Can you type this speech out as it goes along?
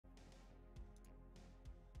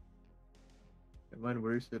Come on,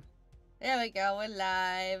 where is it? There we go. We're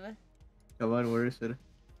live. Come on, where is it?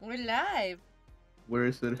 We're live. Where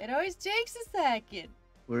is it? It always takes a second.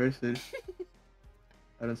 Where is it?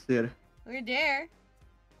 I don't see it. We're there.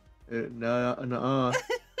 No, no, What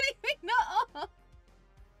do you mean,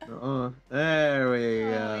 no? There we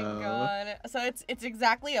go. Oh my god. So it's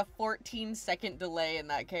exactly a 14-second delay in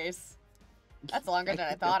that case. That's longer than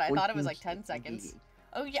I thought. I thought it was like 10 seconds.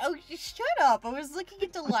 Oh yeah. Oh, shut up. I was looking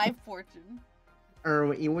at the live portion.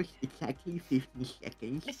 It was exactly 50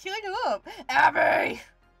 seconds. Shut up, Abby.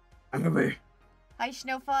 Abby. Hi,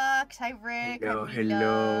 Snowfox. Hi, Rick. Hello, Hi, hello.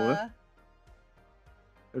 Mila.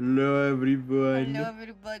 Hello, everyone. Hello,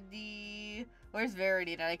 everybody. Where's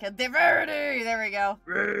Verity? Did I kill Verity? There we go.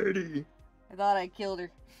 Ready. I thought I killed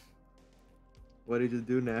her. What did you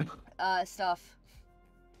do now? Stuff.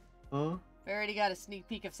 Huh? Verity got a sneak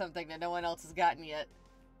peek of something that no one else has gotten yet.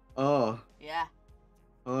 Oh. Yeah.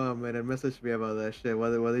 Oh man, it messaged me about that shit.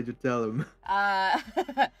 What did you tell him?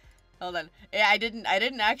 Hold on. Yeah, I didn't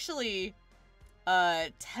actually,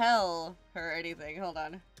 tell her anything. Hold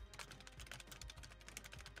on.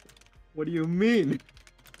 What do you mean?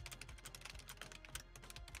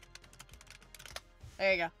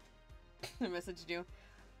 There you go. I messaged you.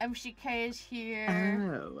 MCK is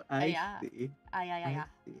here. Oh, I yeah. see. Yeah.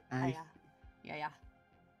 I see. Yeah.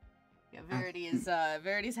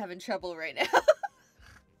 Verity's having trouble right now.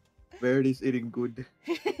 Verity's eating good.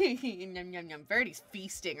 Yum, yum, yum. Verity's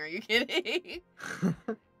feasting. Are you kidding?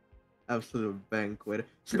 Absolute banquet.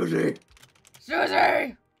 Susie!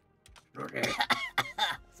 Susie! Susie!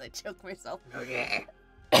 So I choke myself. Susie!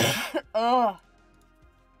 Oh.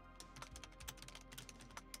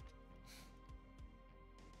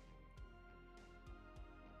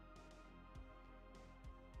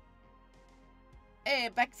 Hey,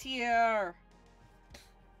 back here.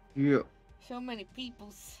 Yeah. So many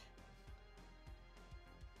peoples.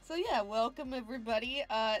 So yeah, welcome everybody.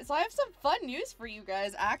 So I have some fun news for you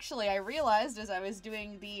guys. Actually, I realized as I was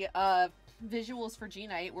doing the visuals for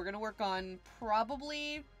Gknight, we're gonna work on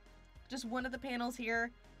probably just one of the panels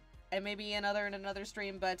here, and maybe another in another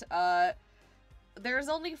stream. But there's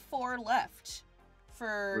only 4 left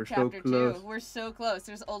for We're chapter so close. 2. We're so close.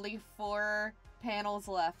 There's only 4 panels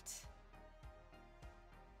left,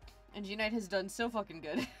 and Gknight has done so fucking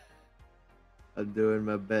good. I'm doing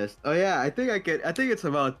my best. Oh yeah, I think it's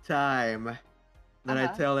about time that I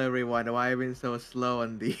tell everyone why I've been so slow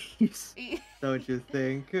on these. Don't you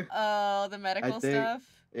think? Oh, the medical stuff?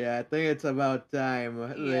 Yeah, I think it's about time.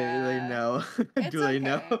 Yeah. They know. It's Do they okay.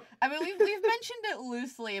 know? I mean, we've mentioned it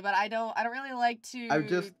loosely, but I don't really like to. I've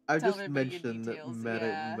just everybody in mentioned details.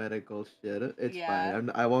 medical shit. It's Yeah. fine.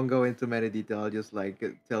 I won't go into many detail. I'll just like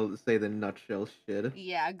say the nutshell shit.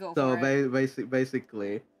 Yeah, go So for it.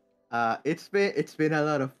 basically, it's been a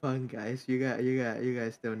lot of fun, guys. You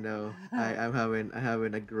guys don't know. I'm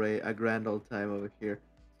having a grand old time over here.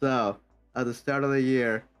 So at the start of the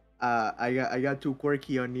year, I got too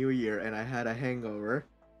quirky on New Year and I had a hangover.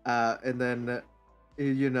 And then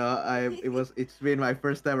it's been my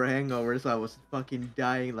first ever hangover, so I was fucking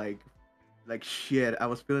dying like shit. I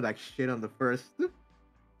was feeling like shit on the first,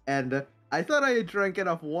 and I thought I had drank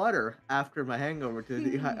enough water after my hangover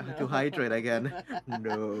to hydrate again.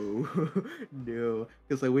 No, no,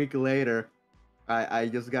 because a week later, I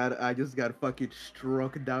just got fucking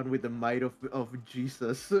struck down with the might of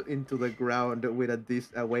Jesus into the ground with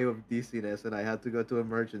a wave of dizziness, and I had to go to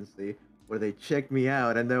emergency where they checked me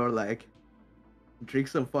out, and they were like, drink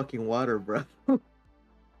some fucking water, bro.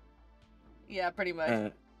 Yeah, pretty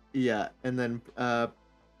much. Yeah, and then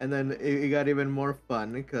it got even more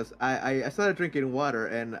fun because I started drinking water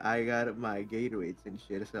and I got my Gatorades and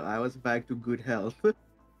shit, so I was back to good health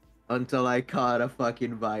until I caught a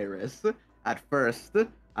fucking virus. At first,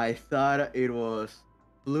 I thought it was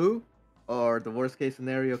flu or the worst case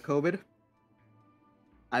scenario, COVID.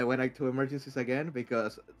 I went out to emergencies again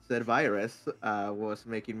because said virus was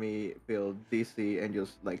making me feel dizzy and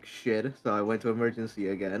just like shit. So I went to emergency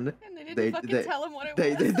again. And they didn't fucking tell him what it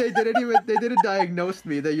was. They didn't diagnose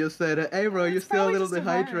me. They just said, "Hey, bro, you're still a little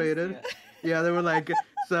dehydrated." Yeah, they were like,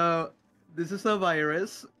 "So this is a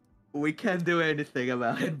virus. We can't do anything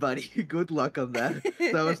about it, buddy. Good luck on that."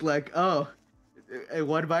 So I was like, "Oh."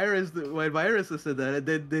 What virus is it that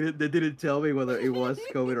they didn't tell me whether it was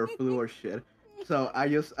COVID or flu or shit. So I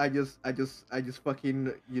just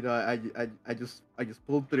fucking I just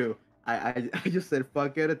pulled through. I just said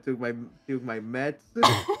fuck it. I took my meds.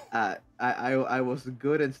 I was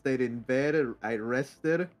good and stayed in bed. I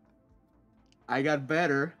rested. I got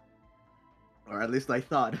better, or at least I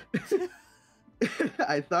thought.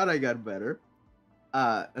 I thought I got better.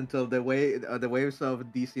 until the waves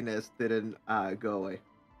of dizziness didn't go away.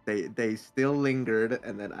 They still lingered,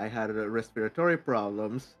 and then I had respiratory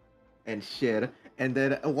problems and shit. And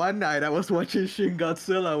then one night I was watching Shin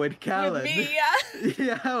Godzilla with With Callan. me, yeah.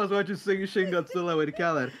 Yeah, I was watching Shin Godzilla with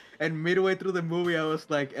Callan, and midway through the movie I was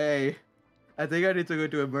like, "Hey, I think I need to go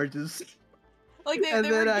to emergency." Like they And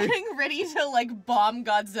were then getting ready to like bomb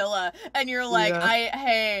Godzilla, and you're like, Yeah.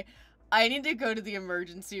 hey, I need to go to the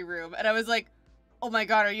emergency room. And I was like, oh my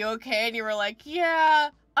god, are you okay? And you were like, yeah,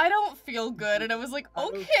 I don't feel good. And I was like, I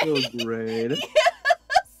okay. don't feel great. Yes,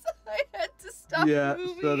 I had to stop Yeah. the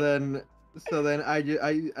movie. So then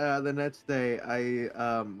the next day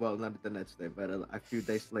well, not the next day, but a few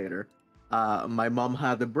days later, my mom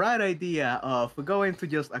had the bright idea of going to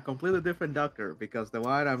just a completely different doctor because the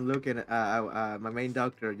one I'm looking at, my main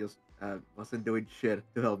doctor just wasn't doing shit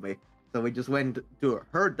to help me. So we just went to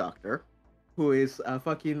her doctor, who is a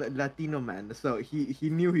fucking Latino man. So he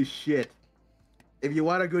knew his shit. If you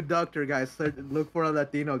want a good doctor, guys, look for a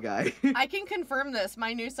Latino guy. I can confirm this.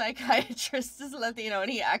 My new psychiatrist is Latino,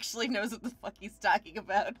 and he actually knows what the fuck he's talking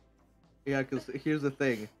about. Yeah, because here's the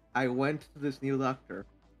thing. I went to this new doctor.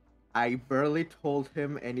 I barely told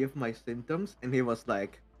him any of my symptoms, and he was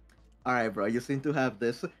like, "Alright, bro, you seem to have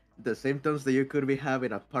this. The symptoms that you could be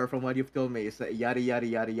having, apart from what you've told me, is yada yada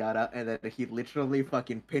yada yada." And then he literally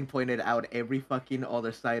fucking pinpointed out every fucking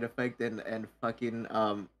other side effect and fucking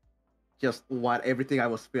just what everything I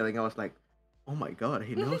was feeling. I was like, "Oh my god,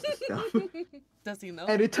 he knows this stuff." Does he know?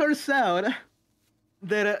 And it turns out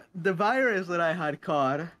that the virus that I had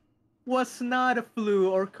caught was not a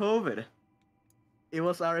flu or COVID. It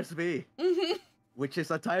was RSV, which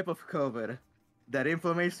is a type of COVID that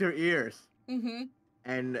inflames your ears and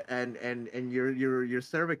your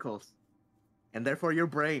cervicals, and therefore your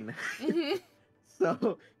brain.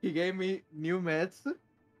 So he gave me new meds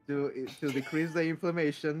to decrease the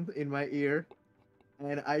inflammation in my ear,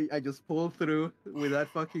 and I just pulled through with that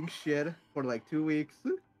fucking shit for like 2 weeks.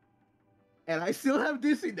 And I still have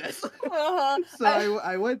dizziness. So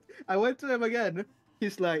I went to him again.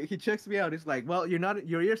 He's like, he checks me out. He's like, well,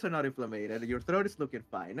 your ears are not inflamed. Your throat is looking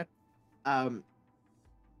fine. And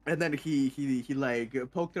then he like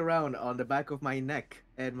poked around on the back of my neck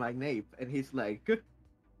and my nape, and he's like,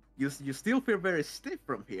 you still feel very stiff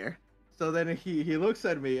from here. So then he looks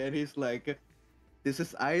at me and he's like, this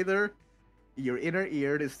is either your inner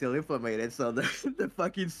ear is still inflamed, so the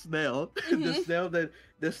fucking snail,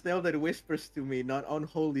 the snail that whispers to me not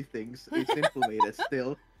unholy things is inflamed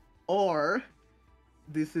still, or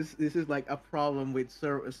this is like a problem with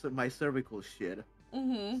my cervical shit.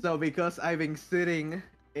 So because I've been sitting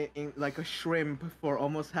in like a shrimp for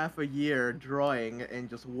almost half a year drawing and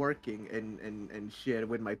just working and shit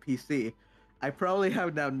with my PC, I probably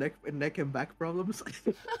have now neck and back problems.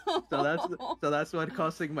 so that's what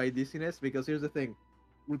causing my dizziness. Because here's the thing,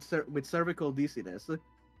 with cervical dizziness,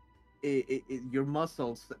 your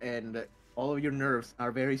muscles and all of your nerves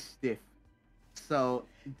are very stiff, so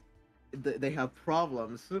they have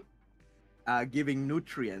problems giving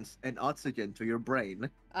nutrients and oxygen to your brain.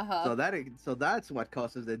 So that's what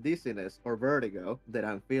causes the dizziness or vertigo that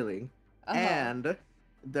I'm feeling, and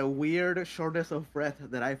the weird shortness of breath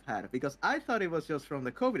that I've had, because I thought it was just from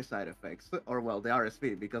the COVID side effects, or well, the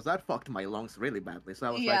RSV, because that fucked my lungs really badly. So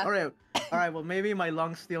I was like, all right, well, maybe my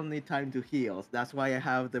lungs still need time to heal. That's why I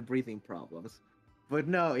have the breathing problems. But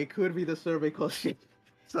no, it could be the cervical shit.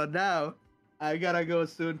 So now I gotta go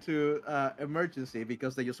soon to emergency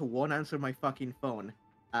because they just won't answer my fucking phone.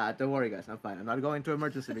 Don't worry, guys. I'm fine. I'm not going to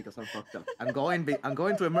emergency because I'm fucked up. I'm going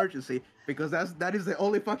to emergency because that is the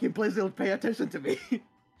only fucking place they'll pay attention to me.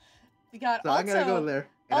 God, So also, I'm gonna go there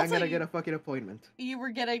and I'm gonna you, get a fucking appointment. You were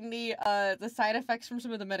getting the side effects from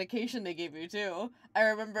some of the medication they gave you too. I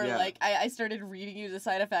remember like I started reading you the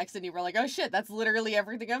side effects and you were like, oh shit, that's literally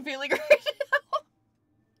everything I'm feeling right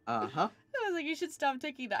now. I was like, you should stop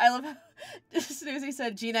taking that. I love how Snoozy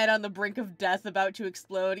said, Gknight on the brink of death, about to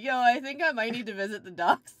explode. Yo, I think I might need to visit the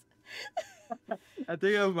docs. I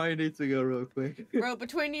think I might need to go real quick. Bro,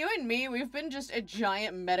 between you and me, we've been just a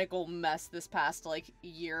giant medical mess this past, like,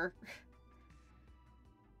 year.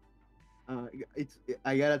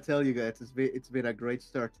 I gotta tell you guys, it's been a great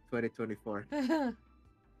start to 2024.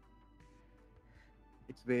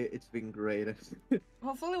 It's been great.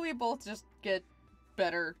 Hopefully we both just get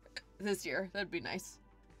better this year. That'd be nice.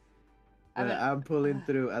 I'm pulling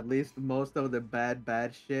through. At least most of the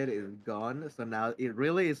bad shit is gone. So now it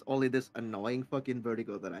really is only this annoying fucking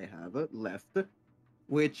vertigo that I have left,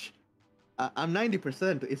 which I'm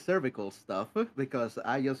 90% is cervical stuff because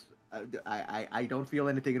I just I don't feel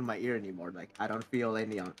anything in my ear anymore. Like I don't feel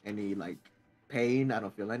any like pain. I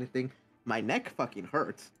don't feel anything. my neck fucking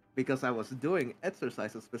hurts because I was doing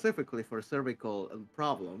exercises specifically for cervical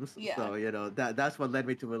problems. Yeah. So that's what led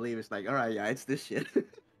me to believe it's like, all right, yeah, it's this shit.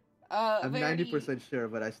 I'm Verity, 90% sure,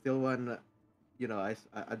 but I still want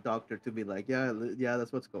a doctor to be like, yeah,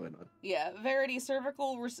 that's what's going on. yeah, Verity,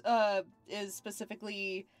 cervical is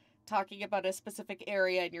specifically talking about a specific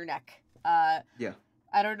area in your neck. Yeah.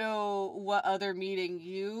 I don't know what other meeting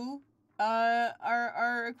you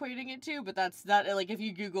are equating it to, but that's that like if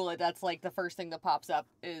you Google it, that's like the first thing that pops up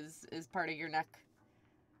is part of your neck.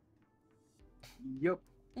 Yep.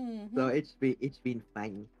 Mm-hmm. So it's been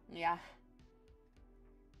fine. Yeah.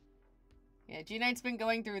 Yeah, Gknight's been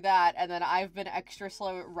going through that, and then I've been extra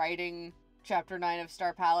slow at writing Chapter 9 of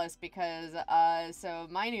Star Palace because, so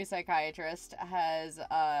my new psychiatrist has,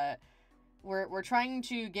 we're trying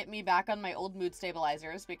to get me back on my old mood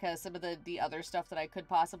stabilizers because some of the other stuff that I could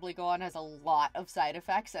possibly go on has a lot of side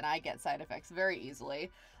effects, and I get side effects very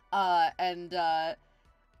easily. On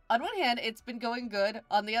one hand, it's been going good.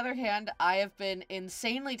 On the other hand, I have been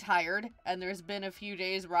insanely tired, and there's been a few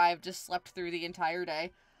days where I've just slept through the entire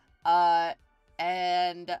day.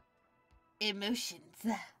 And emotions.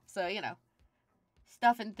 So,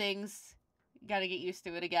 stuff and things. Gotta get used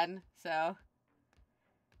to it again. So,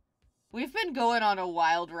 we've been going on a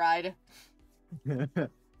wild ride.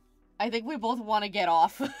 I think we both want to get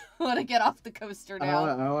off. Want to get off the coaster now.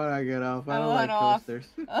 I want to get off. I don't like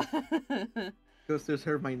coasters. Coasters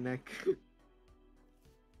hurt my neck.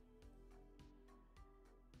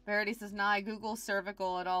 Verity says, nah, I Google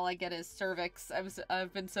cervical and all I get is cervix.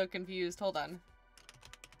 I've been so confused. Hold on.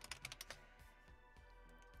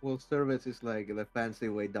 Well, cervix is like the fancy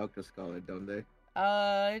way doctors call it, don't they?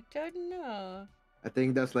 I don't know. I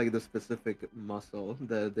think that's like the specific muscle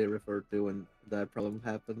that they refer to when that problem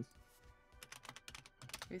happens.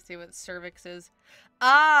 Let me see what cervix is.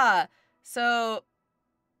 Ah! So,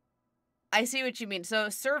 I see what you mean. So,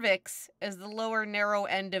 cervix is the lower narrow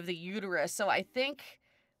end of the uterus. So, I think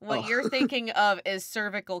what you're thinking of is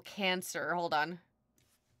cervical cancer. Hold on.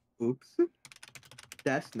 Oops.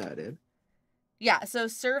 That's not it. Yeah, so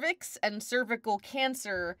cervix and cervical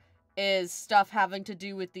cancer is stuff having to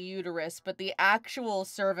do with the uterus, but the actual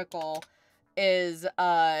cervical is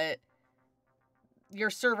your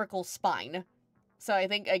cervical spine. So I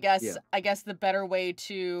guess the better way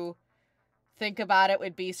to think about it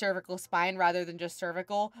would be cervical spine rather than just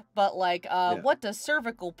cervical. But what does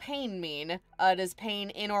cervical pain mean? It is pain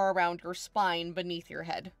in or around your spine beneath your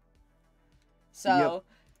head. So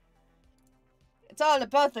it's all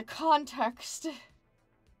about the context.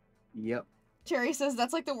 Yep. Terry says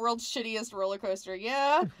that's like the world's shittiest roller coaster.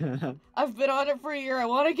 Yeah, I've been on it for a year. I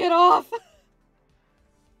want to get off.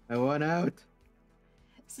 I want out.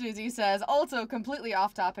 Susie says, also completely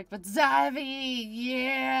off topic, but Zavi,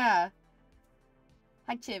 yeah.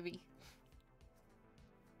 Hi, Chibi.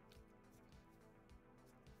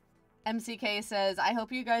 MCK says, I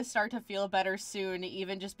hope you guys start to feel better soon.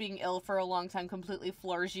 Even just being ill for a long time completely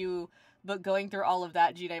floors you. But going through all of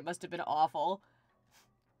that, Gknight must have been awful.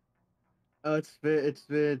 Oh, it's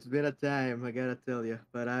been a time, I gotta tell you.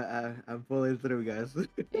 But I'm pulling through, guys.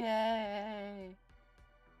 Yay.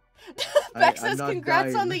 Beck says,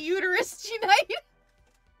 congrats on the uterus, Gknight.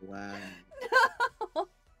 Wow. No.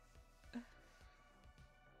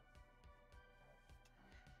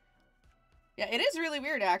 Yeah, it is really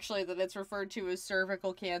weird, actually, that it's referred to as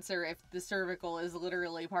cervical cancer if the cervical is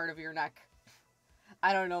literally part of your neck.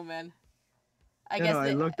 I don't know, man.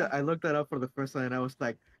 I looked that up for the first time and I was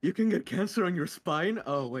like, you can get cancer on your spine?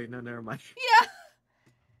 Oh, wait, no, never mind. Yeah.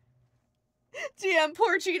 Damn,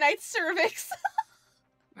 poor Gknight's cervix.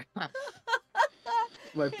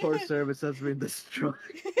 My poor cervix has been destroyed.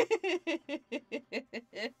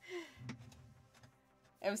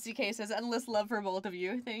 MCK says, endless love for both of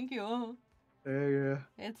you. Thank you. Yeah.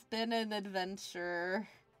 It's been an adventure.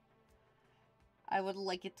 I would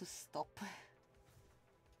like it to stop.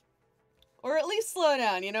 Or at least slow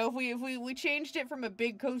down, you know? If we changed it from a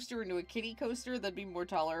big coaster into a kiddie coaster, that'd be more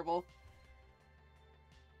tolerable.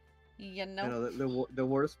 You know? The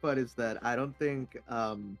worst part is that I don't think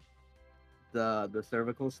the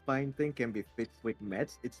cervical spine thing can be fixed with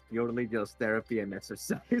meds. It's purely just therapy and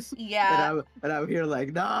exercise. Yeah. and I'm here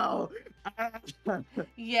like, no.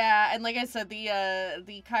 Yeah, and like I said,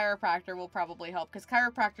 the chiropractor will probably help because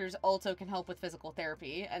chiropractors also can help with physical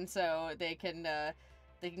therapy, and so they can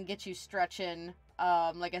get you stretching.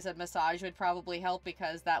 Like I said, massage would probably help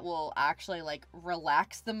because that will actually like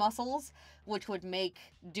relax the muscles, which would make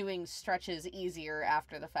doing stretches easier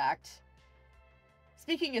after the fact.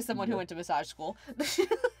 Speaking as someone who went to massage school.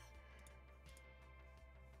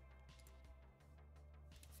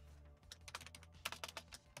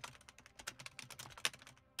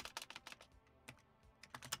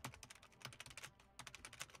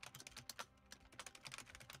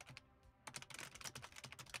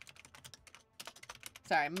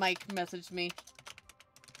 Sorry, Mike messaged me.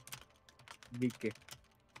 Mike.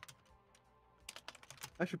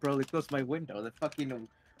 I should probably close my window. The fucking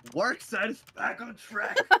work site is back on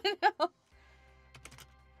track. I know.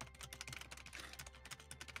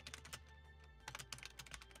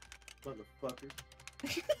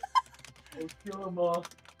 Motherfuckers. We'll kill them all.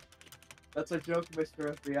 That's a joke,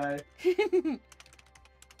 Mr. FBI.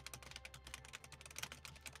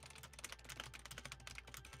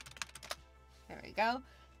 There we go.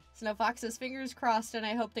 Snow Fox says, fingers crossed, and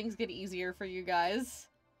I hope things get easier for you guys.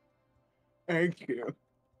 Thank you.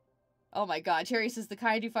 Oh my god, Cherry says, the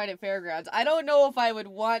kind you find at fairgrounds. I don't know if I would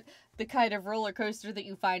want the kind of roller coaster that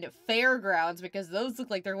you find at fairgrounds, because those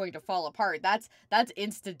look like they're going to fall apart. That's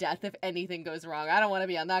insta-death if anything goes wrong. I don't want to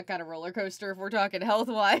be on that kind of roller coaster if we're talking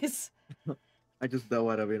health-wise. I just don't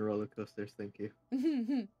want to be in roller coasters, thank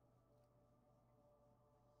you.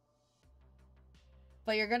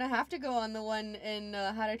 But you're gonna have to go on the one in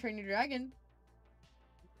How to Train Your Dragon.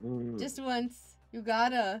 Just once. You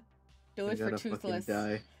gotta do it for Toothless.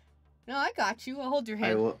 Die. No, I got you. I'll hold your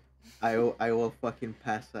hand. I will fucking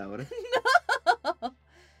pass out. No!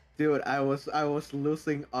 Dude, I was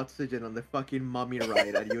losing oxygen on the fucking mummy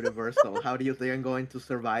ride at Universal. How do you think I'm going to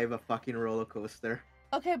survive a fucking roller coaster?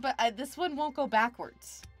 Okay, but this one won't go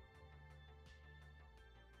backwards.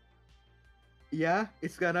 Yeah,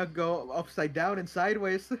 it's gonna go upside down and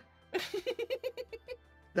sideways.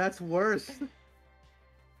 That's worse.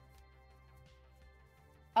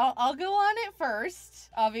 I'll go on it first,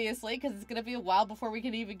 obviously, because it's gonna be a while before we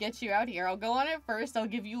can even get you out here. I'll go on it first. I'll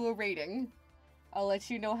give you a rating. I'll let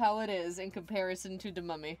you know how it is in comparison to the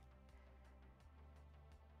mummy.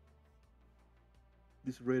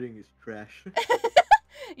 This rating is trash.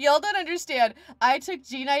 Y'all don't understand. I took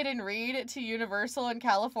Gknight and Reed to Universal in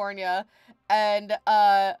California, and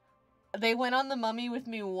they went on the mummy with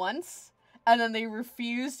me once, and then they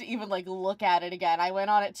refused to even like look at it again. I went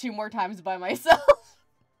on it 2 more times by myself.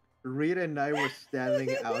 Reed and I were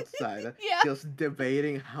standing outside, Yeah. just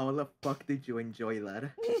debating how the fuck did you enjoy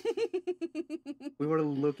that? We were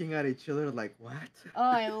looking at each other like, what? Oh,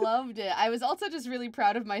 I loved it. I was also just really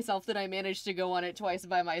proud of myself that I managed to go on it twice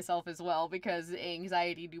by myself as well, because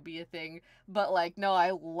anxiety do be a thing. But, like, no,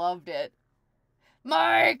 I loved it.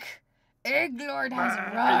 Mike! Egglord has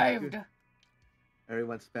arrived!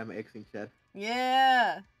 Everyone spam X in chat.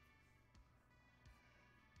 Yeah!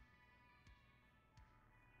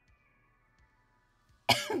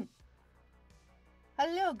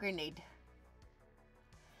 Hello, Grenade.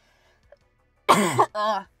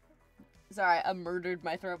 Oh, sorry, I murdered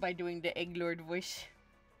my throat by doing the Egglord voice.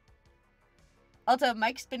 Also,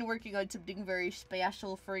 Mike's been working on something very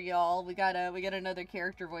special for y'all. We got another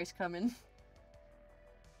character voice coming.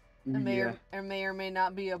 It may or may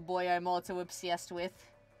not be a boy I'm also obsessed with.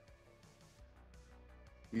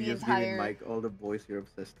 You just giving Mike all the boys you're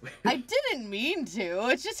obsessed with. I didn't mean to.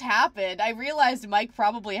 It just happened. I realized Mike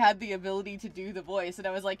probably had the ability to do the voice, and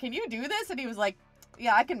I was like, can you do this? And he was like,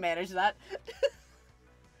 yeah, I can manage that.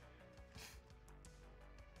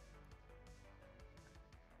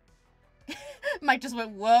 Mike just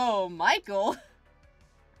went, whoa, Michael.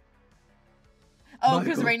 Oh,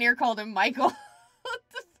 because Rainier called him Michael.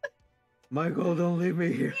 Michael, don't leave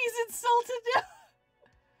me here. He's insulted now.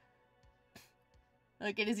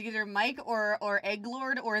 Look, it is either Mike or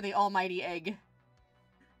Egglord or the almighty Egg.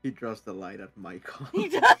 He draws the line at Michael. He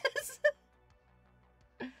does.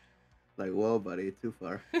 Like, whoa, buddy, too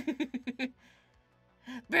far.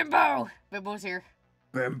 Bimbo! Bimbo's here.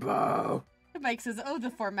 Bimbo! Mike says, oh, the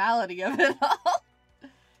formality of it all.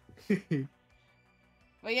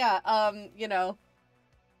 But yeah, you know,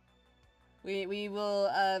 we will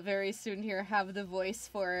very soon here have the voice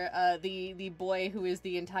for the boy who is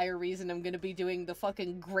the entire reason I'm gonna be doing the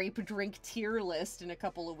fucking grape drink tier list in a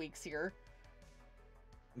couple of weeks here.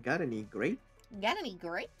 Got any grapes? Got any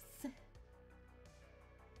grapes?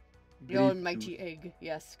 The almighty Egg.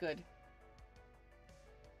 Yes, good.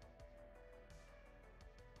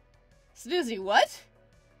 Snoozy, what?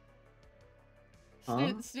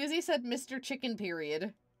 Huh? Snoozy said Mr. Chicken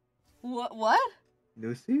period. What?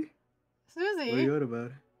 Snoozy? Snoozy? What are you on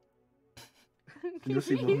about?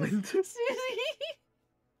 Snoozy moment. Snoozy?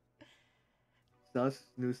 Sus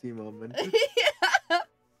Snoozy moment. Yeah.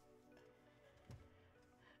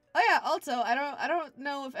 Oh yeah, also, I don't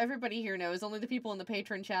know if everybody here knows, only the people in the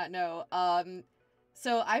patron chat know.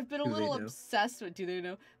 So I've been a little obsessed with,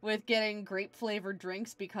 with getting grape flavored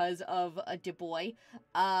drinks because of a boy.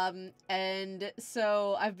 And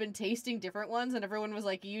so I've been tasting different ones, and everyone was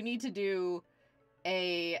like, you need to do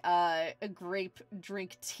a grape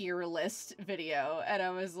drink tier list video. And I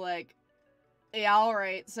was like, Yeah,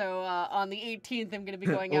 alright. So, on the 18th, I'm gonna be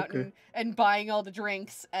going out and buying all the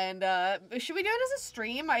drinks. And, should we do it as a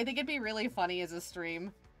stream? I think it'd be really funny as a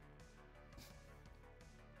stream.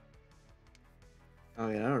 I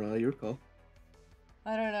mean, I don't know. Your call.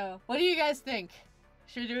 I don't know. What do you guys think?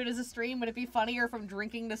 Should we do it as a stream? Would it be funnier if I'm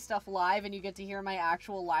drinking this stuff live and you get to hear my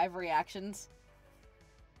actual live reactions?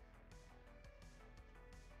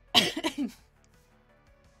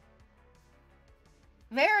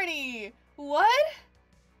 Verity! What?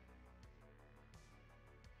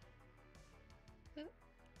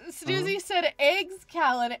 Snoozy said eggs,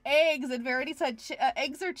 Cal, and eggs, and Verity said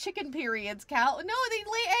eggs are chicken periods, Cal. No, they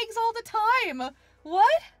lay eggs all the time!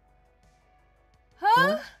 What?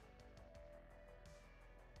 Huh?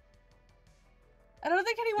 I don't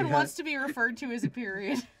think anyone wants to be referred to as a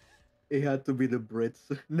period. It had to be the Brits.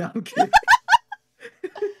 No, I'm kidding.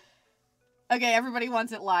 Okay, everybody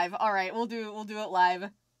wants it live. All right, we'll do it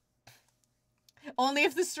live. Only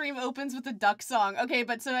if the stream opens with the duck song. Okay,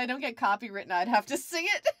 but so I don't get copywritten, I'd have to sing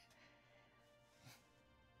it.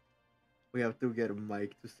 We have to get a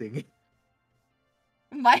mic to sing it.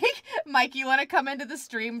 Mike, you want to come into the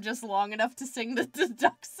stream just long enough to sing the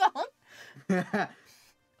duck song?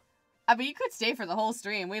 I mean, you could stay for the whole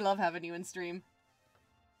stream. We love having you in stream.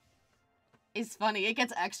 It's funny. It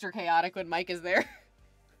gets extra chaotic when Mike is there.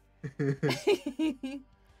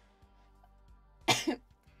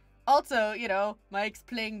 Also, you know, Mike's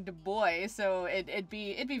playing the boy, so it'd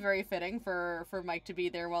be very fitting for Mike to be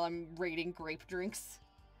there while I'm raiding grape drinks.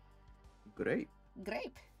 Great.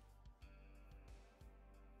 Grape.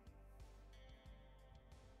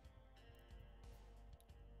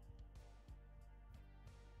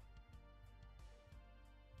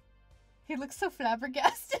 He looks so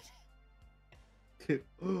flabbergasted.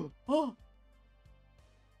 Oh.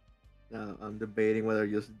 Now I'm debating whether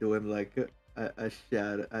just do him like a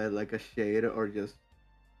shade, or just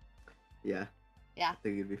yeah. Yeah. I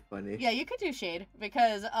think it'd be funny. Yeah, you could do shade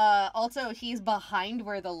because also he's behind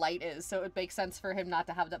where the light is, so it would make sense for him not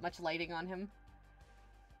to have that much lighting on him.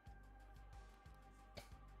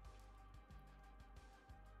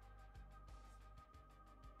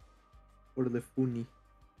 Or the funny.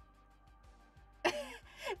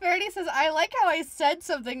 Verity says, I like how I said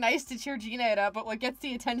something nice to cheer Gknight up, but what gets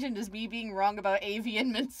the attention is me being wrong about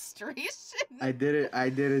avian menstruation. I didn't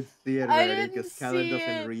see it, Verity, because Callan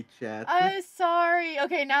doesn't read chat. I'm sorry.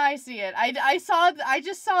 Okay, now I see it. I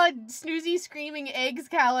just saw Snoozy screaming eggs,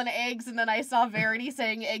 Callan, eggs, and then I saw Verity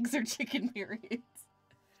saying eggs are chicken periods.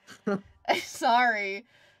 Sorry.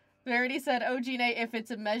 Verity said, oh, Gknight, if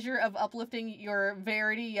it's a measure of uplifting, your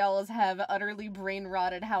Verity yells have utterly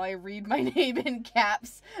brain-rotted how I read my name in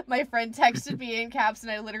caps. My friend texted me in caps,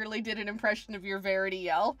 and I literally did an impression of your Verity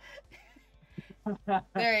yell.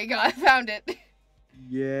 There you go, I found it.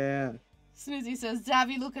 Yeah. Snoozy says,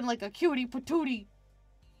 Zavi looking like a cutie patootie.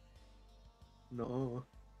 No.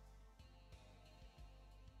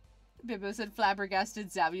 Bibbo said,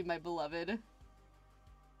 flabbergasted Zavi, my beloved.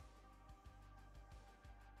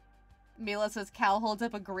 Mila says, Cal holds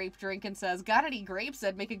up a grape drink and says, got any grapes?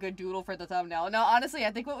 That'd make a good doodle for the thumbnail. No, honestly,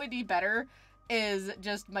 I think what would be better is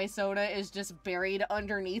just my soda is just buried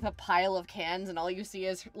underneath a pile of cans and all you see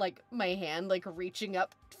is, like, my hand, like, reaching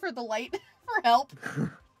up for the light for help.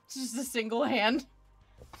 It's just a single hand.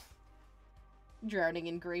 Drowning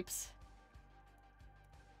in grapes.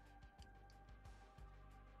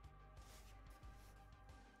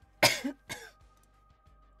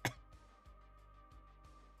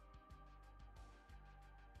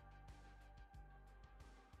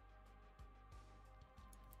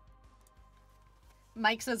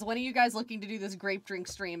 Mike says, when are you guys looking to do this grape drink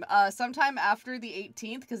stream? Sometime after the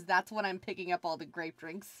 18th, because that's when I'm picking up all the grape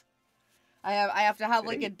drinks. I have to have,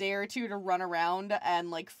 like, a day or two to run around and,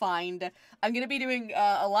 like, find... I'm going to be doing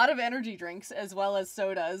a lot of energy drinks as well as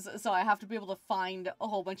sodas, so I have to be able to find a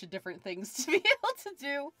whole bunch of different things to be able to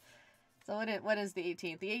do. So what is the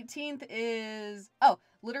 18th? The 18th is... Oh,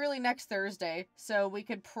 literally next Thursday, so we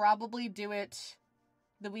could probably do it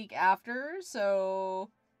the week after, so...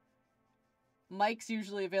 Mike's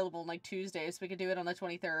usually available on, like, Tuesdays, so we could do it on the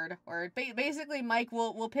 23rd. Or, basically, Mike,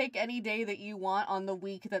 we'll pick any day that you want on the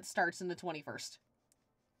week that starts in the 21st.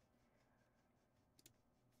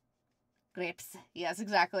 Grapes. Yes,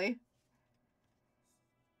 exactly.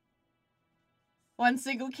 One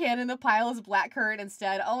single can in the pile is blackcurrant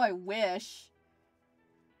instead. Oh, I wish.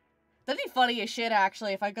 That'd be funny as shit,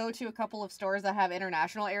 actually. If I go to a couple of stores that have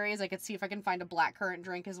international areas, I could see if I can find a blackcurrant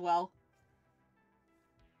drink as well.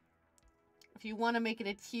 If you want to make it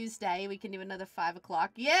a Tuesday, we can do another 5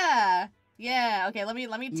 o'clock. Yeah! Yeah, okay, let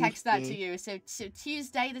me text that to you. So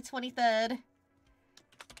Tuesday the 23rd.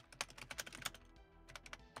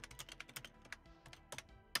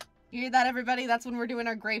 You hear that, everybody? That's when we're doing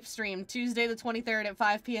our grape stream. Tuesday the 23rd at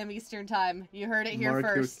 5 p.m. Eastern Time. You heard it here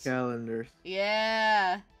first. Mark your calendars.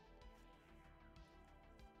 Yeah.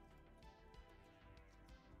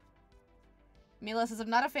 Mila says, I'm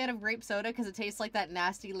not a fan of grape soda because it tastes like that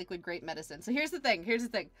nasty liquid grape medicine. So here's the thing.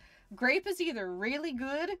 Grape is either really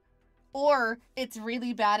good or it's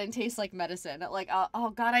really bad and tastes like medicine. Like, oh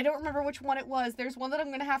god, I don't remember which one it was. There's one that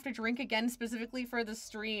I'm gonna have to drink again specifically for the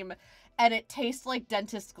stream, and it tastes like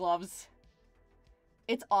dentist gloves.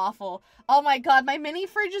 It's awful. Oh my god, my mini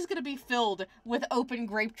fridge is gonna be filled with open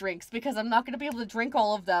grape drinks because I'm not gonna be able to drink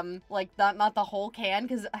all of them. Like, not the whole can,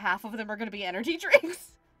 because half of them are gonna be energy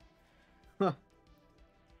drinks. Huh.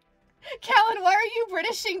 Callan, why are you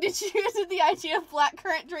Britishing? Did you use the idea of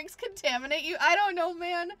blackcurrant drinks contaminate you? I don't know,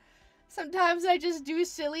 man. Sometimes I just do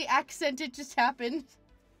silly accent. It just happens.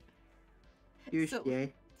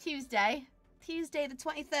 Tuesday. Tuesday the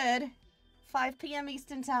 23rd, 5 p.m.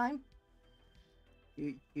 Eastern Time.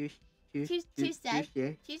 Tuesday.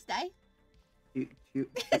 Tuesday.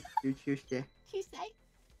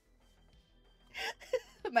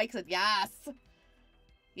 Mike said yes.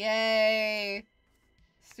 Yay.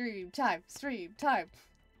 Stream time.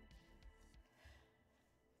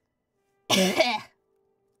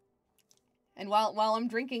 And while I'm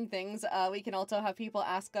drinking things, we can also have people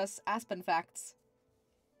ask us Aspen facts.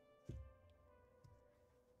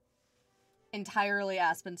 Entirely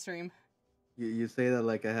Aspen stream. You say that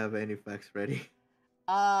like I have any facts ready.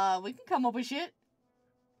 We can come up with shit.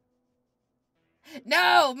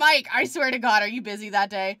 No, Mike, I swear to God, are you busy that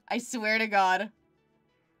day? I swear to God.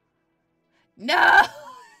 No!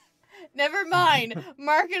 Never mind.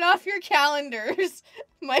 Mark it off your calendars.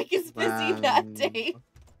 Mike is busy that day.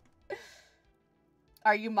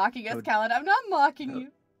 Are you mocking us, Callan? I'm not mocking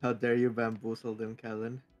you. How dare you bamboozle them,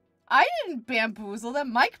 Callan? I didn't bamboozle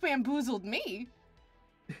them. Mike bamboozled me.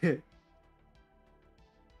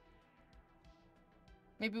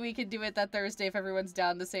 Maybe we could do it that Thursday if everyone's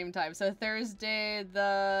down the same time. So Thursday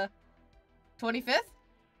the 25th?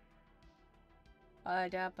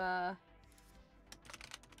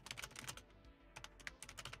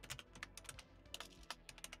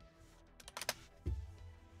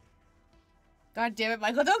 God damn it,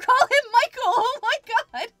 Michael. Don't call him Michael! Oh my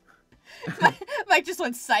god! Mike just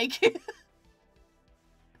went psych.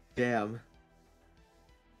 Damn.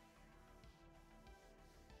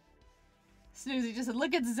 Snoozy just said,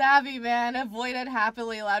 look at Zabby, man. Avoided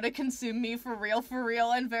happily allowed to consume me for real.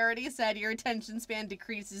 And Verity said, your attention span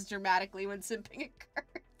decreases dramatically when simping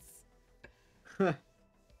occurs.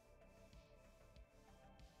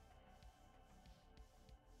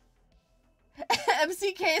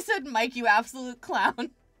 MCK said, Mike, you absolute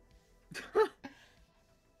clown.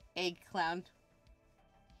 Egg clown.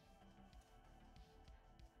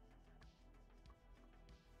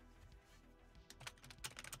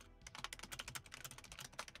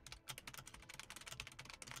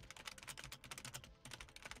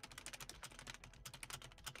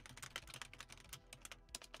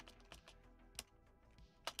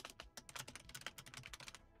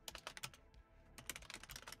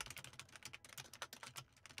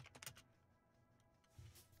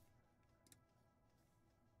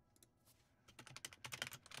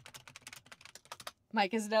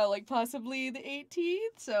 Mike is now, like, possibly the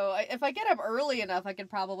 18th, so if I get up early enough, I could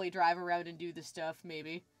probably drive around and do the stuff,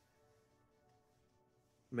 maybe.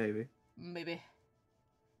 Maybe.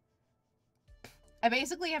 I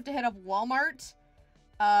basically have to hit up Walmart,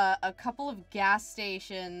 a couple of gas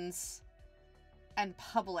stations, and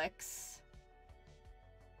Publix.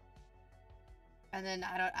 And then,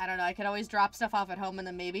 I don't know, I could always drop stuff off at home and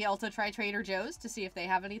then maybe also try Trader Joe's to see if they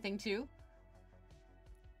have anything, too.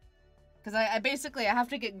 Because I basically, I have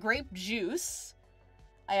to get grape juice.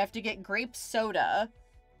 I have to get grape soda.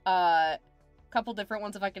 A couple different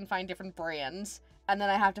ones if I can find different brands. And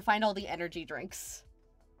then I have to find all the energy drinks.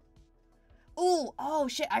 Ooh, oh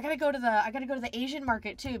shit, I gotta go to the Asian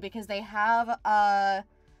market too, because they have,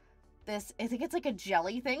 this, I think it's like a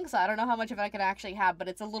jelly thing, so I don't know how much of it I can actually have, but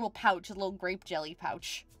it's a little pouch, a little grape jelly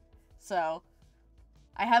pouch. So,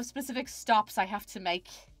 I have specific stops I have to make.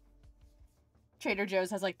 Trader Joe's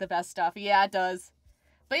has, like, the best stuff. Yeah, it does.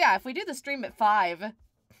 But yeah, if we do the stream at 5,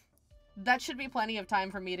 that should be plenty of time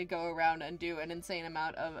for me to go around and do an insane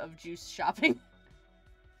amount of juice shopping.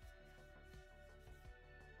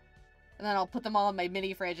 And then I'll put them all in my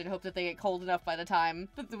mini fridge and hope that they get cold enough by the time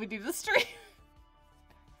that we do the stream.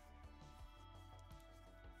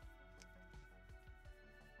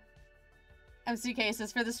 MCK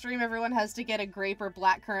says, for the stream, everyone has to get a grape or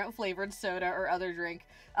blackcurrant flavored soda or other drink.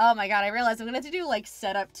 Oh my god, I realized I'm gonna have to do, like,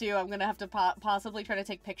 setup, too. I'm gonna have to possibly try to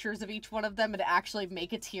take pictures of each one of them and actually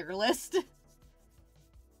make a tier list.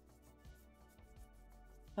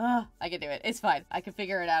 I can do it. It's fine. I can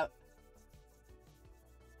figure it out.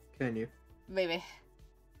 Can you? Maybe.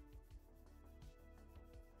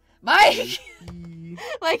 Mike!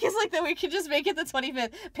 Mike is like that we can just make it the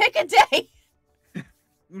 25th. Pick a day!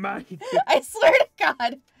 Mike! I swear to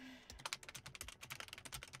God!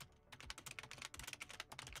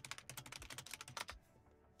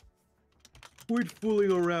 Quit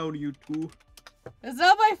fooling around, you two. It's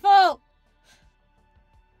not my fault!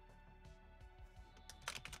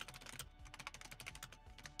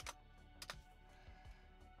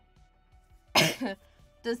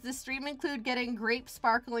 Does the stream include getting grape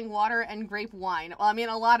sparkling water and grape wine? Well, I mean,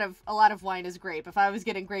 a lot of wine is grape. If I was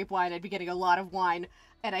getting grape wine, I'd be getting a lot of wine,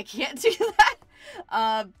 and I can't do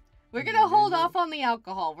that. We're gonna hold off on the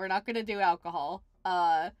alcohol. We're not gonna do alcohol.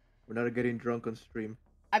 We're not getting drunk on stream.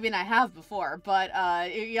 I mean, I have before, but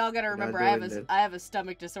y'all gotta remember, I have a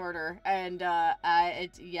stomach disorder, and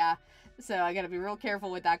yeah. So I gotta be real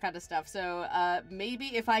careful with that kind of stuff. So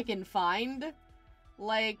maybe if I can find,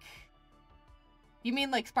 like. You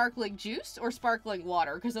mean like sparkling juice or sparkling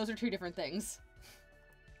water? Because those are two different things.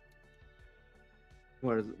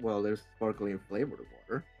 Well, there's sparkling flavored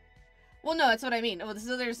water. Well, no, that's what I mean.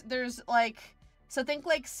 So there's like, so think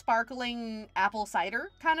like sparkling apple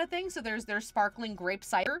cider kind of thing. So there's sparkling grape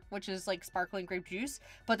cider, which is like sparkling grape juice.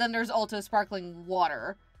 But then there's also sparkling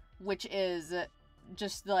water, which is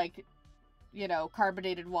just like, you know,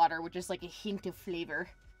 carbonated water, which is like a hint of flavor.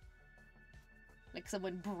 Like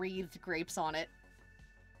someone breathed grapes on it.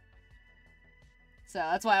 So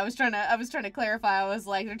that's why I was trying to clarify. I was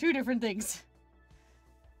like, they're two different things.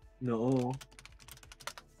 No.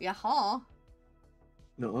 Yeah, huh?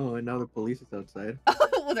 No, and now the police is outside.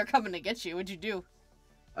 Well, they're coming to get you. What'd you do?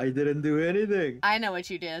 I didn't do anything. I know what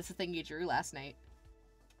you did. It's the thing you drew last night.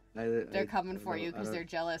 They're coming for you because they're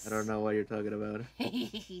jealous. I don't know what you're talking about.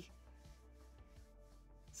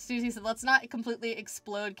 Susie said, let's not completely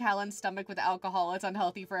explode Callan's stomach with alcohol. It's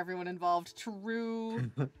unhealthy for everyone involved. True.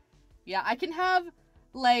 Yeah, I can have,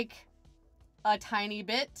 like, a tiny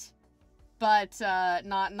bit, but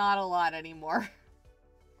not a lot anymore.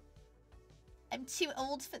 I'm too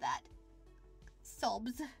old for that.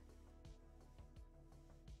 Sobs.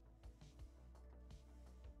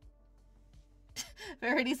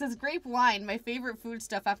 Verity says, grape wine, my favorite food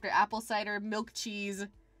stuff after apple cider, milk cheese.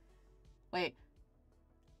 Wait.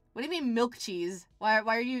 What do you mean milk cheese? Why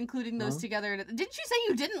are you including those together? Didn't you say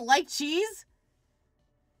you didn't like cheese?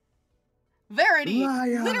 Verity,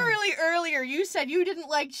 Liar. Literally earlier you said you didn't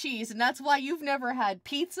like cheese, and that's why you've never had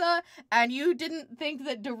pizza, and you didn't think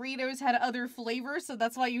that Doritos had other flavors, so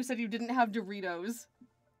that's why you said you didn't have Doritos.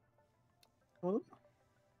 Huh?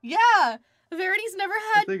 Yeah! Verity's never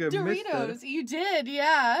had I Doritos. You did,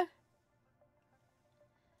 yeah.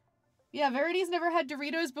 Yeah, Verity's never had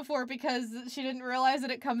Doritos before because she didn't realize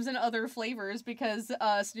that it comes in other flavors because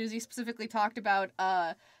Snoozy specifically talked about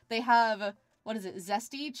they have, what is it,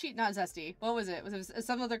 zesty cheese? Not zesty. What was it? Was it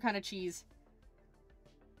some other kind of cheese?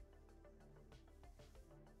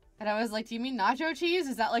 And I was like, do you mean nacho cheese?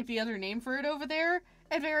 Is that like the other name for it over there?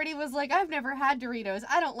 And Verity was like, I've never had Doritos.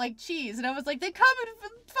 I don't like cheese. And I was like, they come in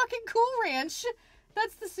fucking Cool Ranch.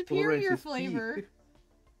 That's the superior flavor.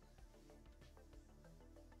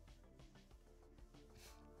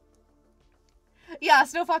 Yeah,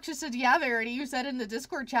 Snowfox just said, yeah, Verity, you said in the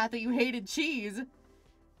Discord chat that you hated cheese.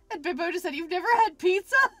 And Bimbo just said, you've never had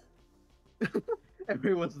pizza?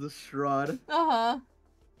 Everyone's distraught. Uh-huh.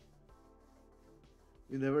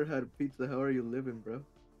 You never had pizza, how are you living, bro?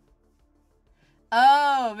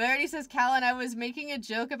 Oh, Verity says, Callan, I was making a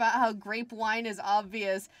joke about how grape wine is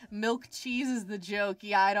obvious. Milk cheese is the joke.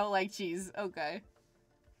 Yeah, I don't like cheese. Okay.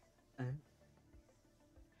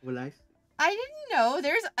 Well, I didn't know.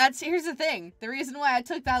 Here's the thing. The reason why I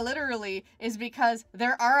took that literally is because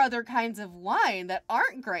there are other kinds of wine that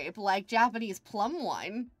aren't grape, like Japanese plum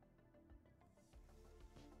wine.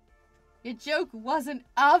 Your joke wasn't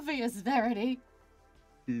obvious, Verity.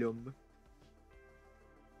 Plum.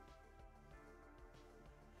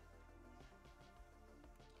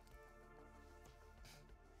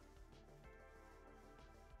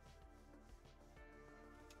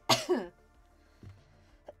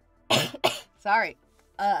 Sorry.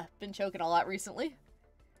 Been choking a lot recently.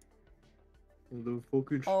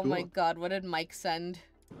 Oh my god, what did Mike send?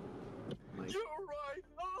 Mike. You're right,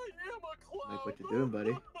 I am a clown. Mike, what you doing,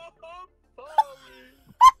 buddy?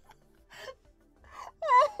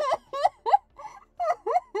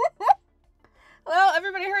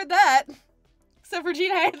 Everybody heard that. Except for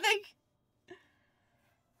Gina, I think.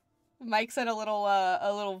 Mike said a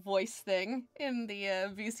little voice thing in the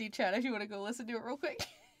VC chat if you want to go listen to it real quick.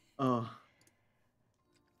 Oh.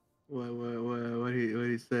 What did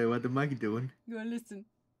he say? What the Mike doing? Go listen.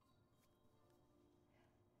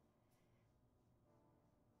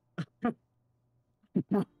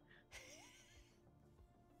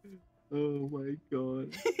 Oh my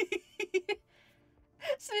god.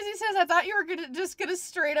 Susie says, I thought you were just gonna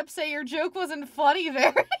straight up say your joke wasn't funny,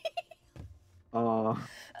 Verity. Oh.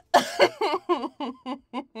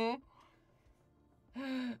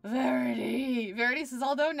 Verity says,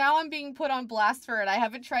 although now I'm being put on blast for it, I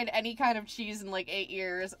haven't tried any kind of cheese in like 8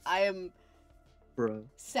 years. I am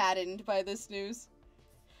saddened by this news.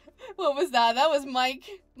 What was that? That was Mike.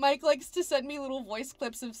 Mike likes to send me little voice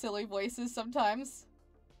clips of silly voices sometimes.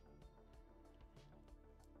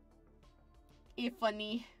 You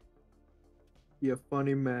funny. You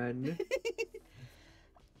funny man.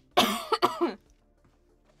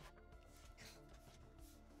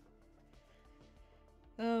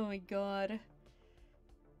 Oh my god.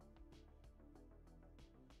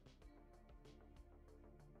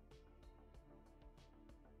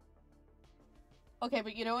 Okay,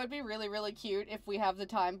 but you know what'd be really, really cute if we have the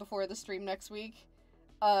time before the stream next week?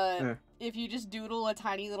 If you just doodle a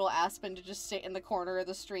tiny little Aspen to just sit in the corner of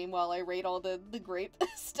the stream while I rate all the grape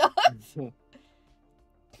stuff.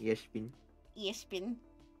 Yespin. Yespin.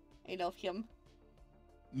 I love him.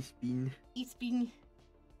 Ispin. Ispin.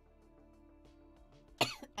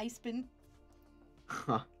 Ispin.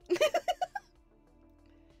 Huh.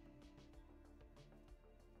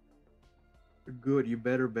 Good, you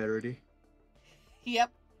better, Verity.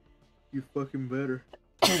 Yep. You fucking better.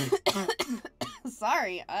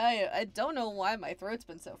 Sorry, I don't know why my throat's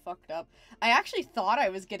been so fucked up. I actually thought I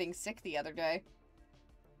was getting sick the other day.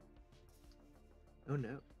 Oh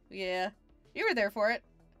no. Yeah. You were there for it.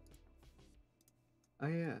 Oh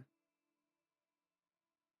yeah.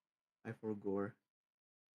 I forgot.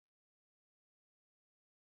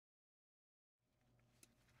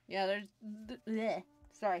 Yeah, there's... bleh.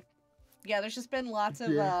 Sorry. Yeah, there's just been lots of,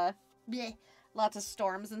 bleh, lots of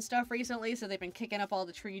storms and stuff recently, so they've been kicking up all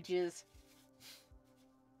the tree jizz.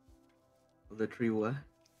 The tree what?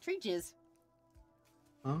 Tree jizz.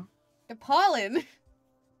 Huh? The pollen.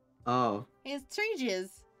 Oh. It's tree jizz.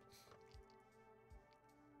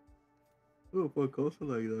 Oh, fuck, also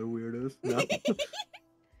like that weirdos. No.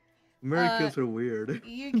 Americans are weird.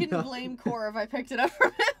 You can No. blame Core if I picked it up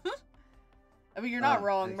from him. I mean, you're not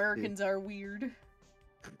wrong. I Americans are weird.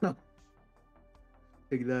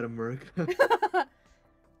 Take that, America.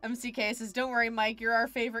 MCK says, don't worry, Mike, you're our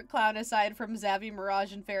favorite clown aside from Zavi,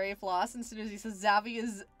 Mirage, and Fairy Floss. And Snoozy says, Zavi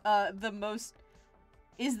is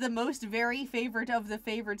the most very favorite of the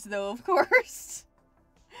favorites, though, of course.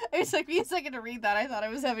 It took me a second to read that. I thought I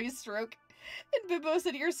was having a stroke. And Bimbo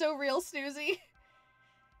said, you're so real, Snoozy.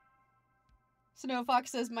 Snowfox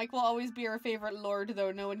says, Mike will always be our favorite lord,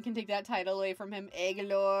 though no one can take that title away from him. Egg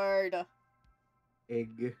Lord.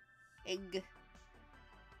 Egg. Egg.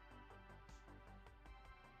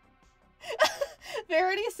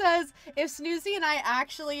 Verity says, if Snoozy and I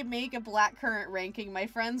actually make a blackcurrant ranking, my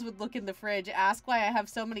friends would look in the fridge, ask why I have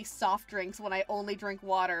so many soft drinks when I only drink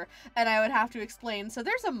water, and I would have to explain, so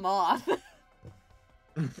there's a moth.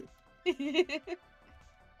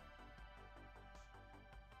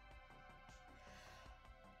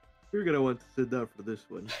 You're gonna want to sit down for this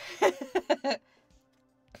one.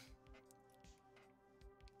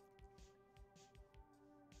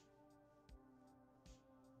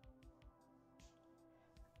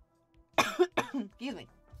 Excuse me.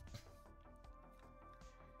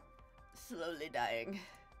 Slowly dying.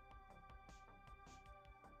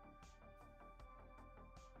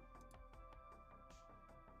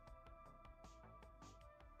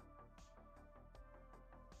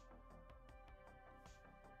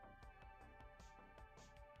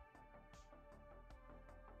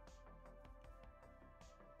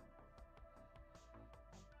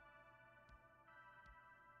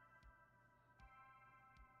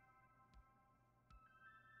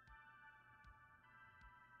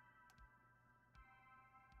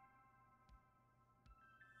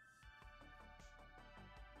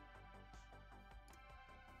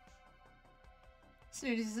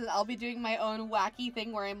 Snooty says, I'll be doing my own wacky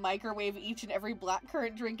thing where I microwave each and every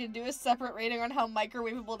blackcurrant drink and do a separate rating on how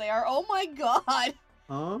microwavable they are. Oh my god!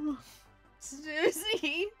 Huh?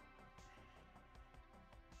 Snoozy!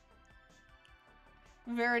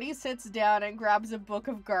 Verity sits down and grabs a book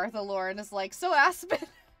of Garthalor and is like, so Aspen!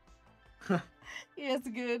 Yeah, it's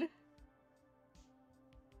good.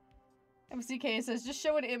 MCK says, just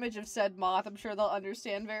show an image of said moth. I'm sure they'll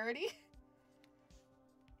understand Verity.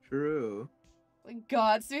 True. My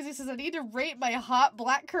God, Susie says, I need to rate my hot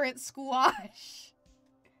blackcurrant squash.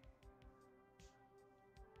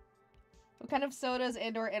 What kind of sodas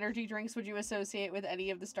and or energy drinks would you associate with any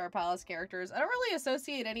of the Star Palace characters? I don't really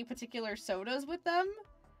associate any particular sodas with them.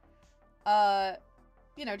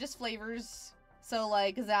 You know, just flavors. So,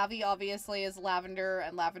 like, Zavi obviously is lavender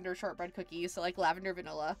and lavender shortbread cookies, so, like, lavender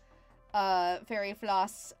vanilla. Fairy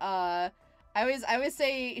floss, I always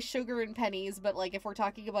say sugar and pennies, but, like, if we're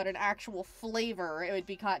talking about an actual flavor, it would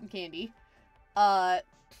be cotton candy.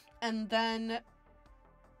 And then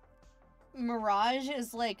Mirage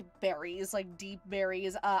is, like, berries, like, deep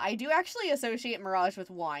berries. I do actually associate Mirage with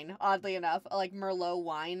wine, oddly enough. Like, Merlot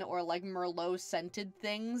wine or, like, Merlot-scented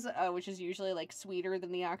things, which is usually, like, sweeter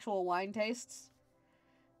than the actual wine tastes.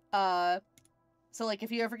 So, like,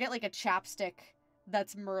 if you ever get, like, a chapstick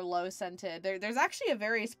that's Merlot-scented, there's actually a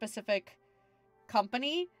very specific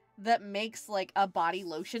company that makes, like, a body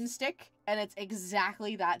lotion stick, and it's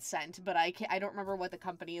exactly that scent, but I don't remember what the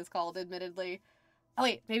company is called, admittedly. Oh,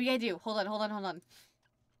 wait, maybe I do. Hold on.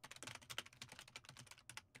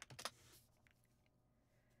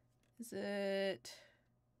 Is it...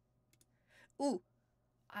 Ooh,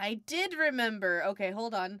 I did remember. Okay,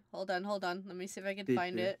 hold on. Let me see if I can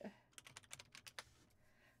find it.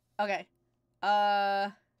 Okay.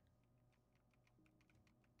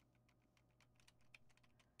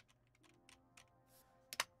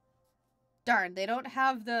 Darn, they don't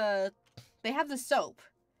have the... They have the soap.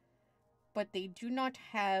 But they do not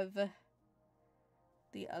have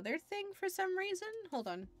the other thing for some reason. Hold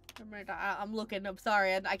on. I'm looking. I'm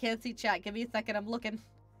sorry. I can't see chat. Give me a second. I'm looking.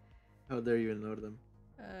 How dare you ignore them?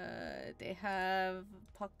 They have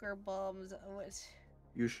pucker bombs. What?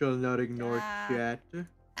 You shall not ignore chat.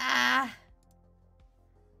 Ah!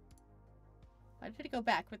 Why did it go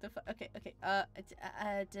back with the... Okay.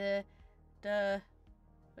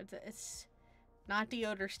 It's not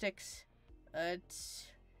deodor sticks. It's...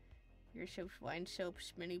 Your soaps, wine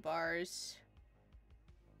soaps, mini bars.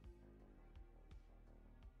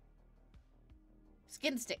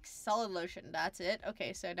 Skin sticks, solid lotion, that's it.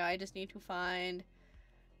 Okay, so now I just need to find...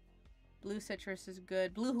 Blue citrus is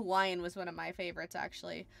good. Blue Hawaiian was one of my favorites,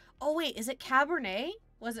 actually. Oh, wait, is it Cabernet?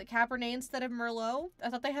 Was it Cabernet instead of Merlot? I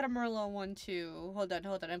thought they had a Merlot one, too. Hold on.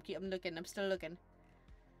 I'm looking. I'm still looking.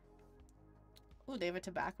 Ooh, they have a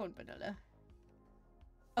tobacco and vanilla.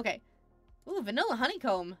 Okay. Ooh, vanilla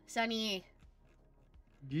honeycomb. Sunny.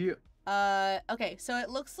 Yeah. Okay, so it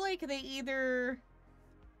looks like they either...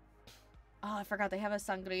 Oh, I forgot they have a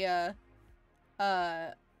sangria,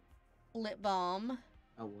 lip balm.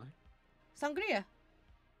 A what? Sangria.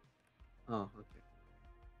 Oh, okay.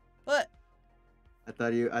 What? I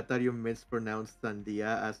thought you mispronounced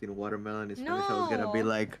sandia as in watermelon in Spanish. No. I was gonna be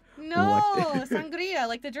like, No, what? sangria,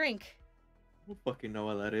 like the drink. I don't fucking know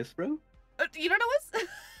what that is, bro. You don't know what's...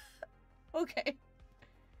 Okay.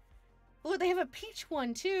 Oh, they have a peach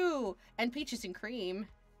one too, and peaches and cream.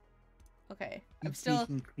 Okay, I'm still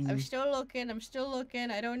looking.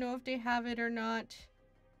 I don't know if they have it or not.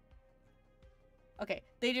 Okay,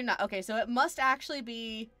 they do not. Okay, so it must actually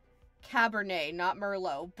be Cabernet, not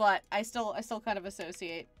Merlot, but I still kind of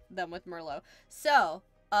associate them with Merlot. So,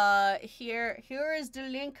 here is the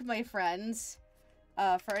link, my friends.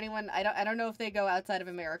 For anyone, I don't know if they go outside of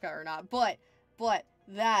America or not, but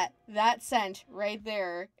that scent right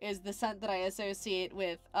there is the scent that I associate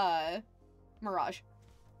with Mirage.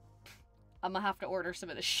 I'm gonna have to order some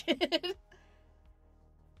of this shit.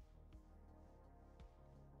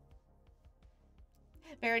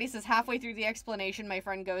 Verity says, halfway through the explanation, my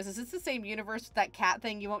friend goes, is this the same universe with that cat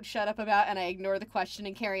thing you won't shut up about? And I ignore the question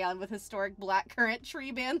and carry on with historic blackcurrant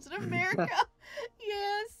tree bands in America.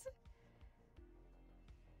 Yes.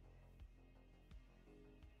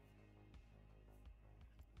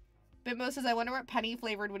 Bitmo says, I wonder what penny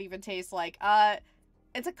flavored would even taste like.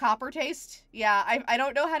 It's a copper taste. Yeah, I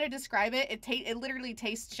don't know how to describe it. It literally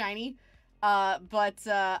tastes shiny. It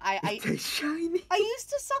tastes shiny. I used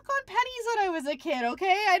to suck on pennies when I was a kid,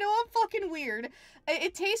 okay? I know I'm fucking weird.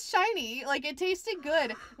 It tastes shiny. Like, it tasted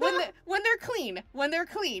good. When they're clean. When they're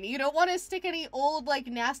clean. You don't want to stick any old, like,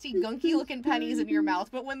 nasty, gunky-looking pennies in your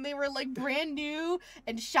mouth. But when they were, like, brand new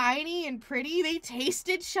and shiny and pretty, they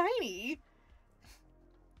tasted shiny.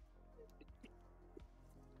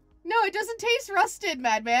 No, it doesn't taste rusted,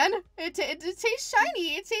 madman. It tastes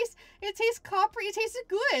shiny. It tastes coppery. It tastes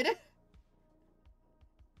good.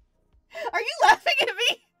 Are you laughing at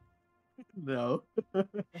me? No.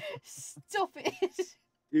 Stop it.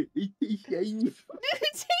 It tastes shiny. It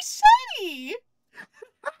tastes shiny.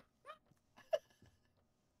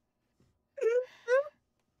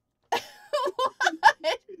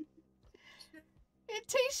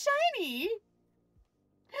 tastes shiny.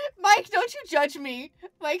 Mike, don't you judge me.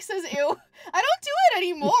 Mike says, ew. I don't do it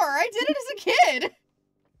anymore. I did it as a kid.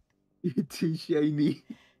 It tastes shiny.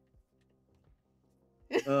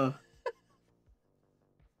 It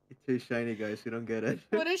tastes shiny, guys. You don't get it.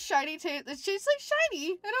 What does shiny taste? It tastes like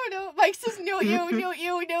shiny. I don't know. Mike says, no, you, no,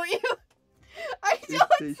 you, no, you. I don't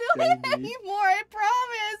do it anymore. I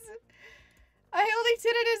promise. I only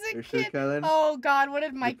did it as a kid. Sure, Oh God, what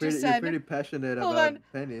did Mike just say? You're pretty passionate about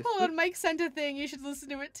pennies. Hold on, Mike sent a thing. You should listen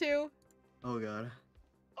to it too. Oh God.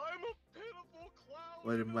 I'm a pitiful clown.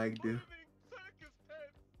 What did Mike do?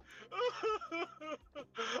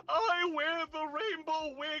 I wear the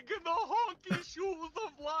rainbow wig and the honky shoes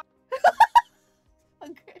of life.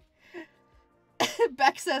 Okay.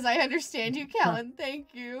 Beck says, I understand you, Callan.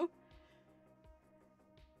 Thank you.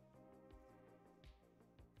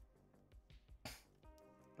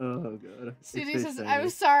 Oh God. Susie says, shiny. I'm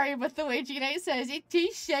sorry, but the way Gknight says, it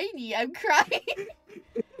tastes shiny. I'm crying.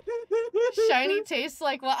 Shiny tastes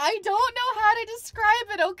like, well, I don't know how to describe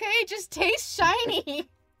it, okay? It just tastes shiny.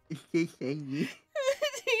 It tastes shiny.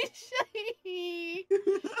 It tastes shiny.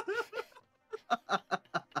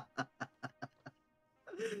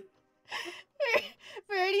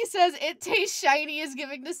 Verity says, it tastes shiny is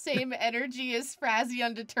giving the same energy as Frazzy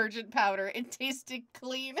on detergent powder. It tasted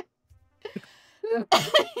clean.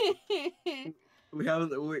 we have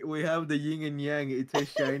the yin and yang. It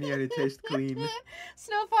tastes shiny and it tastes clean.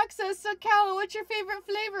 Snowfox says, so Cal, what's your favorite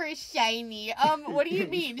flavor? Is shiny. What do you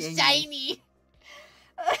mean? Shiny.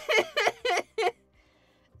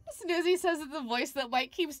 Snoozy says that the voice that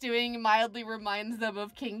Mike keeps doing mildly reminds them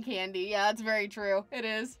of King Candy. Yeah, that's very true. It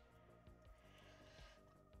is.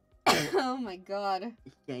 Oh my God.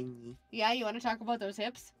 Shiny. Yeah, you want to talk about those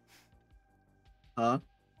hips? Huh?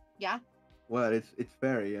 Yeah. What? It's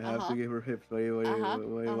fairy. I have to give her hips. Why you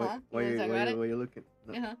looking?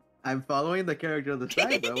 No. I'm following the character on the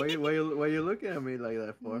side, bro. Why you looking at me like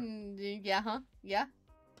that for? Yeah, Yeah.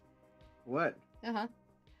 What?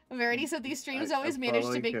 Verity said these streams always manage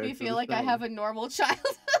to make me feel like I have a normal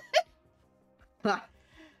childhood.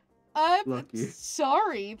 I'm lucky.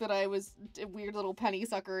 Sorry that I was a weird little penny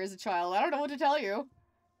sucker as a child. I don't know what to tell you.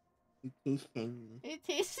 It tastes shiny. It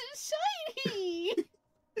tastes shiny.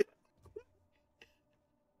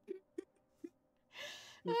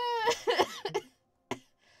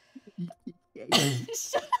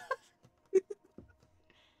 Shut up.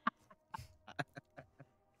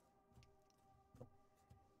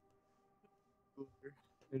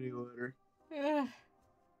 Any water.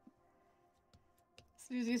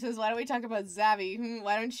 Susie says, "Why don't we talk about Zavi?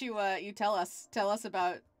 Why don't you you tell us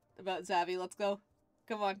about Zavi? Let's go.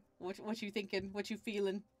 Come on. What you thinking? What you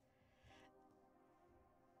feeling?"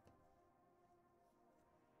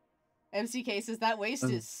 MCK says that waist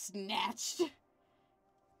is snatched.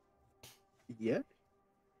 Yeah.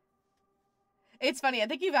 It's funny. I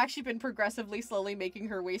think you've actually been progressively slowly making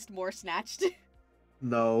her waist more snatched.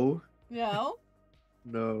 No. No?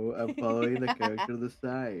 No, I'm following the character to the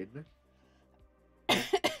side. No,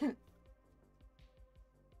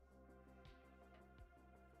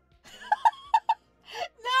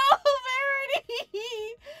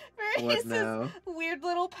 Verity! Verity says, now? Weird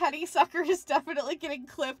little penny sucker is definitely getting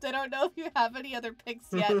clipped. I don't know if you have any other pics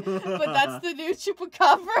yet, but that's the new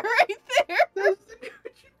Chupacabra right there. That's the new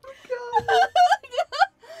Chupacabra.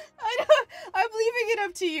 I'm leaving it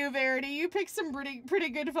up to you, Verity. You pick some pretty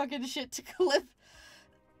good fucking shit to clip.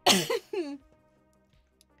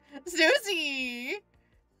 Susie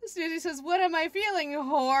says, "What am I feeling,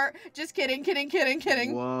 whore?" Just kidding.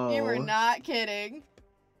 Whoa. You were not kidding.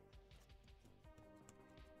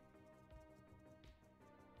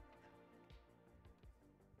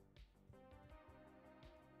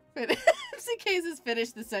 MCK's has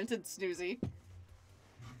finished the sentence, Snoozy.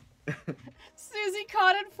 Snoozy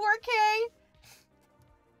caught in 4K.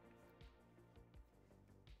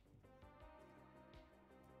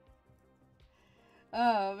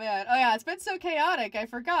 Oh, man. Oh, yeah, it's been so chaotic. I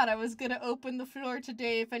forgot I was going to open the floor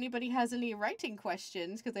today if anybody has any writing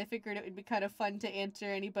questions, because I figured it would be kind of fun to answer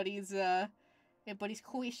anybody's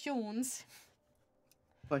questions.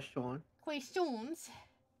 Question.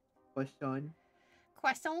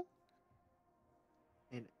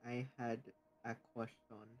 And I had a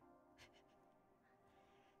question.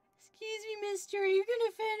 Excuse me, mister, are you going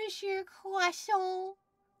to finish your question?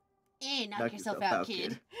 Eh, knock yourself out,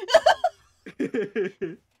 kid.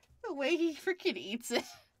 The way he freaking eats it.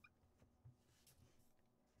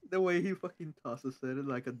 The way he fucking tosses it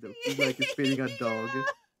like like he's feeding a dog.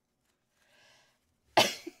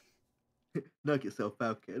 Knock yourself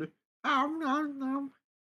out, kid. Nom nom nom.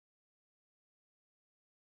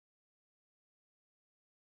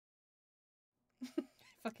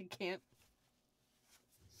 Fucking can't.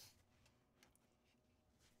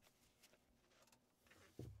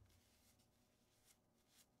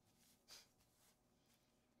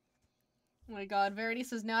 Oh my god, Verity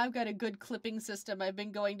says, now I've got a good clipping system. I've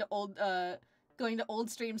been going to old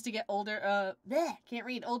streams to get older, can't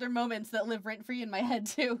read, older moments that live rent-free in my head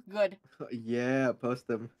too. Good. Yeah, post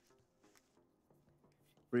them.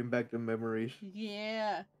 Bring back the memories.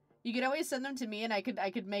 Yeah. You could always send them to me and I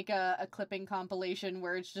could make a clipping compilation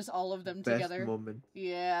where it's just all of them Best together. moment.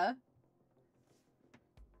 Yeah.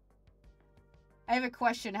 I have a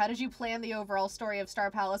question. How did you plan the overall story of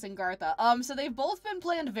Star Palace and Gartha? So they've both been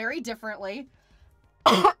planned very differently.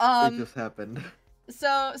 It just happened.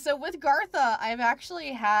 So with Gartha, I've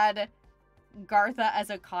actually had Gartha as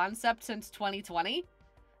a concept since 2020.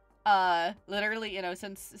 Literally, you know,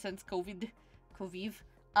 since COVID.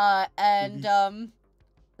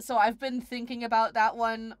 So I've been thinking about that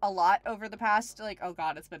one a lot over the past, like, oh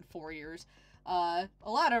god, it's been 4 years. A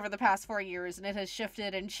lot over the past 4 years, and it has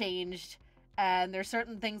shifted and changed. And there's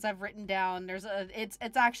certain things I've written down. It's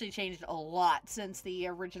actually changed a lot since the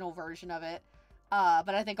original version of it.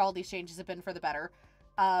 But I think all these changes have been for the better.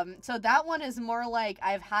 So that one is more like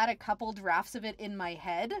I've had a couple drafts of it in my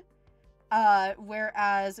head.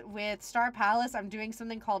 Whereas with Star Palace, I'm doing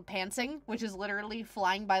something called pantsing, which is literally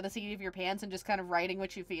flying by the seat of your pants and just kind of writing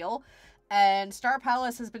what you feel. And Star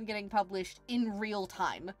Palace has been getting published in real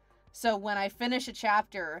time. So when I finish a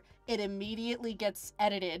chapter, it immediately gets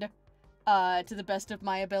edited to the best of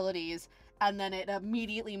my abilities, and then it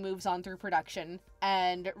immediately moves on through production,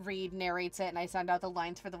 and Reed narrates it, and I send out the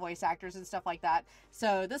lines for the voice actors and stuff like that.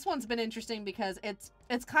 So this one's been interesting because it's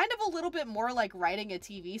kind of a little bit more like writing a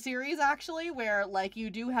TV series, actually, where, like, you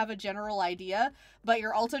do have a general idea, but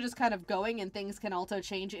you're also just kind of going, and things can also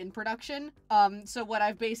change in production. So what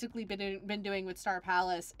I've basically been doing with Star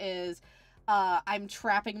Palace is I'm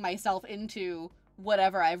trapping myself into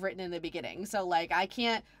whatever I've written in the beginning. So, like, I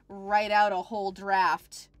can't write out a whole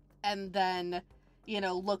draft and then, you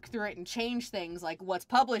know, look through it and change things. Like, what's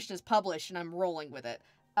published is published, and I'm rolling with it.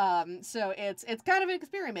 So it's kind of an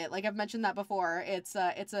experiment. Like I've mentioned that before. It's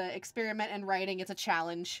a experiment in writing. It's a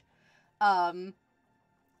challenge.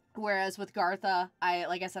 Whereas with Gartha,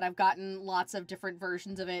 like I said, I've gotten lots of different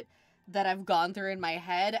versions of it that I've gone through in my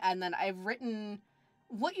head, and then I've written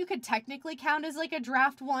what you could technically count as like a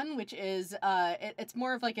draft one, which is it's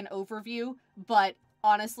more of like an overview, but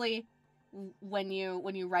honestly, when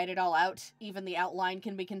you write it all out, even the outline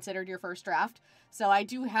can be considered your first draft. So I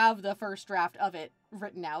do have the first draft of it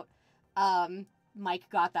written out. Mike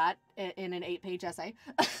got that in an 8-page essay.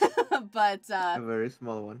 But a very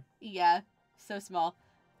small one. Yeah, so small.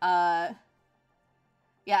 Yeah,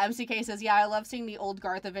 MCK says, yeah, I love seeing the old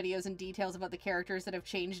Gartha videos and details about the characters that have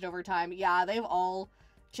changed over time. Yeah, they've all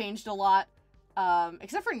changed a lot.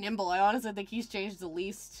 Except for Nimble. I honestly think he's changed the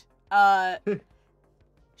least.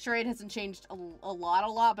 Charade hasn't changed a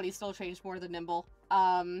lot, but he's still changed more than Nimble.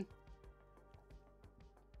 And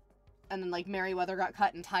then, like, Merryweather got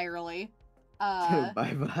cut entirely.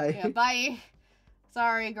 Bye-bye. Yeah, bye.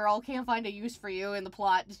 Sorry, girl. Can't find a use for you in the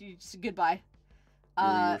plot. Just goodbye.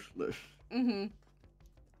 You're useless. Mm-hmm.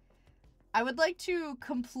 I would like to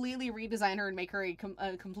completely redesign her and make her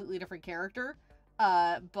a completely different character.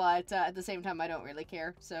 But at the same time, I don't really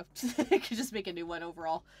care. So, I could just make a new one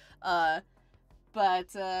overall.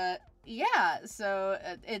 Yeah, so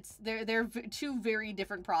they're two very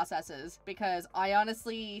different processes, because I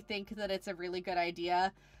honestly think that it's a really good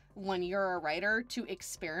idea when you're a writer to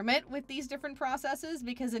experiment with these different processes,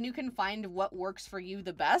 because then you can find what works for you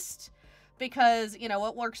the best, because, you know,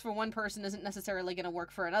 what works for one person isn't necessarily going to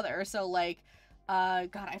work for another. So, like, God,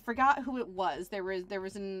 I forgot who it was. There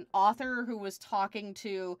was an author who was talking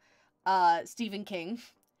to Stephen King.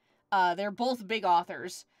 They're both big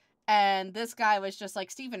authors. And this guy was just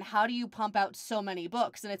like, Stephen, how do you pump out so many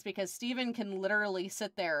books? And it's because Stephen can literally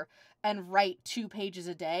sit there and write 2 pages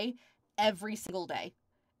a day every single day.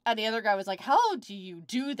 And the other guy was like, how do you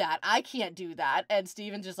do that? I can't do that. And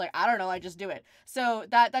Stephen's just like, I don't know, I just do it. So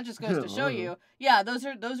that just goes to show you, yeah, those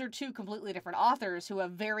are 2 completely different authors who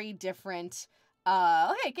have very different,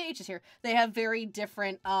 oh, hey, KH is here. They have very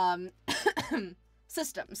different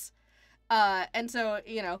systems. And so,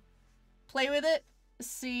 you know, play with it.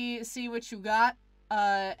 See what you got,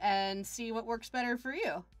 and see what works better for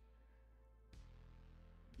you.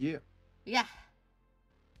 Yeah. Yeah.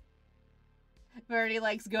 Verity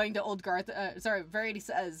likes going to old Gartha. Verity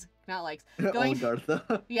says, not likes. Going, old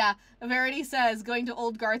Gartha. Yeah, Verity says, going to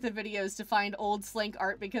old Gartha videos to find old Slink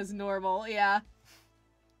art because normal. Yeah.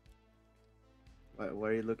 Why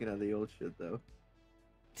are you looking at the old shit, though?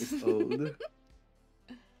 It's old.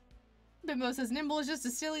 Bimbo says Nimble is just a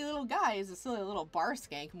silly little guy. He's a silly little bar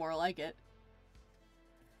skank, more like it.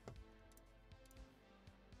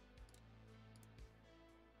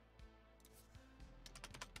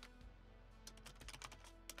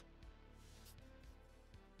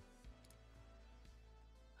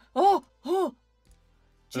 Oh!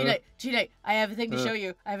 Gknight, I have a thing to show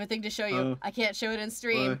you. I have a thing to show you. I can't show it in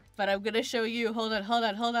stream, but I'm gonna show you. Hold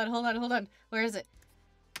on. Where is it?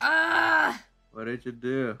 Ah! What did you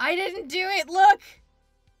do? I didn't do it, look!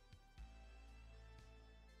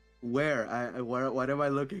 Where? What am I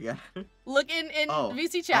looking at? Look in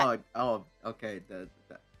VC chat. Oh, okay.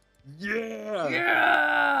 Yeah!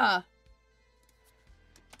 Yeah!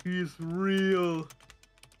 He's real.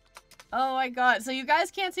 Oh my god. So you guys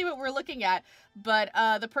can't see what we're looking at, but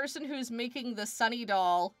the person who's making the Sunny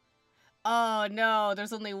doll, oh no,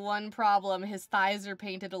 there's only one problem. His thighs are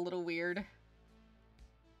painted a little weird.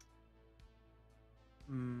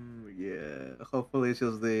 Yeah. Hopefully it's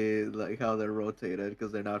just how they're rotated,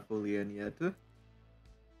 because they're not fully in yet.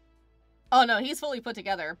 Oh no, he's fully put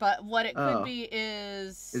together, but what it could be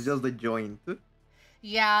is... It's just the joint.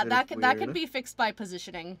 Yeah, that could be fixed by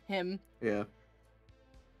positioning him. Yeah.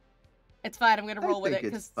 It's fine. I'm gonna roll with it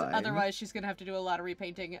because otherwise she's gonna have to do a lot of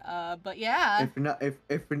repainting. But yeah. If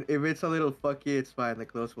it's a little fucky, it's fine. The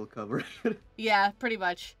clothes will cover it. Yeah, pretty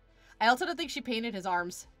much. I also don't think she painted his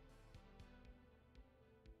arms.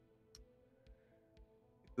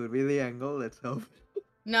 Could be the angle. Let's hope.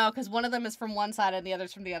 No, because one of them is from one side and the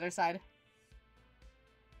other's from the other side.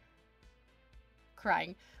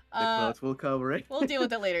 Crying. The clothes will cover it. We'll deal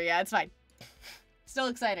with it later. Yeah, it's fine. Still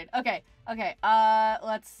excited. Okay.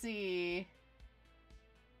 Let's see.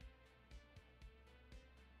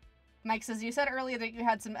 Mike says, you said earlier that you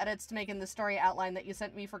had some edits to make in the story outline that you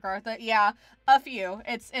sent me for Gartha. Yeah, a few.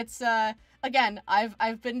 It's again,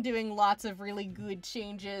 I've been doing lots of really good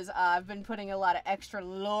changes. I've been putting a lot of extra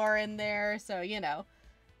lore in there, so you know.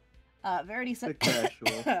 Verity said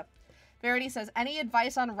Verity says, any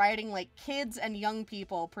advice on writing like kids and young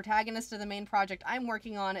people? Protagonist of the main project I'm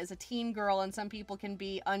working on is a teen girl, and some people can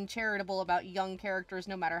be uncharitable about young characters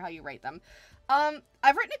no matter how you write them.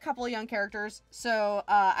 I've written a couple of young characters. So,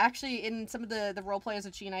 actually, in some of the role players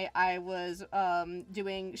of Gknight, I was,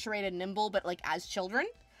 doing Charade and Nimble, but, like, as children.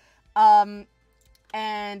 And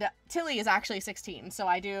Tilly is actually 16, so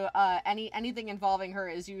I do, anything involving her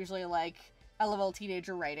is usually, like, a level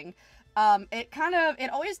teenager writing. It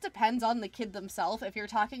always depends on the kid themselves. If you're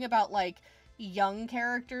talking about, like, young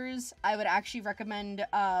characters, I would actually recommend,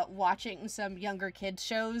 watching some younger kids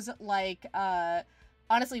shows, like,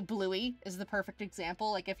 honestly, Bluey is the perfect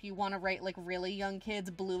example. Like, if you want to write, like, really young kids,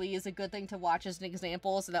 Bluey is a good thing to watch as an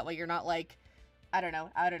example, so that way you're not, like, I don't know,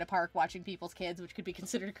 out at a park watching people's kids, which could be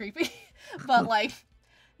considered creepy. But, like,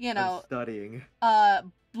 you know... I'm studying.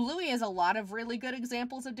 Bluey is a lot of really good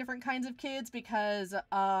examples of different kinds of kids, because,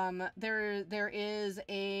 there is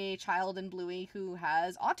a child in Bluey who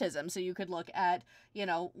has autism, so you could look at, you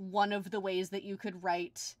know, one of the ways that you could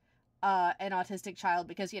write... an autistic child,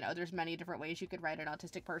 because, you know, there's many different ways you could write an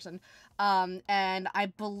autistic person. And I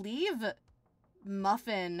believe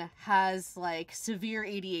Muffin has, like, severe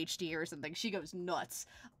ADHD or something. She goes nuts.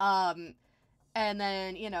 And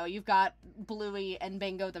then, you know, you've got Bluey and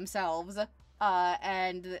Bingo themselves.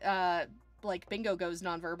 Like, Bingo goes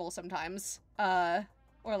nonverbal sometimes.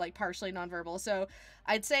 Or, like, partially nonverbal. So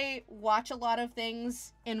I'd say watch a lot of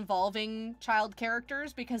things involving child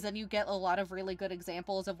characters, because then you get a lot of really good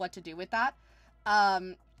examples of what to do with that.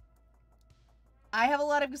 I have a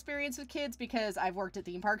lot of experience with kids because I've worked at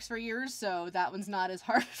theme parks for years, so that one's not as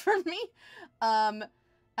hard for me. And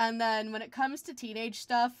then when it comes to teenage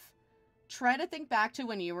stuff, try to think back to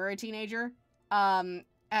when you were a teenager, and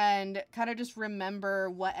kind of just remember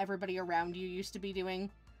what everybody around you used to be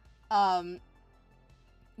doing.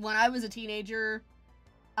 When I was a teenager,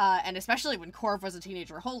 and especially when Corv was a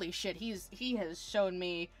teenager, holy shit, he has shown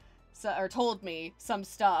me, or told me some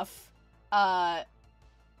stuff,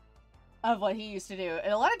 of what he used to do.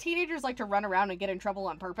 And a lot of teenagers like to run around and get in trouble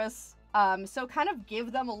on purpose. So kind of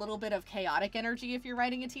give them a little bit of chaotic energy if you're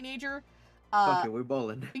writing a teenager. Okay, we're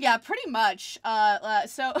bowling. Yeah, pretty much.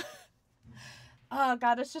 So, oh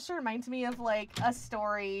god, this just reminds me of, like, a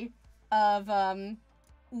story of,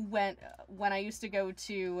 when I used to go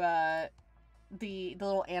to, the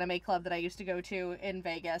little anime club that I used to go to in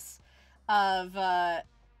Vegas, of,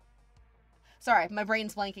 sorry, my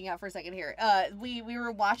brain's blanking out for a second here. We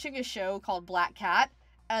were watching a show called Black Cat,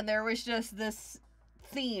 and there was just this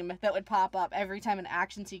theme that would pop up every time an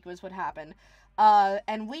action sequence would happen.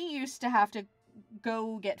 And we used to have to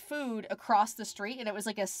go get food across the street, and it was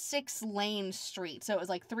like a 6-lane street. So it was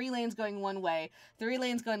like 3 lanes going one way, 3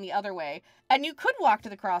 lanes going the other way. And you could walk to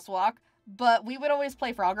the crosswalk, but we would always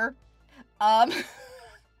play Frogger.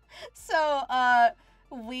 So,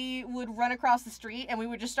 we would run across the street and we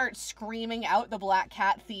would just start screaming out the Black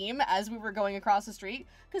Cat theme as we were going across the street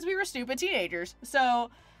because we were stupid teenagers. So,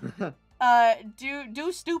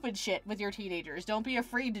 do stupid shit with your teenagers. Don't be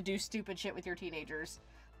afraid to do stupid shit with your teenagers.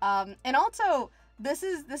 And also, this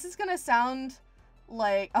is gonna sound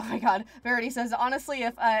like, oh my god, Verity says, honestly,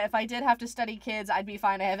 if I did have to study kids, I'd be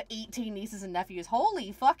fine. I have 18 nieces and nephews.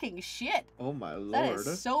 Holy fucking shit. Oh my lord. That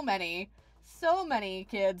is so many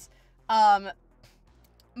kids.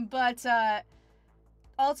 But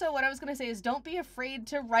also what I was going to say is don't be afraid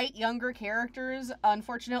to write younger characters.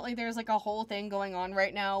 Unfortunately, there's like a whole thing going on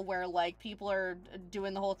right now where like people are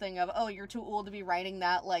doing the whole thing of, oh, you're too old to be writing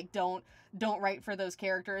that. Like, don't write for those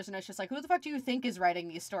characters. And it's just like, who the fuck do you think is writing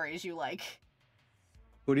these stories you like?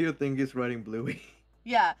 Who do you think is writing Bluey?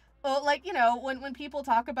 Yeah. Well, like, you know, when people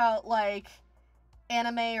talk about like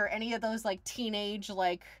anime or any of those like teenage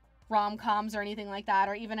like rom-coms or anything like that,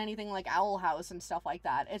 or even anything like Owl House and stuff like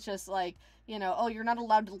that, it's just like, you know, oh, you're not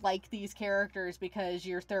allowed to like these characters because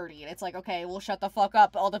you're 30. And it's like, okay, well, shut the fuck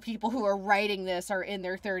up. All the people who are writing this are in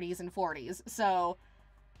their 30s and 40s, so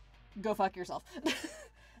go fuck yourself.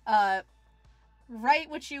 Write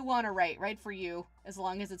what you want to write for you, as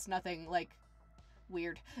long as it's nothing like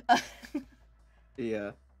weird.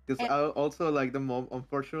 Yeah, because also like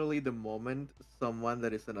unfortunately the moment someone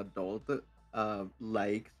that is an adult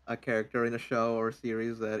likes a character in a show or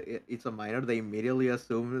series that it's a minor, they immediately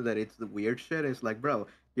assume that it's the weird shit. It's like, bro,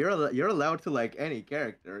 you're allowed to like any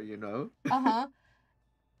character, you know.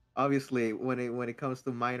 Obviously, when it comes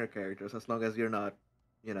to minor characters, as long as you're not,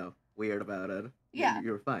 you know, weird about it, yeah,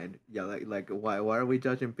 you're fine. Yeah, like why are we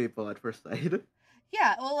judging people at first sight?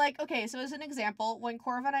 Yeah, well, like, okay, so as an example, when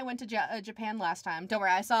Corva and I went to Japan last time, don't worry,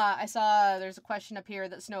 I saw there's a question up here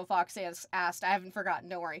that Snowfox asked, I haven't forgotten,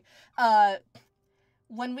 don't worry.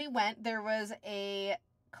 When we went, there was a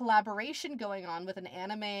collaboration going on with an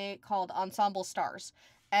anime called Ensemble Stars,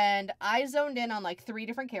 and I zoned in on, like, 3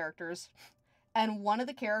 different characters, and one of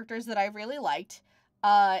the characters that I really liked,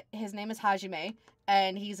 his name is Hajime,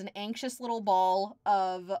 and he's an anxious little ball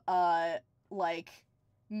of, like,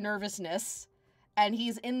 nervousness, and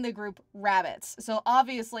he's in the group Rabbits. So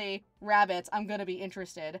obviously, Rabbits, I'm gonna be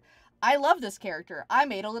interested. I love this character. I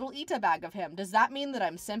made a little Ita bag of him. Does that mean that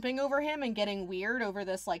I'm simping over him and getting weird over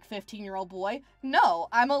this, like, 15-year-old boy? No,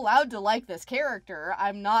 I'm allowed to like this character.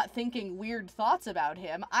 I'm not thinking weird thoughts about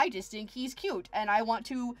him. I just think he's cute, and I want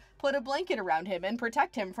to put a blanket around him and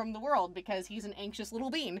protect him from the world because he's an anxious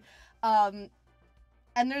little bean.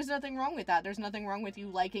 And there's nothing wrong with that. There's nothing wrong with you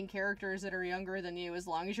liking characters that are younger than you, as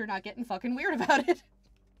long as you're not getting fucking weird about it.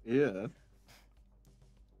 Yeah.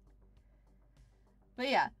 But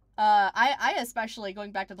yeah, I especially,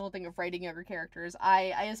 going back to the whole thing of writing younger characters,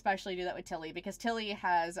 I especially do that with Tilly, because Tilly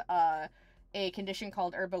has a condition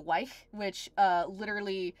called Weich, which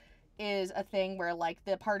literally is a thing where, like,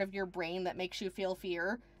 the part of your brain that makes you feel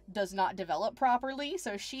fear does not develop properly,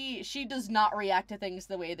 so she does not react to things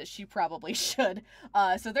the way that she probably should.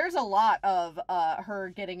 So there's a lot of her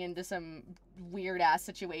getting into some weird ass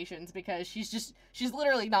situations because she's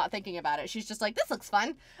literally not thinking about it. She's just like, this looks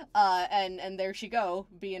fun, and there she go,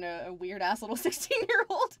 being a weird ass little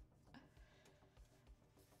 16-year-old.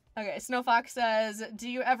 Okay, Snowfox says, do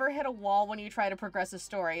you ever hit a wall when you try to progress a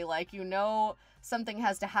story? Like, you know something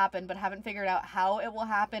has to happen, but haven't figured out how it will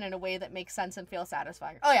happen in a way that makes sense and feels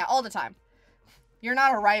satisfying. Oh yeah, all the time. You're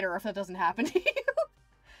not a writer if it doesn't happen to you.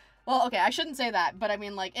 Well, okay, I shouldn't say that, but I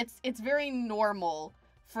mean, like, it's very normal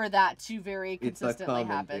for that to very consistently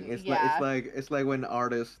happen. Thing. Yeah. It's like when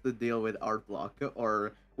artists deal with art block,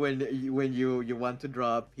 or when you want to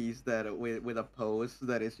draw a piece that with a pose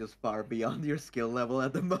that is just far beyond your skill level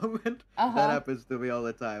at the moment. That happens to me all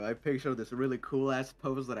the time. I picture this really cool ass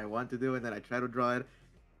pose that I want to do, and then I try to draw it,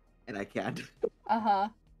 and I can't.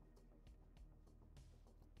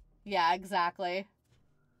 Yeah, exactly.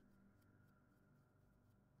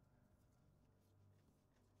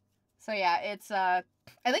 So yeah, it's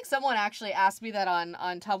I think someone actually asked me that on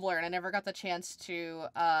Tumblr, and I never got the chance to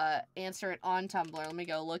answer it on Tumblr. Let me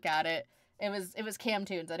go look at it. It was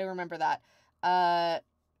Camtoons. I do remember that.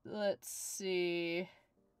 Let's see.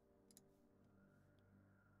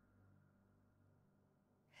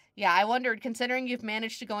 Yeah, I wondered, considering you've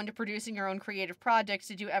managed to go into producing your own creative projects,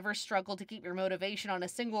 did you ever struggle to keep your motivation on a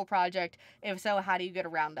single project? If so, how do you get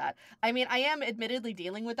around that? I mean, I am admittedly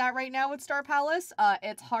dealing with that right now with Star Palace.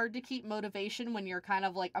 It's hard to keep motivation when you're kind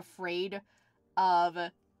of, like, afraid of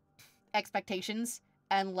expectations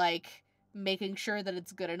and, like, making sure that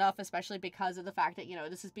it's good enough, especially because of the fact that, you know,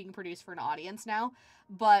 this is being produced for an audience now.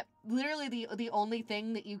 But literally the only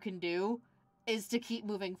thing that you can do is to keep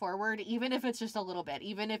moving forward, even if it's just a little bit,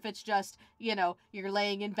 even if it's just, you know, you're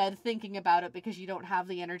laying in bed thinking about it because you don't have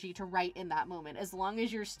the energy to write in that moment. As long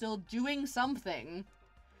as you're still doing something,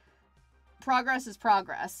 progress is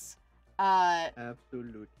progress.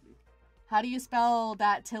 Absolutely. How do you spell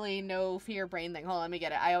that Tilly no fear brain thing? Hold on, let me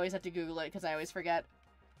get it. I always have to Google it because I always forget.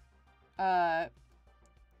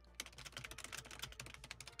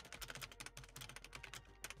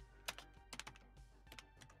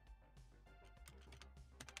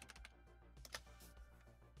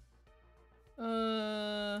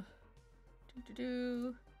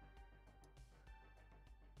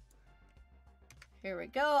 Here we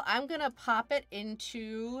go. I'm gonna pop it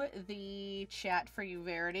into the chat for you,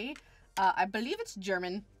 Verity. I believe it's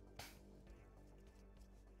German.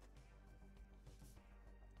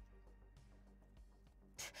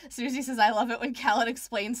 Susie says, I love it when Callan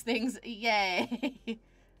explains things. Yay.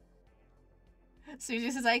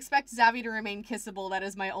 Susie says, I expect Zavi to remain kissable. That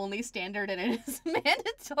is my only standard and it is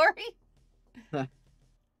mandatory.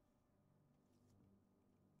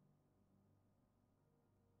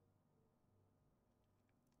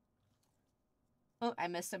 Oh, I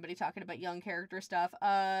missed somebody talking about young character stuff.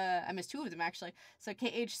 I missed two of them, actually. So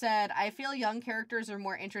KH said, I feel young characters are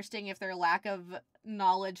more interesting if their lack of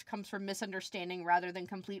knowledge comes from misunderstanding rather than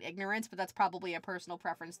complete ignorance, but that's probably a personal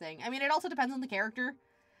preference thing. I mean, it also depends on the character.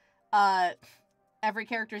 Every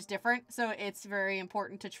character is different, so it's very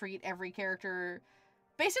important to treat every character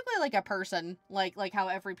basically like a person, like how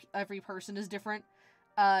every person is different.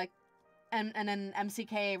 And then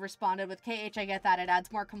MCK responded with, KH, I get that. It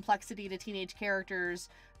adds more complexity to teenage characters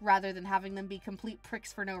rather than having them be complete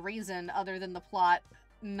pricks for no reason other than the plot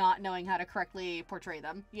not knowing how to correctly portray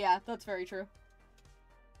them. Yeah, that's very true.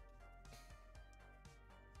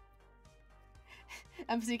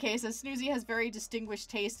 MCK says, Snoozy has very distinguished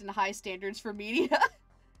taste and high standards for media.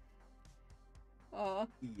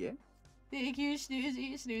 Yeah. Thank you,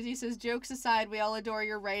 Snoozy. Snoozy says, jokes aside, we all adore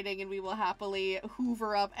your writing and we will happily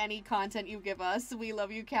hoover up any content you give us. We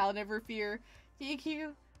love you, Cal. Never fear. Thank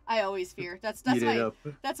you. I always fear. That's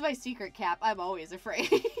my secret, Cap. I'm always afraid.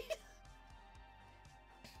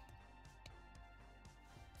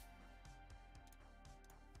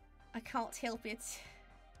 I can't help it.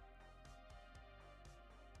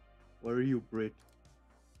 Where are you, Brit?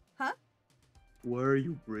 Huh? Where are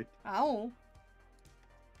you, Brit? Oh.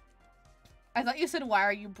 I thought you said, why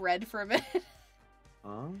are you bred for a minute?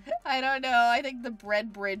 Huh? I don't know. I think the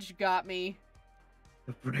bread bridge got me.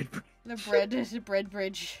 The bread bridge. The bread bridge.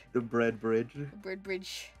 The bread bridge. The bread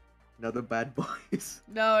bridge. Now the bad boys.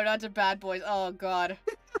 No, not the bad boys. Oh, God.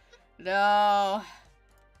 No.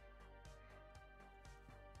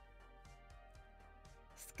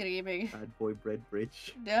 Screaming. Bad boy bread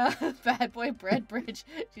bridge. No, bad boy bread bridge.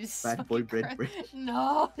 She's Bad boy bread bridge.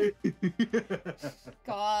 No.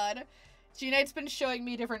 God. Gknight's been showing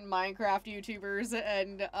me different Minecraft YouTubers,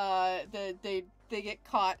 and they get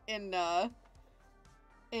caught in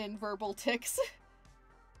verbal tics.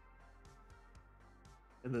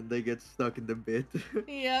 And then they get stuck in the bit.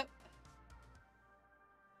 Yep.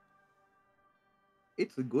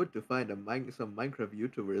 It's good to find some Minecraft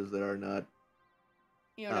YouTubers that are not.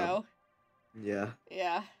 You know. Yeah.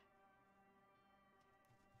 Yeah.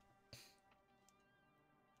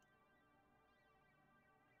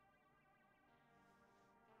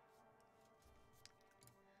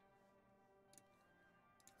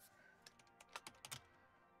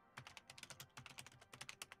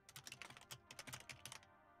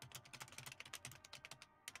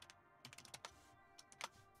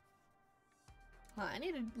 I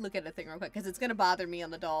need to look at a thing real quick, because it's going to bother me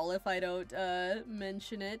on the doll if I don't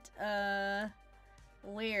mention it.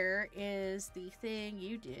 Where is the thing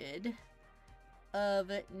you did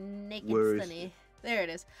of Naked Sunny? There it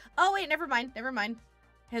is. Oh, wait, never mind. Never mind.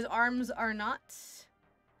 His arms are not...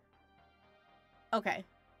 Okay.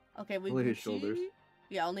 Okay, we only his shoulders.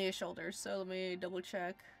 Yeah, only his shoulders. So let me double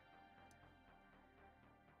check.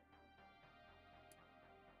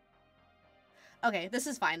 Okay, this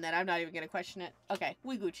is fine then. I'm not even gonna question it. Okay,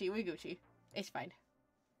 we Gucci, we Gucci. It's fine.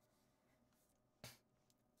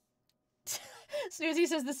 Snoozy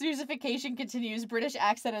says the snoozification continues. British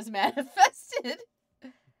accent is manifested.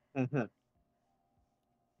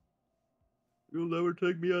 You'll never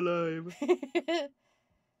take me alive.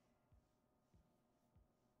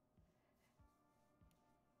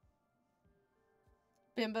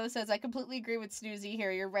 Bimbo says, I completely agree with Snoozy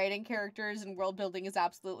here. Your writing, characters, and world building is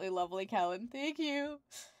absolutely lovely, Kellen. Thank you.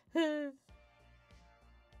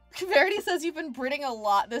 Verity says you've been Britting a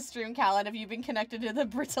lot this stream, Callan. Have you been connected to the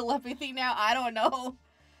Brit telepathy now? I don't know.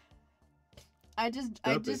 I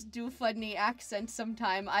just do funny accents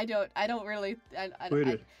sometime. I don't really.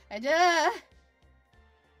 British.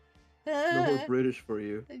 No more British for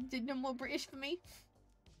you. No more British for me.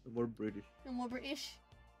 No more British. No more British.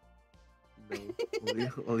 No,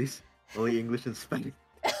 only English and Spanish.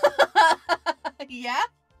 Yeah?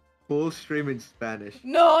 Full stream in Spanish.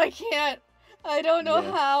 No, I can't. I don't know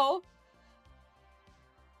how.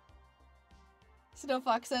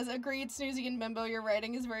 Snowfox says, agreed, Snoozy and Bimbo, your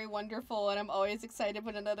writing is very wonderful, and I'm always excited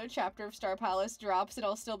when another chapter of Star Palace drops, and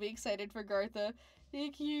I'll still be excited for Gartha.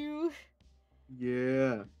 Thank you.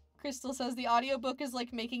 Yeah. Crystal says, the audiobook is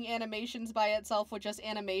like making animations by itself with just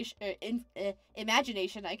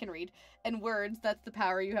imagination, I can read, and words. That's the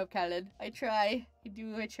power you have, Khaled. I try.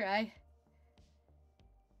 I try.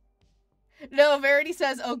 No, Verity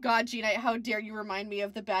says, oh god, Gknight, how dare you remind me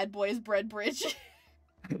of the Bad Boys Bread Bridge.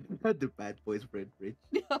 The Bad Boys Bread Bridge.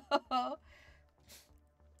 No.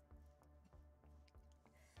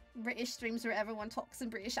 British streams where everyone talks in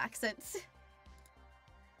British accents.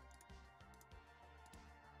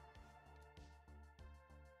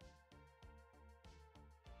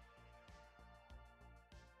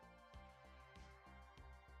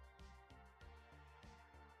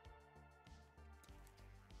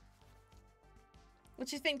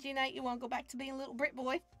 What you think, Gknight? You won't go back to being a little Brit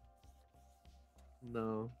boy?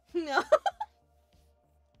 No. No.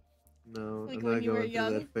 No, Like I'm when not you were going through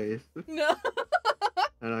young? that phase. No.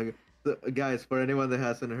 So, guys, for anyone that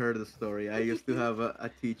hasn't heard the story, I used to have a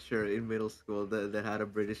teacher in middle school that had a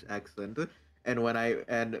British accent,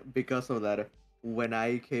 and because of that, when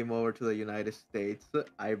I came over to the United States,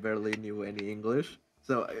 I barely knew any English.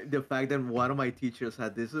 So the fact that one of my teachers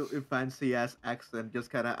had this fancy ass accent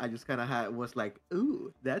I just kind of was like,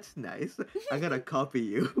 ooh, that's nice. I'm gonna copy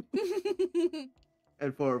you.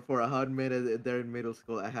 And for a hot minute there in middle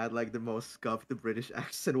school, I had like the most scuffed British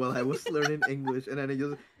accent while I was learning English, and then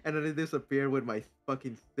it disappeared with my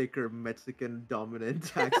fucking thicker Mexican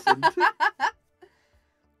dominant accent.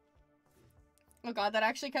 Oh god, that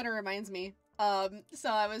actually kind of reminds me. So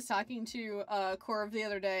I was talking to Corv the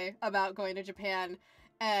other day about going to Japan,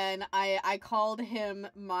 and I called him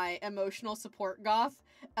my emotional support goth,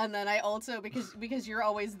 and then I also, because you're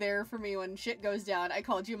always there for me when shit goes down, I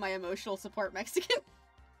called you my emotional support Mexican.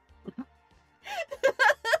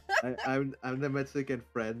 I'm the Mexican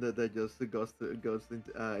friend that just goes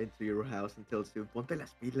into your house and tells you, ponte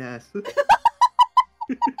las pilas.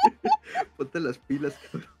 Ponte las pilas.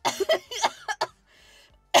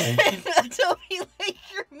 Don't be like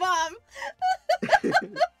your mom.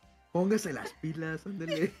 Póngase las pilas,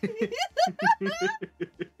 ándale.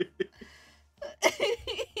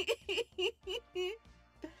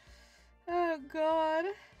 Oh god.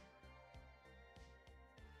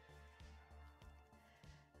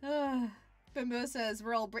 Bimbo says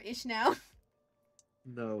we're all British now.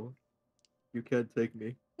 No, you can't take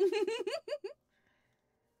me.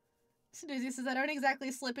 Snoozy says I don't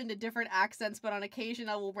exactly slip into different accents, but on occasion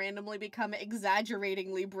I will randomly become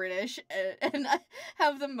exaggeratingly British and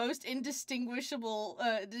have the most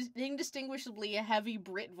indistinguishably heavy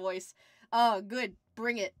Brit voice. Oh, good.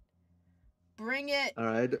 Bring it. Bring it. All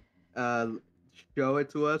right. Show it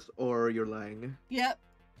to us, or you're lying. Yep.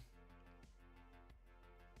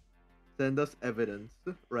 Send us evidence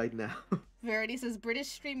right now. Verity says British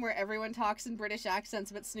stream where everyone talks in British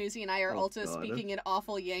accents, but Snoozy and I are Oh, also God. speaking in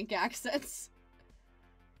awful Yank accents.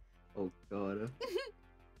 Oh god.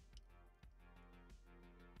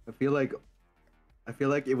 I feel like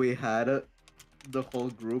if we had the whole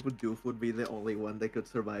group, Doof would be the only one that could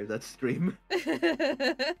survive that stream.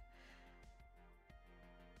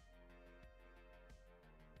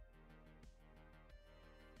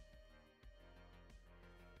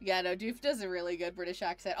 Yeah, no, Doof does a really good British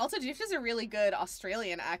accent. Also, Doof does a really good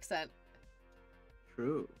Australian accent.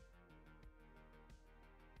 True.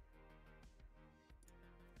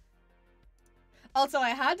 Also, I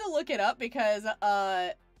had to look it up because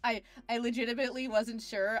I legitimately wasn't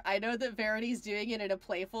sure. I know that Verity's doing it in a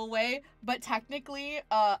playful way, but technically,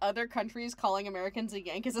 other countries calling Americans a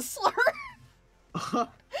Yank is a slur.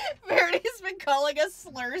 Verity's been calling us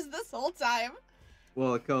slurs this whole time.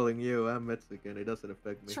 Well, calling you, I'm Mexican. It doesn't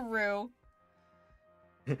affect me. True.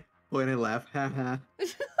 Point and laugh. Haha.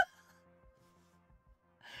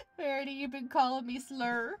 Verity, you've been calling me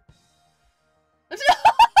slur.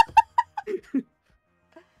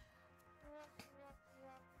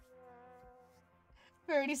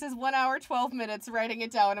 Verity says 1 hour, 12 minutes, writing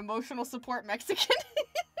it down. Emotional support Mexican.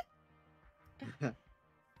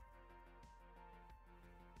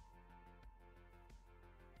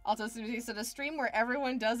 Also, Susie said, a stream where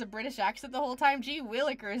everyone does a British accent the whole time? Gee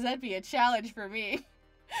willikers, that'd be a challenge for me.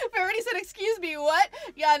 Verity said, excuse me, what?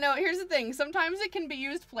 Yeah, no, here's the thing. Sometimes it can be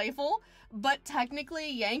used playful, but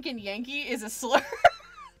technically Yank and Yankee is a slur.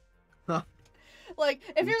 Like,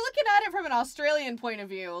 if you're looking at it from an Australian point of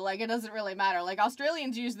view, like, it doesn't really matter. Like,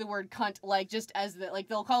 Australians use the word cunt, like, just as the, like,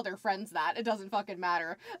 they'll call their friends that. It doesn't fucking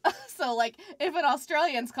matter. So, like, if an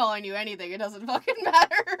Australian's calling you anything, it doesn't fucking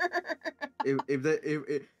matter.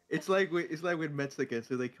 It's like with Mexicans,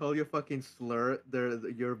 so they call you fucking slur, they're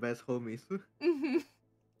your best homies. Mm-hmm.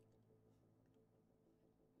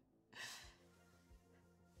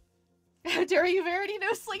 How dare you, Verity?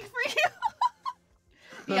 No sling for you.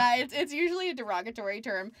 Yeah, it's usually a derogatory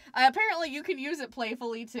term. Apparently you can use it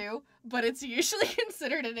playfully too, but it's usually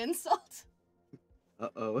considered an insult.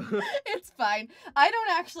 Uh-oh. It's fine. I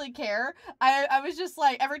don't actually care. I was just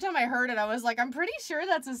like, every time I heard it, I was like, I'm pretty sure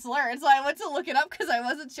that's a slur. And so I went to look it up because I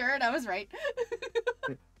wasn't sure, and I was right.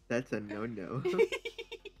 That's a no-no.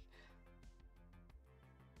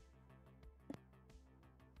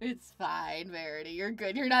 It's fine, Verity. You're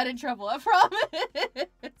good. You're not in trouble, I promise.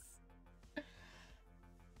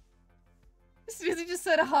 Susie just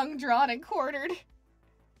said hung, drawn, and quartered.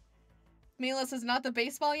 Mila says, not the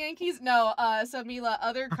baseball Yankees? No, so Mila,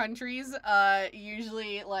 other countries,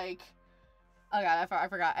 usually, like, oh god, I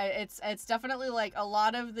forgot. It's definitely, like, a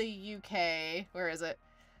lot of the UK, where is it?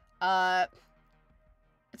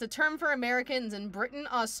 It's a term for Americans in Britain,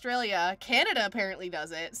 Australia, Canada apparently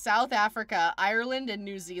does it, South Africa, Ireland, and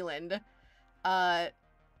New Zealand. The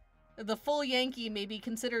full Yankee may be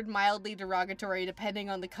considered mildly derogatory depending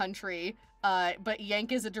on the country, but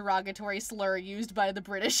Yank is a derogatory slur used by the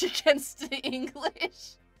British against the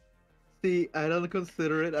English. See, I don't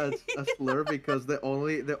consider it as a slur because the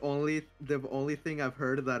only thing I've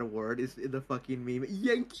heard of that word is in the fucking meme,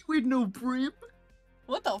 Yankee with no brim.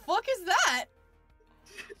 What the fuck is that?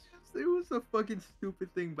 It was a fucking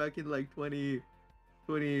stupid thing back in like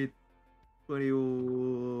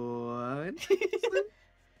 2021.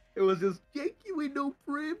 It was just Yankee with no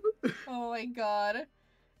brim. Oh my god.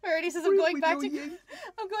 Verity says, I'm going back to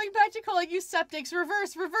calling you septics.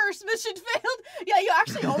 Reverse, mission failed. Yeah, you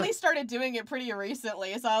actually only started doing it pretty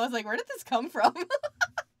recently, so I was like, where did this come from?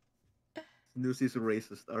 Snoozy's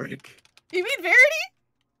racist, Arik. You mean Verity?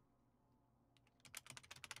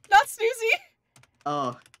 Not Snoozy?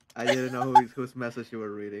 Oh, I didn't know whose message you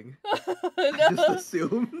were reading. No. I just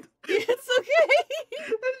assumed. It's okay.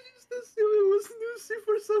 I just assumed it was Snoozy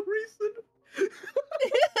for some reason.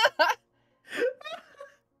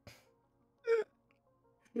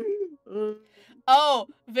 Oh,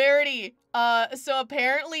 Verity. So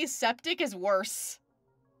apparently septic is worse.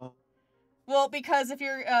 Oh. Well, because if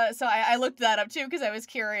you're, so I looked that up too because I was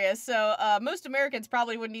curious. So, most Americans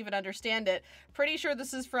probably wouldn't even understand it. Pretty sure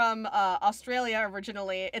this is from, Australia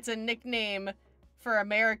originally. It's a nickname for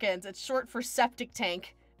Americans. It's short for septic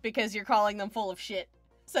tank because you're calling them full of shit.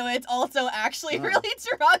 So it's also actually really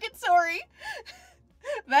derogatory.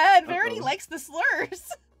 Man, Verity likes the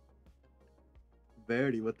slurs.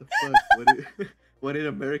 Verity, what the fuck? What did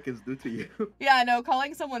Americans do to you? Yeah, no,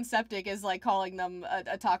 calling someone septic is like calling them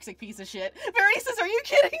a toxic piece of shit. Verity says, are you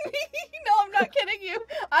kidding me? No, I'm not kidding you.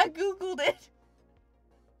 I googled it.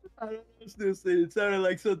 I don't know what to say. It sounded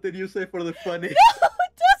like something you say for the funny. No,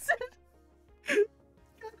 it doesn't.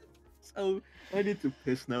 So, I need to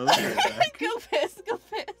piss now. Go piss.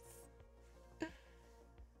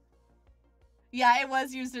 Yeah, it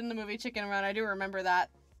was used in the movie Chicken Run. I do remember that.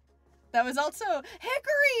 That was also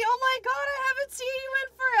Hickory! Oh my god, I haven't seen you in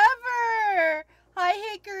forever! Hi,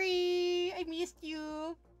 Hickory! I missed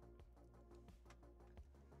you.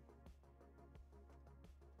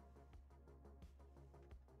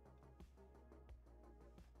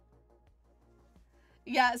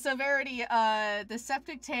 Yeah, so Verity, the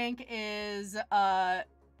septic tank is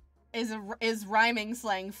rhyming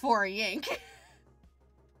slang for yank.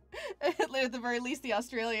 At the very least, the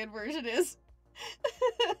Australian version is.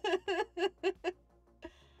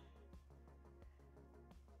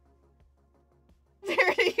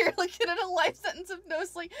 Verity, you're looking at a life sentence of no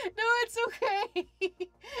sleep. No, it's okay.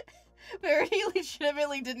 Verity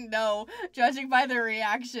legitimately didn't know, judging by their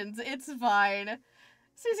reactions. It's fine.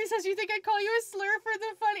 Susie says, you think I'd call you a slur for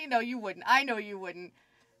the funny? No, you wouldn't. I know you wouldn't.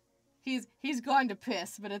 He's gone to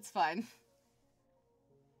piss, but it's fine.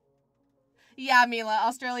 Yeah, Mila,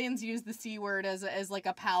 Australians use the C word as like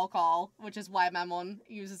a pal call, which is why Mamon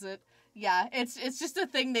uses it. Yeah, it's just a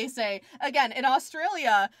thing they say. Again, in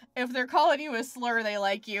Australia, if they're calling you a slur, they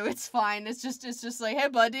like you. It's fine. It's just like, hey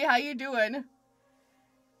buddy, how you doing?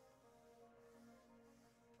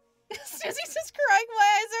 Susie's just crying my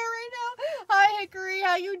eyes out right now. Hi, Hickory.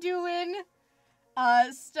 How you doing?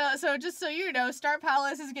 So just so you know, Star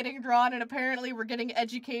Palace is getting drawn, and apparently we're getting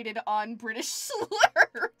educated on British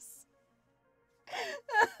slurs.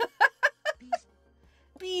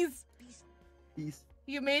 Bees. Peace.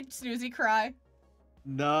 You made Snoozy cry.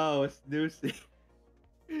 No, Snoozy.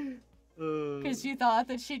 Because you thought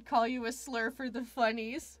that she'd call you a slur for the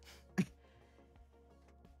funnies.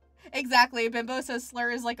 Exactly. Bimbo says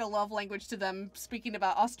slur is like a love language to them, speaking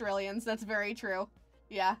about Australians. That's very true.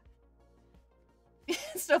 Yeah.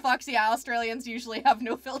 So Fox, yeah, Australians usually have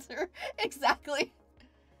no filter. Exactly.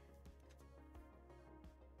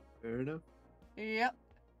 Fair enough. Yep.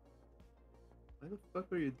 Why the fuck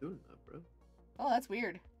are you doing that, bro? Oh, that's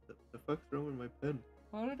weird. The fuck's wrong with my pen?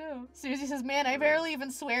 I don't know. Susie says, man, I barely even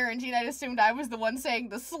swear, and Gknight assumed I was the one saying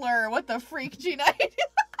the slur. What the freak, Gknight?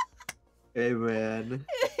 Hey, man. Verity,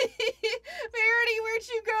 where'd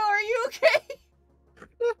you go? Are you okay?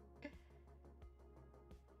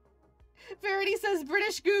 Verity says,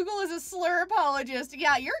 British Google is a slur apologist.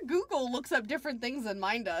 Yeah, your Google looks up different things than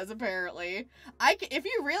mine does, apparently. If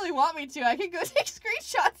you really want me to, I can go take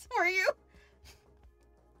screenshots for you.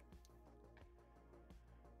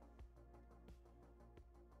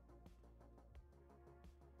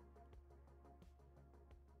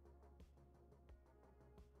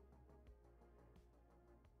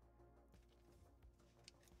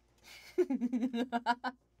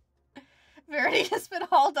 Verity has been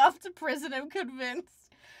hauled off to prison, I'm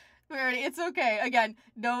convinced. Verity, it's okay. Again,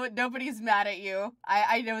 nobody's mad at you.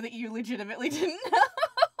 I know that you legitimately didn't know.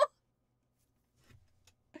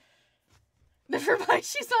 Never mind,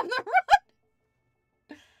 she's on the run.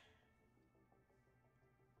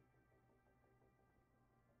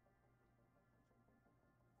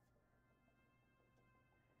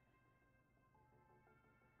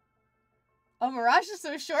 Oh, Mirage is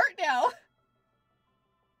so short now.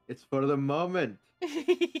 It's for the moment.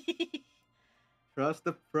 Trust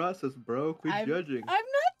the process, bro. Quit judging. I'm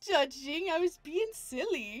not judging. I was being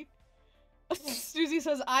silly. Susie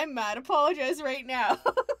says, I'm mad. Apologize right now.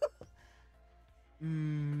 No.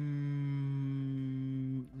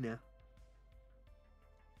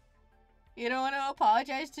 You don't want to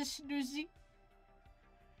apologize to Snoozy?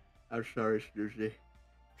 I'm sorry, Snoozy.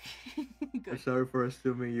 I'm Good. sorry for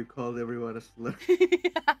assuming you called everyone a slur.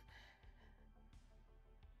 Yeah.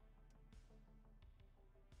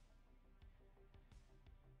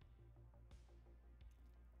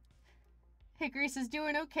 Hickory says,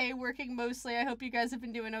 doing okay, working mostly. I hope you guys have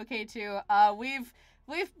been doing okay too. We've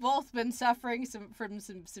both been suffering from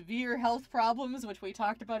some severe health problems, which we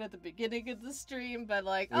talked about at the beginning of the stream, but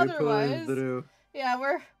like otherwise, yeah,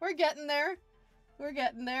 we're getting there. We're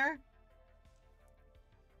getting there.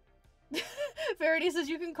 Verity says,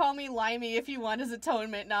 you can call me Limey if you want as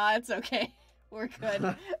atonement. Nah, it's okay. We're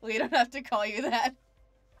good. We don't have to call you that.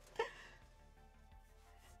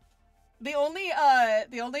 The only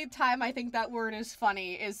time I think that word is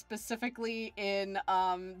funny is specifically in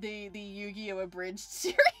the Yu-Gi-Oh! Abridged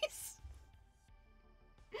series.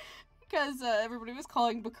 Because everybody was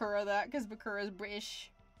calling Bakura that, because Bakura is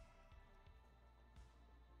British.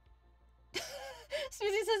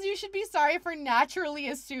 Susie says, you should be sorry for naturally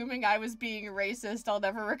assuming I was being racist. I'll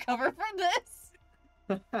never recover from this.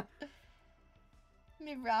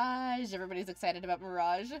 Mirage. Everybody's excited about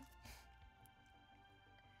Mirage.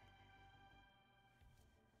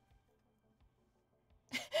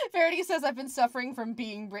 Verity says, I've been suffering from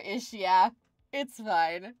being British. Yeah, it's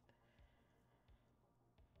fine.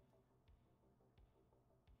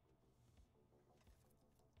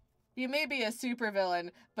 You may be a supervillain,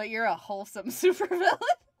 but you're a wholesome supervillain.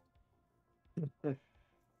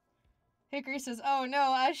 Hickory says, oh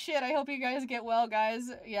no, shit, I hope you guys get well, guys.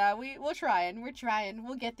 Yeah, we're trying.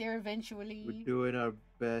 We'll get there eventually. We're doing our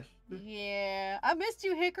best. Yeah. I missed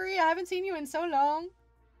you, Hickory. I haven't seen you in so long.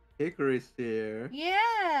 Hickory's here.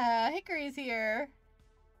 Yeah, Hickory's here.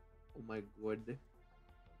 Oh my god.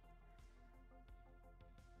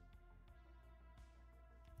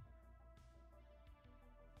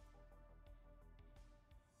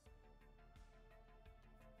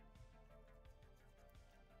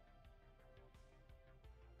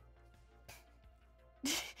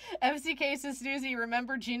 MCK says, Snoozy,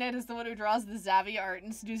 remember Gknight is the one who draws the Zavi art,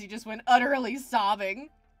 and Snoozy just went utterly sobbing.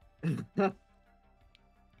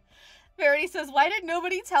 Verity says, why did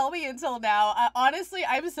nobody tell me until now? Honestly,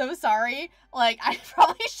 I'm so sorry. Like, I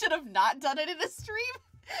probably should have not done it in a stream.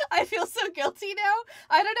 I feel so guilty now.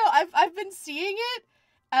 I don't know, I've been seeing it,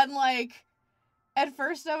 and like, at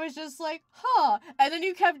first I was just like, huh, and then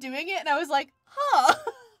you kept doing it, and I was like, huh.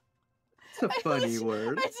 That's a funny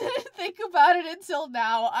word. I didn't think about it until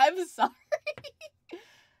now. I'm sorry.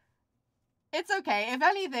 It's okay. If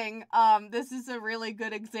anything, this is a really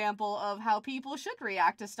good example of how people should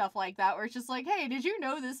react to stuff like that, where it's just like, hey, did you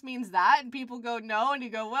know this means that? And people go, no, and you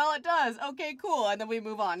go, well, it does. Okay, cool. And then we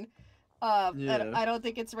move on. And I don't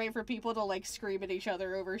think it's right for people to, like, scream at each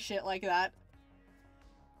other over shit like that.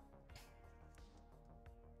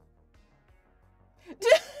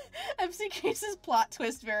 MC Case's plot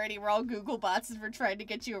twist, Verity, we're all Google bots and we're trying to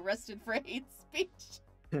get you arrested for hate speech.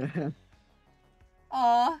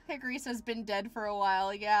 Aw, Hickory says been dead for a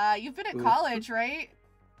while. Yeah, you've been at college, right?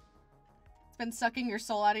 It's been sucking your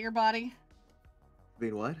soul out of your body.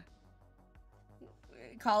 Been what?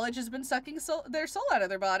 College has been sucking their soul out of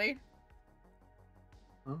their body.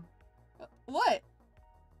 Huh? What?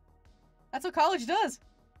 That's what college does.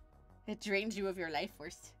 It drains you of your life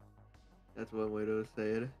force. That's one way to say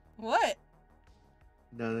it. What?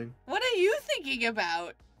 Nothing. What are you thinking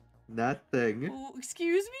about? Nothing.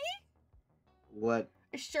 Excuse me? What?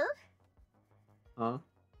 Sure? Huh?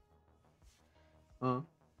 Huh?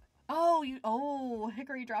 Oh,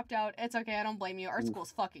 Hickory dropped out. It's okay, I don't blame you. Art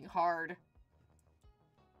school's fucking hard.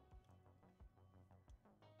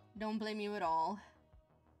 Don't blame you at all.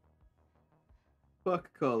 Fuck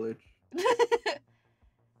college.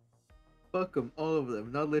 Fuck them, all of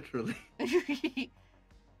them, not literally.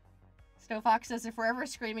 Snowfox says if we're ever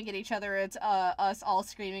screaming at each other, it's us all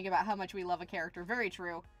screaming about how much we love a character. Very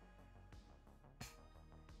true.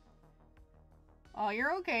 Oh,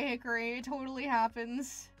 you're okay, Hickory. It totally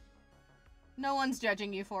happens. No one's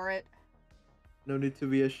judging you for it. No need to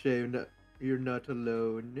be ashamed. You're not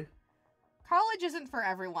alone. College isn't for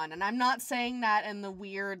everyone, and I'm not saying that in the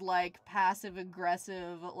weird, like,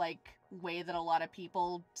 passive-aggressive, like, way that a lot of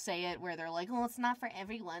people say it, where they're like, oh, it's not for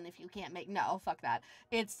everyone if you can't make... No, fuck that.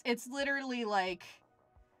 It's literally, like...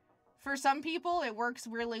 For some people, it works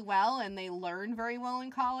really well, and they learn very well in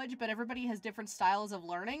college, but everybody has different styles of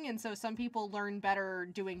learning, and so some people learn better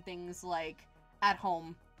doing things, like, at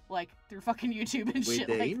home, like, through fucking YouTube and shit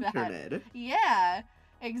like internet. That. Yeah,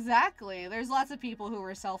 exactly. There's lots of people who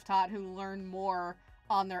are self-taught who learn more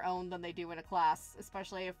on their own than they do in a class,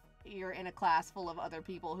 especially if you're in a class full of other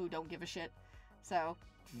people who don't give a shit. So,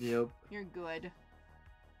 yep. You're good.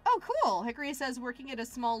 Oh, cool! Hickory says working at a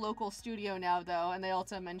small local studio now, though, and they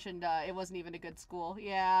also mentioned it wasn't even a good school.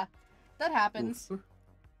 Yeah, that happens.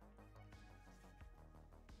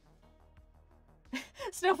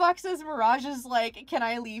 Snowfox says Mirage is like, can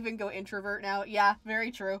I leave and go introvert now? Yeah, very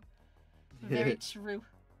true. Very true.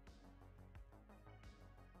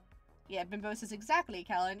 Yeah, Bimbo says exactly,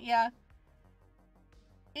 Kellen. Yeah.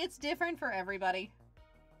 It's different for everybody.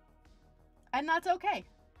 And that's okay.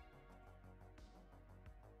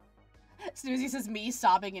 Snoozy says me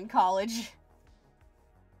sobbing in college.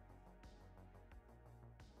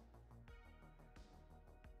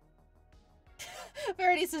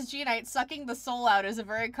 Verity says Gknight, sucking the soul out is a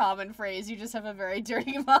very common phrase. You just have a very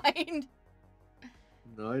dirty mind.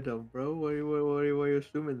 No, I don't, bro. Why are you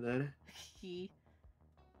assuming that?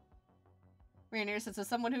 Rainier says, as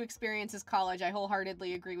someone who experiences college, I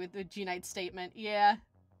wholeheartedly agree with the Gknight statement. Yeah.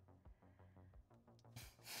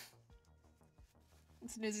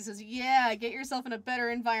 Snoozy says, yeah, get yourself in a better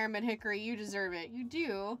environment, Hickory. You deserve it. You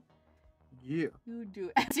do. Yeah. You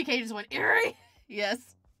do. SCK just went, eerie?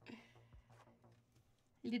 Yes.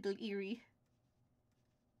 Little eerie.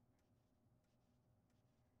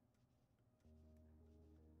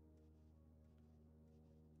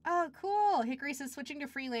 Oh, cool. Hickory says, switching to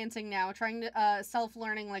freelancing now, trying to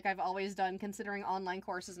self-learning like I've always done, considering online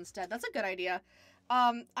courses instead. That's a good idea.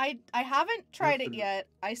 I haven't tried it yet.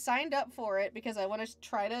 I signed up for it because I want to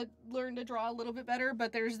try to learn to draw a little bit better,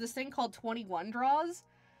 but there's this thing called 21 Draws,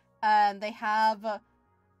 and they have a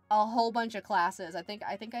whole bunch of classes. I think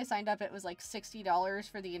I signed up, it was like $60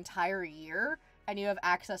 for the entire year, and you have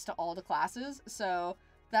access to all the classes, so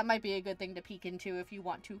that might be a good thing to peek into if you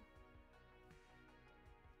want to.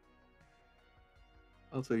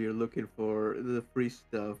 Also, you're looking for the free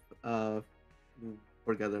stuff.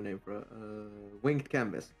 Forgot their name for Winged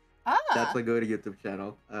Canvas. Ah, that's a good YouTube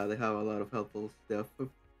channel. They have a lot of helpful stuff,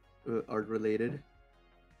 art related.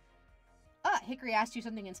 Ah, Hickory asked you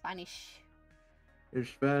something in Spanish. In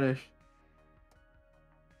Spanish.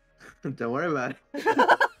 Don't worry about it.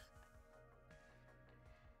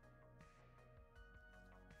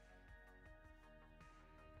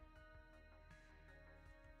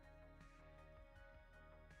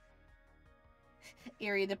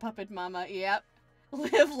 Eerie the puppet mama, yep.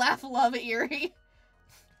 Live, laugh, love, Eerie.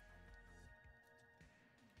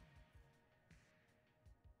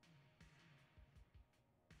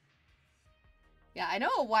 Yeah, I know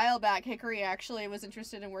a while back Hickory actually was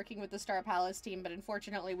interested in working with the Star Palace team, but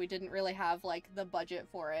unfortunately we didn't really have, like, the budget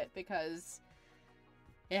for it because,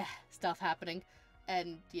 yeah, stuff happening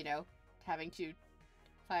and, you know, having to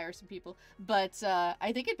fire some people. But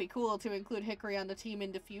I think it'd be cool to include Hickory on the team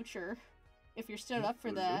in the future, if you're still up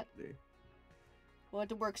for that. Absolutely. We'll have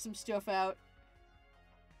to work some stuff out.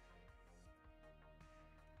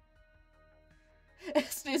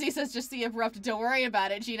 Snoozy says, just the abrupt, don't worry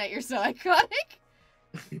about it, Gknight, you're so iconic.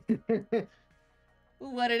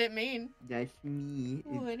 What did it mean? That's me.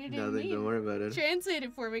 What did it Nothing, mean? don't worry about it. Translate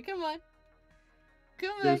it for me, come on.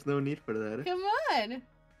 Come on. There's no need for that. Come on.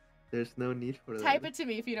 There's no need for that. Type it to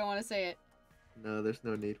me if you don't want to say it. No, there's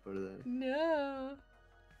no need for that. No.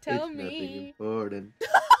 Tell it's me. Nothing important.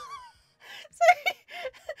 Sorry.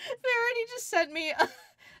 Verity just sent me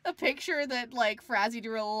a picture that, like, Frazzy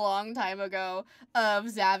drew a long time ago of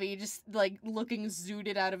Zavi just, like, looking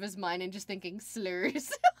zooted out of his mind and just thinking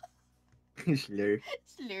slurs. Slur.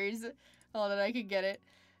 Slurs. Hold on, I can get it.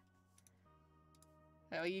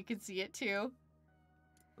 Oh, you can see it too.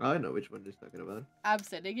 I know which one he's talking about. I'm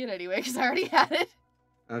sending it anyway because I already had it.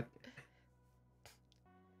 Okay.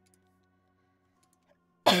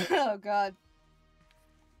 Oh, God.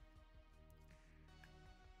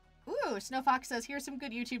 Ooh, Snowfox says, here's some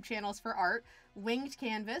good YouTube channels for art. Winged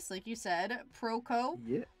Canvas, like you said. Proco.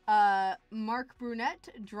 Yeah. Mark Brunette.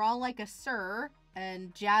 Draw Like a Sir.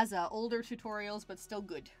 And Jazza. Older tutorials, but still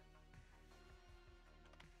good.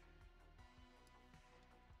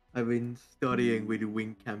 I've been studying with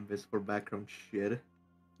Wing Canvas for background shit.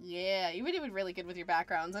 Yeah, you've been doing really good with your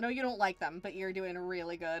backgrounds. I know you don't like them, but you're doing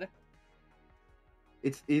really good.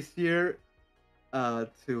 It's easier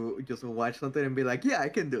to just watch something and be like, yeah, I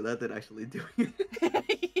can do that, than actually doing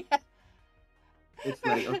it. Yeah. It's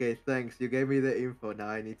like, okay, thanks, you gave me the info, now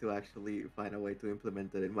I need to actually find a way to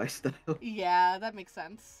implement it in my style. Yeah, that makes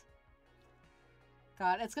sense.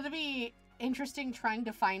 God, it's gonna be interesting trying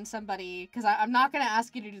to find somebody, because I'm not gonna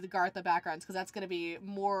ask you to do the Gartha backgrounds, because that's gonna be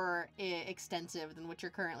more extensive than what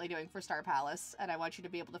you're currently doing for Star Palace, and I want you to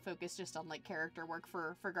be able to focus just on, like, character work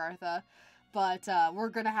for Gartha. But we're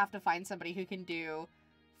gonna have to find somebody who can do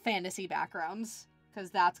fantasy backgrounds,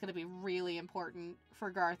 because that's gonna be really important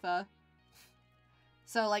for Gartha.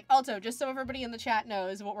 So, like, also, just so everybody in the chat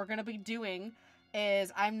knows, what we're gonna be doing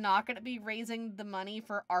is I'm not gonna be raising the money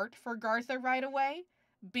for art for Gartha right away,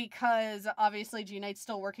 because obviously Gknight's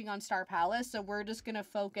still working on Star Palace, so we're just gonna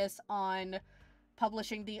focus on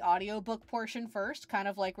publishing the audiobook portion first, kind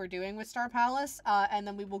of like we're doing with Star Palace, and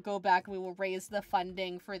then we will go back and we will raise the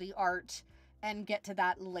funding for the art and get to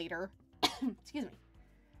that later. Excuse me.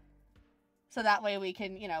 So that way we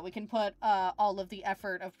can, you know, we can put all of the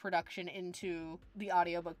effort of production into the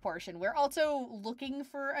audiobook portion. We're also looking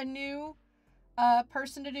for a new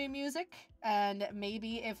person to do music, and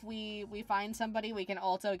maybe if we find somebody, we can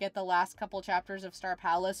also get the last couple chapters of Star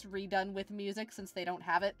Palace redone with music, since they don't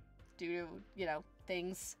have it due to, you know,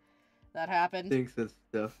 things that happened. Things and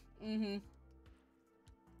stuff. Mm-hmm.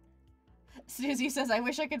 Susie says, I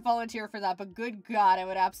wish I could volunteer for that, but good God, I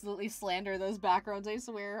would absolutely slander those backgrounds, I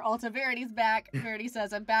swear. Also, Verity's back. Verity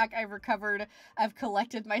says, I'm back, I've recovered, I've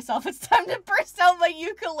collected myself, it's time to burst out my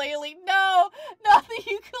ukulele. No, not the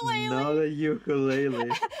ukulele. Not the ukulele.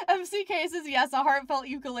 MCK says, yes, a heartfelt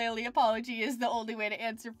ukulele apology is the only way to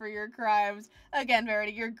answer for your crimes. Again,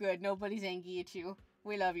 Verity, you're good. Nobody's angry at you.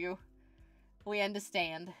 We love you. We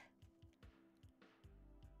understand.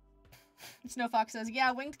 Snowfox says,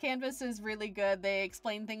 yeah, Winged Canvas is really good. They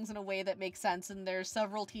explain things in a way that makes sense, and there's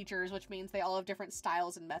several teachers, which means they all have different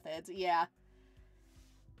styles and methods. Yeah.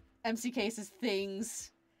 MCK says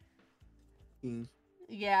things.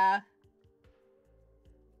 Yeah.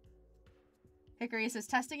 Hickory says,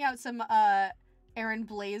 testing out some Aaron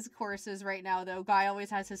Blaze courses right now, though. Guy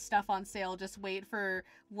always has his stuff on sale. Just wait for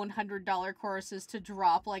 $100 courses to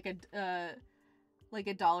drop like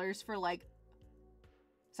a dollars for like...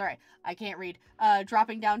 Sorry, I can't read.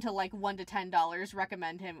 Dropping down to like $1 to $10.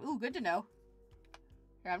 Recommend him. Ooh, good to know.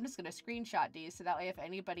 Here, I'm just gonna screenshot these so that way if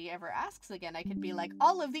anybody ever asks again, I can be like,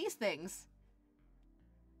 all of these things.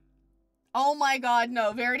 Oh my god,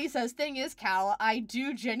 no. Verity says, thing is, Cal, I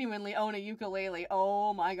do genuinely own a ukulele.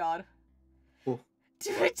 Oh my god. Oh.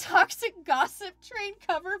 Do a toxic gossip train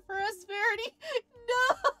cover for us, Verity?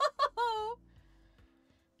 No!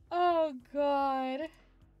 Oh god.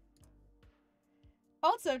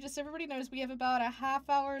 Also, just so everybody knows, we have about a half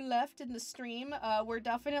hour left in the stream. We're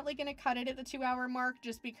definitely going to cut it at the 2-hour mark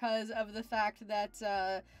just because of the fact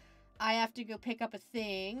that I have to go pick up a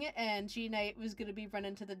thing, and Gknight was going to be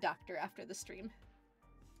running to the doctor after the stream.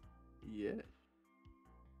 Yeah.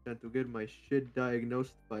 Got to get my shit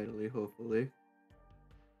diagnosed finally, hopefully.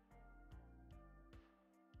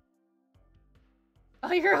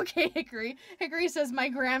 Oh, you're okay, Hickory. Hickory says, my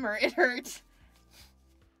grammar, it hurts.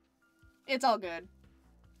 It's all good.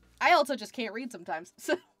 I also just can't read sometimes,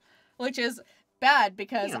 so, which is bad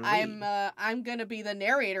because I'm gonna be the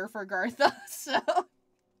narrator for Gartha, so.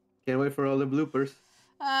 Can't wait for all the bloopers.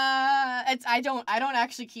 I don't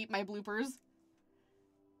actually keep my bloopers.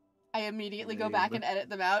 I immediately go back and edit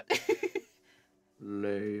them out.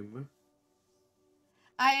 Lame.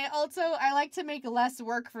 I like to make less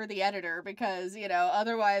work for the editor because, you know,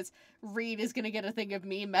 otherwise Reed is gonna get a thing of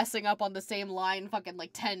me messing up on the same line fucking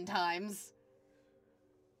like 10 times.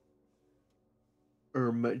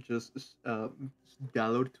 Or might just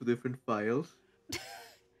download 2 different files.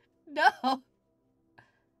 No.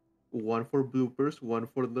 One for bloopers, one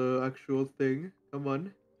for the actual thing. Come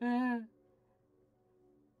on.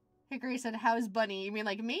 Hickory said, "How's Bunny?" You mean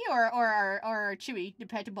like me or Chewy, the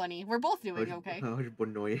pet bunny? We're both doing okay. How's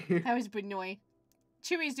Bunny? How's Bunny?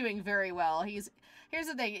 Chewy's doing very well. Here's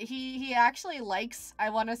the thing. He actually likes, I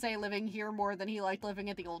want to say, living here more than he liked living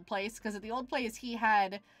at the old place, because at the old place he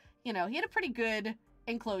had, you know, he had a pretty good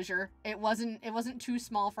enclosure. It wasn't too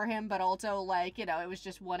small for him, but also, like, you know, it was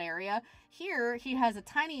just one area. Here he has a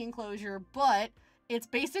tiny enclosure, but it's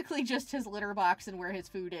basically just his litter box and where his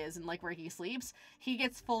food is and like where he sleeps. He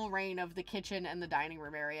gets full reign of the kitchen and the dining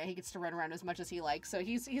room area. He gets to run around as much as he likes, so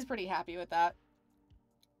he's pretty happy with that.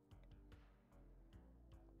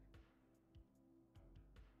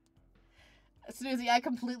 Snoozy, I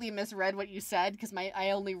completely misread what you said because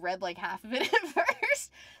I only read like half of it at first.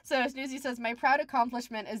 So Snoozy says, my proud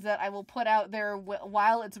accomplishment is that I will put out there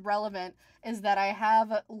while it's relevant is that I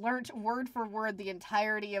have learnt word for word the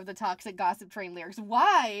entirety of the Toxic Gossip Train lyrics.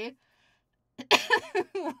 Why?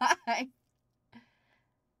 Why?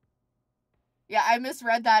 Yeah, I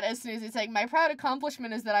misread that as Snoozy saying, my proud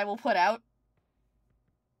accomplishment is that I will put out.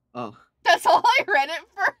 Oh. That's all I read at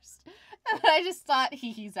first. And I just thought,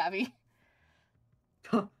 hee Zabby.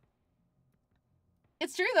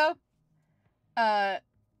 It's true, though.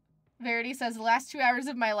 Verity says, the last 2 hours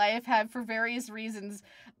of my life have, for various reasons,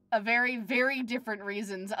 very, very different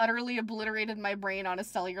reasons, utterly obliterated my brain on a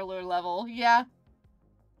cellular level. Yeah.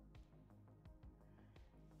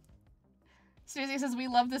 Susie says, we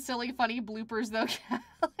love the silly, funny bloopers, though,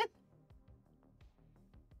 Callan.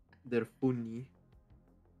 They're funny.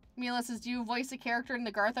 Mila says, do you voice a character in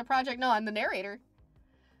the Gartha project? No, I'm the narrator.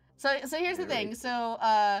 So here's the thing. So,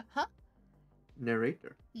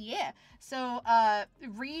 Narrator. Yeah. So,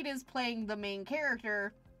 Reed is playing the main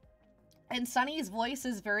character, and Sunny's voice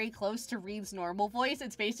is very close to Reed's normal voice.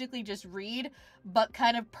 It's basically just Reed, but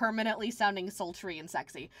kind of permanently sounding sultry and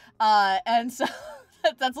sexy. And so,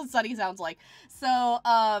 that's what Sunny sounds like. So,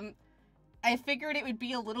 I figured it would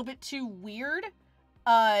be a little bit too weird,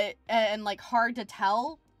 and like hard to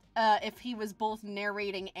tell, if he was both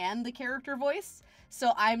narrating and the character voice.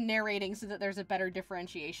 So I'm narrating so that there's a better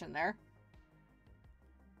differentiation there.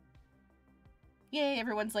 Yay,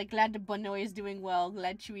 everyone's like, glad the Bonoy is doing well,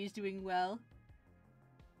 glad Chewy is doing well.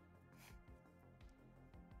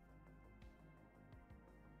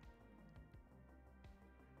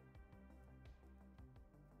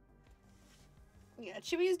 Yeah,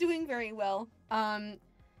 Chewy is doing very well.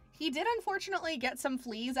 He did unfortunately get some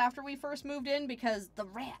fleas after we first moved in because the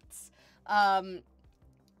rats.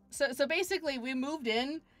 So basically we moved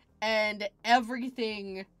in and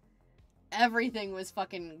everything was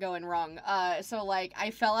fucking going wrong. So like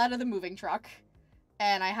I fell out of the moving truck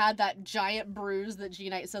and I had that giant bruise that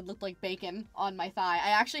Gknight said looked like bacon on my thigh. I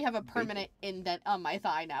actually have a permanent indent on my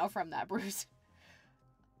thigh now from that bruise.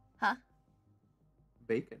 Huh?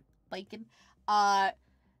 Bacon.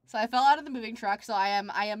 So I fell out of the moving truck, so I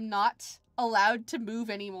am not allowed to move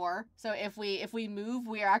anymore. So if we move,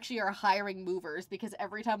 we actually are hiring movers because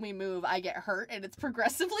every time we move, I get hurt and it's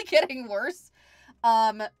progressively getting worse.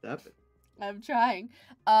 Stop it. I'm trying.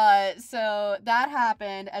 So that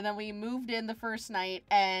happened, and then we moved in the first night,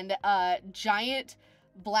 and giant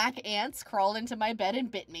black ants crawled into my bed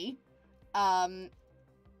and bit me. So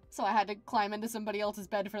I had to climb into somebody else's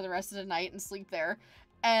bed for the rest of the night and sleep there.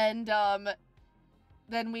 And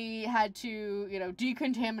then we had to, you know,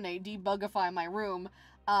 decontaminate, debugify my room.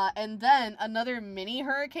 And then another mini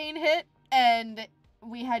hurricane hit, and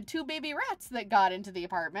we had 2 baby rats that got into the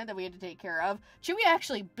apartment that we had to take care of. Chewy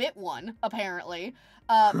actually bit one, apparently.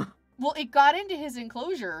 Well, it got into his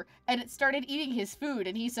enclosure, and it started eating his food,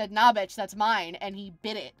 and he said, nah, bitch, that's mine, and he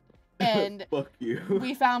bit it. And fuck you.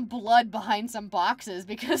 We found blood behind some boxes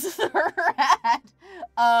because of the rat.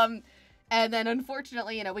 And then,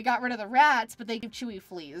 unfortunately, you know, we got rid of the rats, but they give Chewy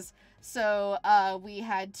fleas. So, we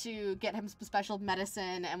had to get him some special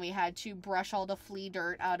medicine, and we had to brush all the flea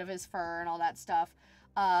dirt out of his fur and all that stuff.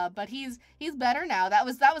 But he's better now. That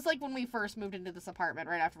was like when we first moved into this apartment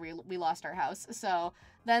right after we lost our house. So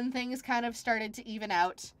then things kind of started to even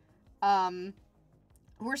out.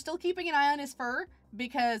 We're still keeping an eye on his fur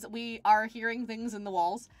because we are hearing things in the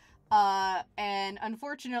walls. And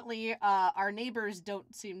unfortunately, our neighbors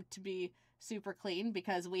don't seem to be super clean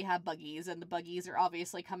because we have buggies, and the buggies are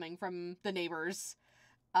obviously coming from the neighbors.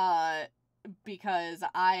 Because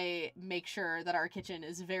I make sure that our kitchen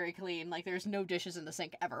is very clean. Like, there's no dishes in the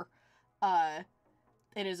sink ever.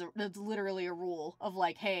 It's literally a rule of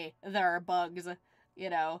like, hey, there are bugs. You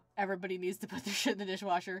know, everybody needs to put their shit in the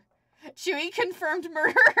dishwasher. Chewy confirmed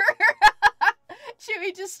murder.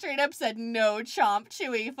 Chewy just straight up said, no, Chomp.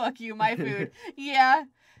 Chewy, fuck you, my food. Yeah.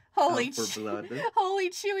 Holy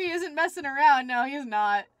Chewy isn't messing around. No, he's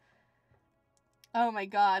not. Oh my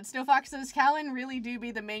god. Snowfox says, Callan really do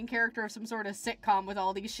be the main character of some sort of sitcom with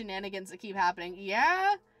all these shenanigans that keep happening.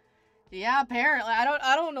 Yeah? Yeah, apparently.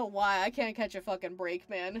 I don't know why. I can't catch a fucking break,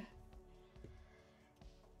 man.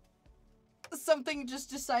 Something just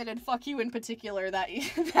decided fuck you in particular that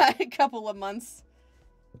couple of months.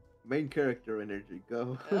 Main character energy,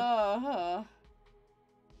 go.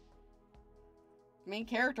 Main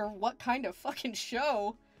character, what kind of fucking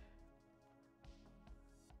show?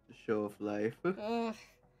 The show of life.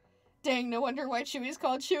 Dang, no wonder why Chewy's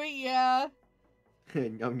called Chewy, yeah.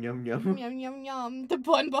 Yum yum yum. Yum yum yum. The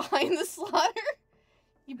bun behind the slaughter.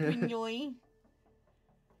 You pinoy.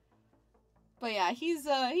 But yeah, he's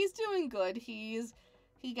doing good. He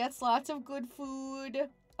gets lots of good food.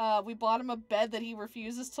 We bought him a bed that he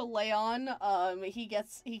refuses to lay on. He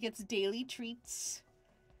gets daily treats.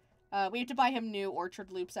 We have to buy him new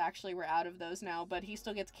orchard loops, actually. We're out of those now, but he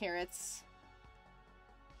still gets carrots.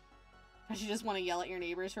 You just want to yell at your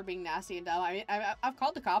neighbors for being nasty and dumb. I mean, I've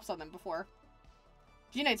called the cops on them before.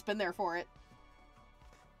 Gknight's been there for it.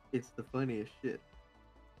 It's the funniest shit.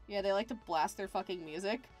 Yeah, they like to blast their fucking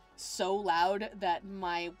music so loud that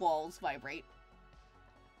my walls vibrate.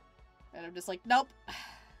 And I'm just like, nope.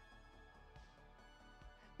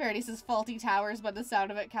 Parody says Faulty Towers by the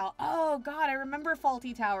sound of it, Cal. Oh god, I remember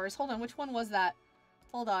Faulty Towers. Hold on, which one was that?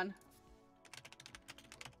 Hold on.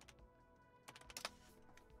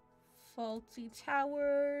 Faulty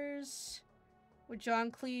Towers with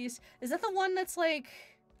John Cleese. Is that the one that's like...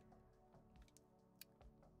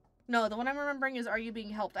 No, the one I'm remembering is Are You Being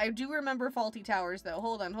Helped? I do remember Faulty Towers though.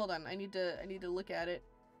 Hold on. I need to look at it.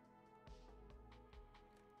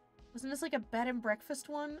 Wasn't this like a bed and breakfast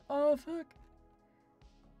one? Oh fuck.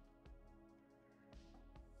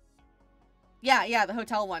 Yeah, the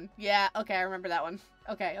hotel one. Yeah, okay, I remember that one.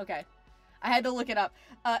 Okay. I had to look it up.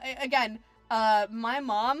 Again, my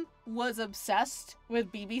mom was obsessed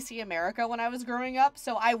with BBC America when I was growing up,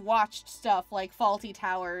 so I watched stuff like Faulty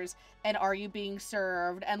Towers and Are You Being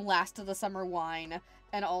Served and Last of the Summer Wine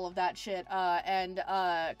and all of that shit, and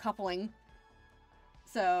Coupling.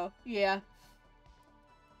 So, yeah.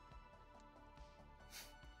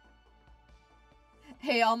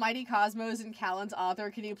 Hey, Almighty Cosmos and Callan's author,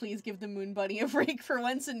 can you please give the Moon Bunny a break for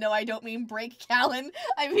once? And no, I don't mean break Callan.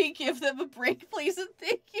 I mean give them a break, please, and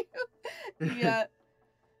thank you. Yeah.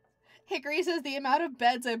 Hickory says, the amount of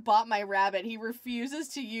beds I bought my rabbit, he refuses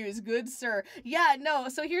to use. Good sir. Yeah, no,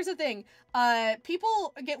 so here's the thing.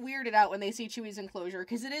 People get weirded out when they see Chewy's enclosure,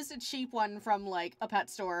 because it is a cheap one from, like, a pet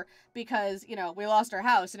store, because, you know, we lost our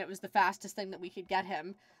house, and it was the fastest thing that we could get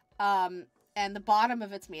him. And the bottom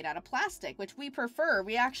of it's made out of plastic, which we prefer.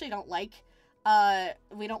 We actually don't like.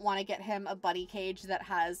 We don't want to get him a buddy cage that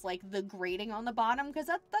has, like, the grating on the bottom, because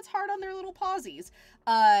that's hard on their little pawsies.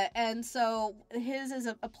 And so his is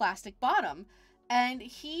a plastic bottom. And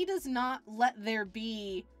he does not let there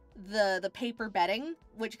be the paper bedding,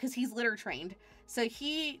 because he's litter trained. So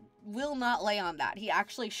he will not lay on that. He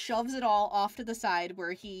actually shoves it all off to the side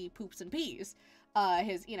where he poops and pees.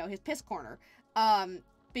 His piss corner.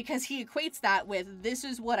 Because he equates that with, this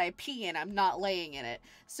is what I pee in, I'm not laying in it.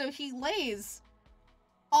 So he lays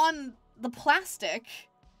on the plastic,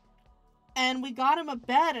 and we got him a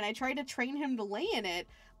bed, and I tried to train him to lay in it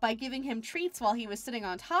by giving him treats while he was sitting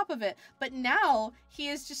on top of it. But now, he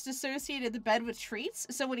has just associated the bed with treats,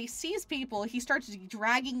 so when he sees people, he starts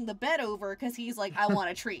dragging the bed over, because he's like, I want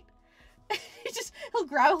a treat.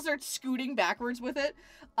 He'll start scooting backwards with it.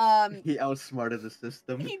 He outsmarted the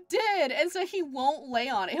system. He did, and so he won't lay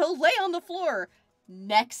on it. He'll lay on the floor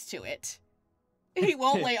next to it. He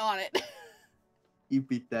won't lay on it.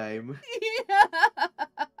 EP time. Yeah.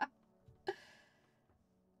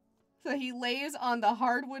 So he lays on the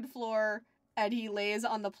hardwood floor, and he lays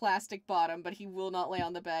on the plastic bottom, but he will not lay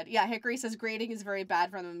on the bed. Yeah, Hickory says grading is very bad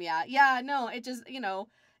for them. Yeah, no, it just,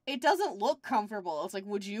 it doesn't look comfortable. It's like,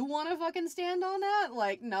 would you want to fucking stand on that?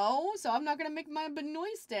 Like, no, so I'm not gonna make my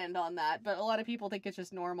Benoist stand on that, but a lot of people think it's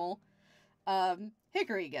just normal.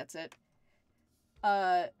 Hickory gets it.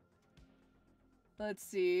 Let's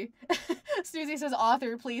see. Snoozy says,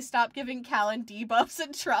 author, please stop giving Callan debuffs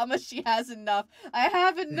and trauma. She has enough. I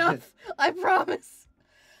have enough. I promise.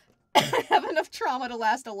 I have enough trauma to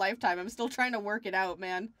last a lifetime. I'm still trying to work it out,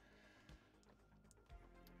 man.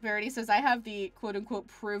 Verity says, I have the quote-unquote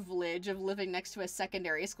privilege of living next to a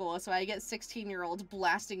secondary school, so I get 16-year-olds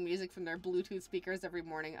blasting music from their Bluetooth speakers every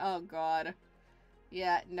morning. Oh, God.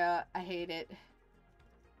 Yeah, no, I hate it.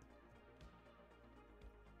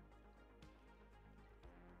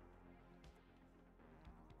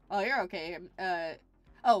 Oh, you're okay.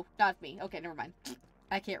 Oh, not me. Okay, never mind.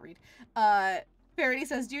 I can't read. Verity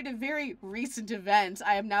says, due to very recent events,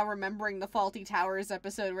 I am now remembering the Faulty Towers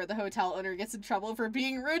episode where the hotel owner gets in trouble for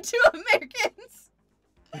being rude to Americans.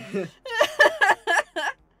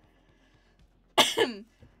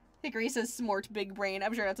 Hickory says, smart big brain.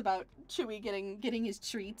 I'm sure that's about Chewie getting his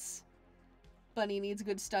treats. Bunny needs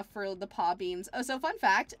good stuff for the paw beans. Oh, so fun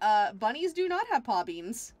fact, bunnies do not have paw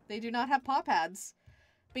beans. They do not have paw pads.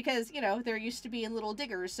 Because, you know, they're used to being little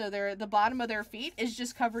diggers, so the bottom of their feet is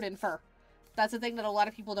just covered in fur. That's the thing that a lot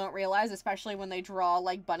of people don't realize, especially when they draw,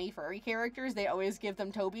 like, bunny furry characters. They always give them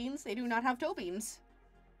toe beans. They do not have toe beans.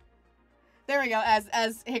 There we go,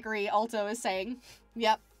 as Hickory also is saying.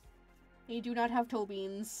 Yep. They do not have toe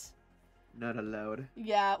beans. Not allowed.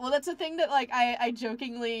 Yeah, well, that's a thing that, like, I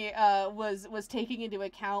jokingly was taking into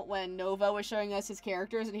account when Nova was showing us his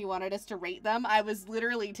characters and he wanted us to rate them. I was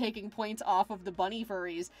literally taking points off of the bunny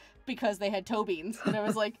furries because they had toe beans. And I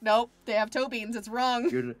was like, nope, they have toe beans. It's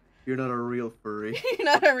wrong. You're not a real furry. You're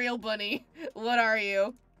not a real bunny. What are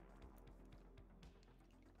you?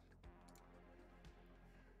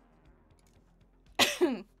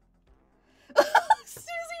 Susie,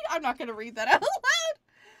 I'm not gonna read that out loud.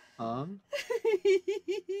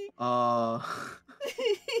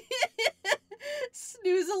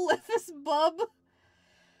 Snoozalithus bub.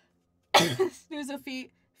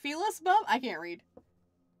 Snoozophelus bub? I can't read.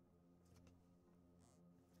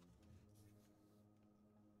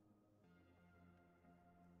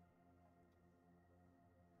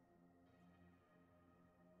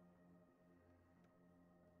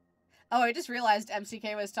 Oh, I just realized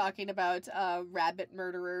MCK was talking about rabbit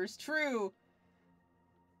murderers. True.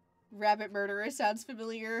 Rabbit murderer sounds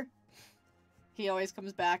familiar. He always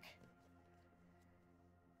comes back.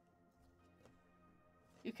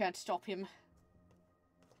 You can't stop him.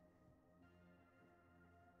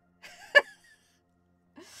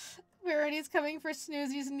 Verity's coming for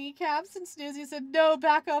Snoozy's kneecaps, and Snoozy said, no,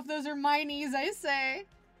 back off, those are my knees, I say.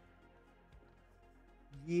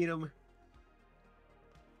 Eat him.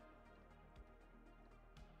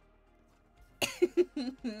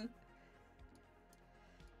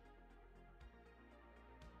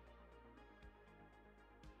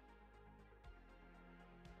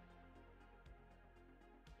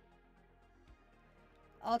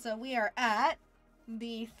 Also, we are at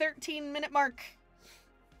the 13-minute mark.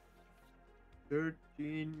 13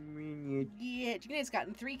 minutes. Yeah, Gknight's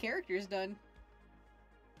gotten 3 characters done.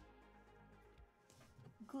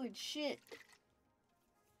 Good shit.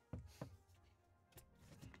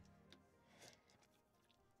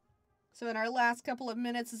 So in our last couple of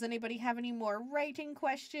minutes, does anybody have any more writing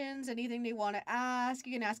questions? Anything they want to ask?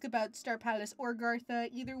 You can ask about Star Palace or Gartha,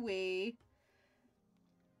 either way.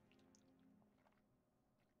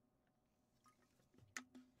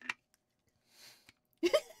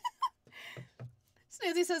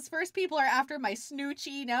 Snoozy says, first people are after my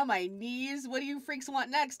snoochie, now my knees. What do you freaks want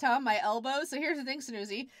next, huh? My elbow? So here's the thing,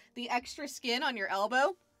 Snoozy. The extra skin on your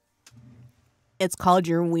elbow, it's called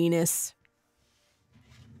your weenus.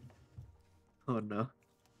 Oh no.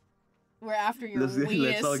 We're after your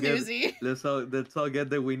weenus, Snoozy. Let's all get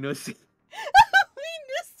the weenus.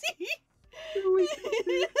 Weenusy.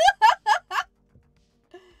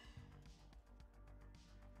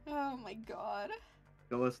 Oh my god.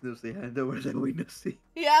 Go on, Snoozy, hand over the weenusy.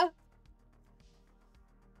 Yeah.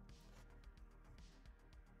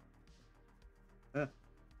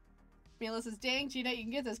 Mila says, dang, Gknight, you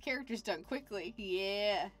can get those characters done quickly.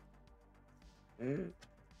 Yeah.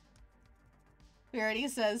 Verity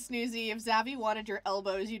says, Snoozy, if Zavi wanted your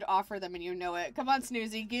elbows, you'd offer them and you know it. Come on,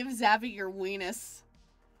 Snoozy, give Zavi your weenus.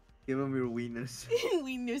 Give him your weenus.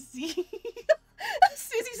 Weenusy.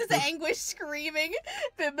 Snoozy says, anguish screaming.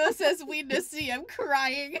 Bimbo says, weenusy, I'm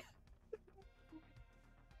crying.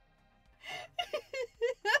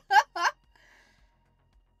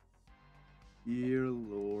 Dear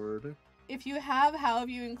Lord. If you have, how have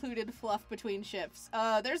you included fluff between shifts?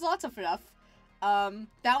 There's lots of fluff.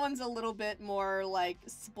 That one's a little bit more, like,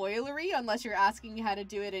 spoilery, unless you're asking how to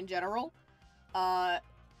do it in general.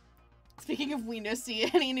 Speaking of we no see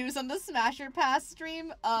any news on the Smasher Pass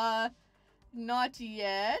stream, not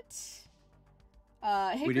yet.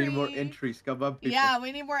 Hickory... We need more entries, come up, people. Yeah,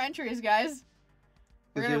 we need more entries, guys.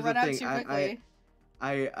 We're gonna run out too quickly.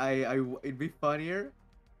 It'd be funnier.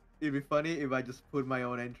 It'd be funny if I just put my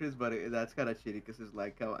own entries, but that's kind of cheaty, because it's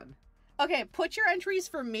like, come on. Okay, put your entries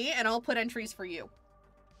for me, and I'll put entries for you.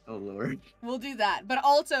 Oh, Lord. We'll do that. But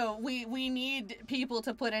also, we need people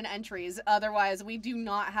to put in entries. Otherwise, we do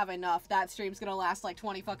not have enough. That stream's gonna last like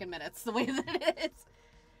 20 fucking minutes, the way that it is.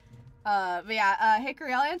 But yeah,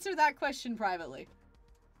 Hickory, I'll answer that question privately.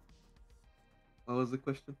 What was the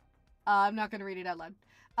question? I'm not gonna read it out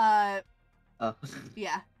loud. Oh.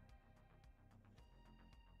 Yeah.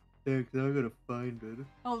 Yeah, because I'm gonna find it.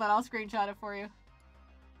 Hold on, I'll screenshot it for you.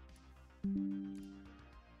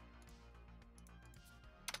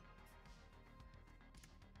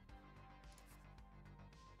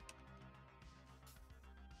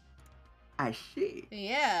 I see.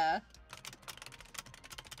 Yeah.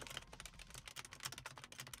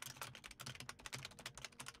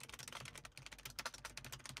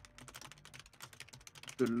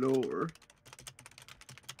 The lore.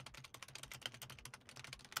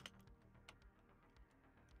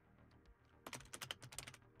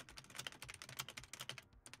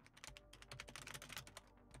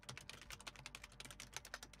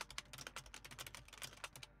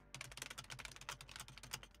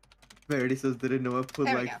 Verity says didn't know I put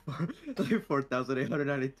There we like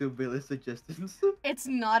 4,892 billion suggestions. It's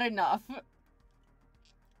not enough.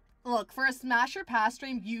 Look, for a Smasher Pass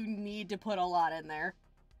stream, you need to put a lot in there.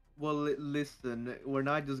 Well, listen, we're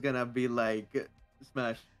not just gonna be like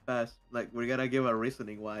Smash Pass. Like, we're gonna give a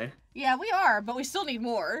reasoning why. Yeah, we are, but we still need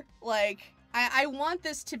more. Like, I want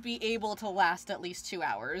this to be able to last at least 2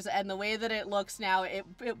 hours, and the way that it looks now, it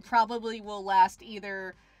probably will last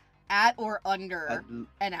either at or under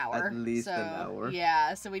an hour. At least an hour.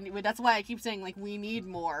 Yeah, so that's why I keep saying, like, we need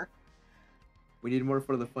more. We need more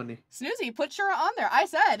for the funny. Snoozy, put Shura on there. I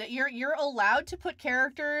said you're allowed to put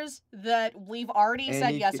characters that we've already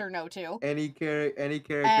said yes or no to. Any character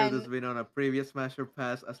that's been on a previous Smasher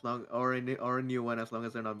Pass, as long or a new one, as long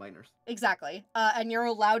as they're not minors. Exactly. And you're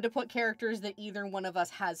allowed to put characters that either one of us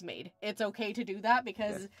has made. It's okay to do that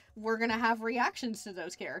because we're gonna have reactions to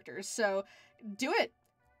those characters. So do it.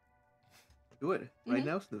 Do it right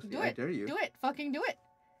now, Snoozy. Do it. I dare you. Do it. Fucking do it.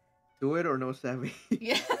 Do it or no savvy.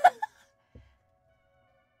 Yeah.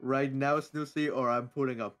 Right now, Snoozy, or I'm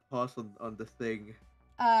putting a pause on the thing.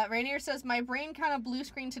 Rainier says, my brain kind of blue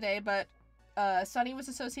screen today, but Sunny was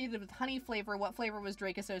associated with honey flavor. What flavor was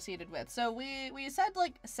Drake associated with? So we said,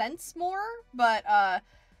 like, scents more, but,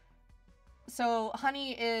 so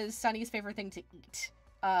honey is Sunny's favorite thing to eat.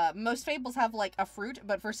 Most fables have, like, a fruit,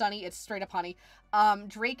 but for Sunny, it's straight up honey.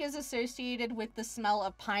 Drake is associated with the smell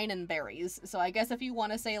of pine and berries. So I guess if you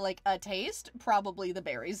want to say, like, a taste, probably the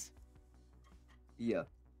berries. Yeah.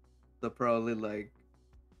 So probably, like,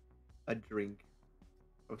 a drink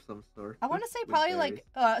of some sort. I want to say probably, like,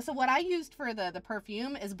 so what I used for the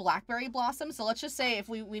perfume is blackberry blossom. So let's just say if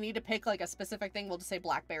we need to pick, like, a specific thing, we'll just say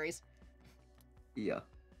blackberries. Yeah.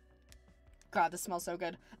 God, this smells so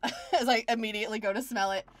good. As I immediately go to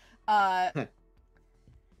smell it.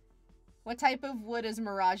 What type of wood is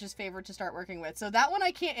Mirage's favorite to start working with? So that one I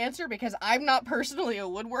can't answer because I'm not personally a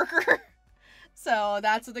woodworker. So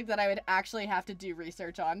that's something that I would actually have to do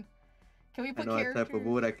research on. Can we put characters? I know what type of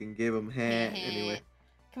wood I can give them. Anyway.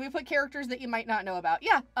 Can we put characters that you might not know about?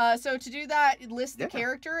 Yeah. So to do that, list the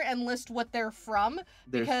character and list what they're from.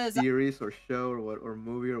 Their series or show or what or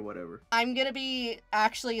movie or whatever. I'm gonna be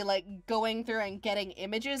actually like going through and getting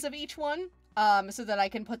images of each one, so that I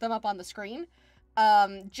can put them up on the screen.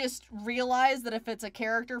 Just realize that if it's a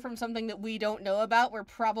character from something that we don't know about, we're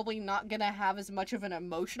probably not gonna have as much of an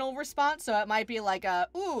emotional response. So it might be like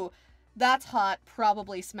ooh, that's hot,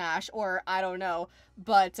 probably smash, or I don't know.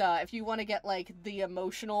 But if you want to get like the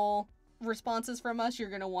emotional responses from us, you're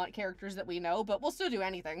gonna want characters that we know, but we'll still do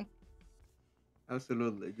anything.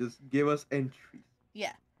 Absolutely. Just give us entries.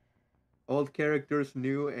 Yeah. Old characters,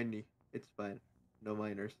 new, any. It's fine. No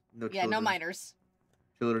minors. No children. Yeah, no minors.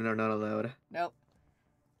 Children are not allowed. Nope.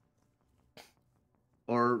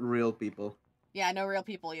 Or real people. Yeah, no real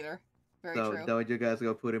people either. Very true. So don't you guys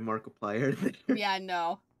go put in Markiplier there. Yeah,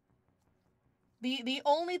 no. The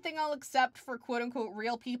only thing I'll accept for quote-unquote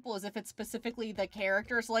real people is if it's specifically the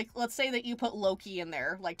characters. Like, let's say that you put Loki in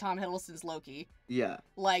there, like Tom Hiddleston's Loki. Yeah.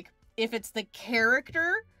 Like, if it's the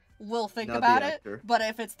character, we'll think Not about the it. actor. But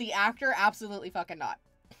if it's the actor, absolutely fucking not.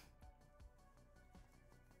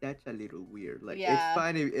 That's a little weird. Like Yeah.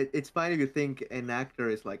 it's fine if you think an actor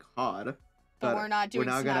is like hot, But we're not doing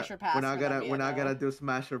smash or pass. We're not gonna do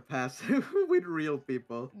smash or pass with real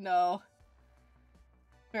people. No.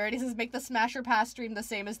 Verity says make the smash or pass stream the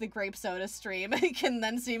same as the grape soda stream. It can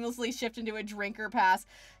then seamlessly shift into a drink or pass.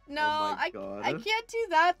 No, Oh my God. I can't do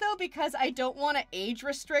that though because I don't want to age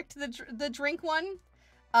restrict the drink one.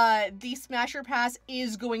 The smash or pass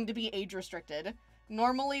is going to be age restricted.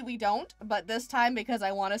 Normally we don't, but this time because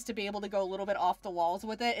I want us to be able to go a little bit off the walls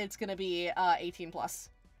with it, it's gonna be 18 plus.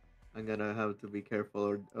 I'm gonna have to be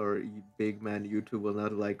careful, or big man YouTube will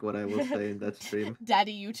not like what I will say in that stream.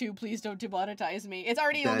 Daddy YouTube, please don't demonetize me. It's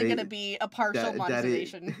already only gonna be a partial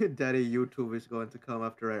monetization. Daddy YouTube is going to come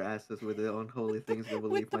after our asses with the unholy things that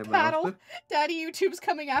will leave my paddle. mouth. Daddy YouTube's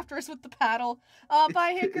coming after us with the paddle.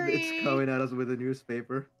 Bye, Hickory. It's coming at us with a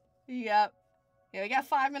newspaper. Yep. Yeah, we got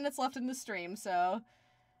 5 minutes left in the stream, so...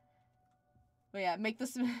 But yeah, make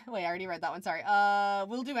this... Wait, I already read that one, sorry.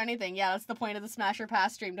 We'll do anything. Yeah, that's the point of the Smash or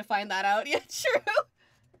Pass stream, to find that out. Yeah, true!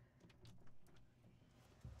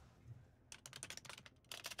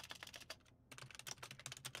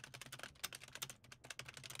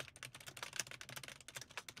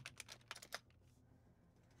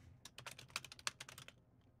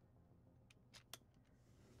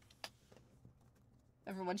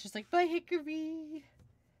 Everyone's just like, bye, Hickory!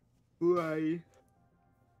 Why?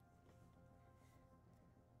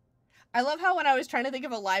 I love how when I was trying to think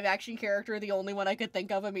of a live-action character, the only one I could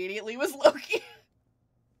think of immediately was Loki.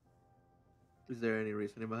 Is there any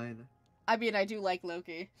reasoning behind it? I mean, I do like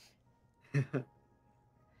Loki.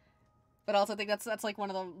 But also I think that's like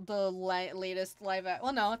one of the latest live...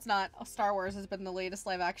 Well, no, it's not. Star Wars has been the latest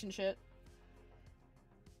live-action shit.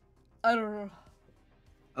 I don't know.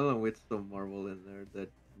 I don't know, with some Marvel in there that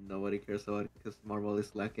nobody cares about because Marvel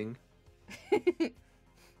is lacking.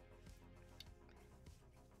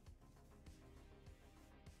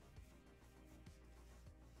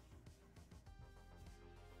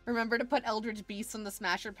 Remember to put Eldritch Beasts on the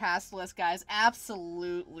Smash or Pass list, guys.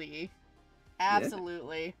 Absolutely.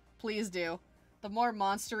 Absolutely. Yeah. Please do. The more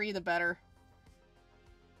monstery, the better.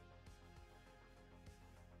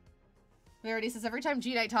 Verity says, every time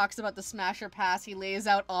Gknight talks about the Smash or Pass, he lays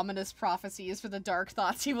out ominous prophecies for the dark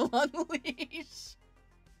thoughts he will unleash.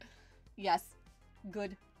 Yes.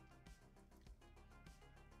 Good.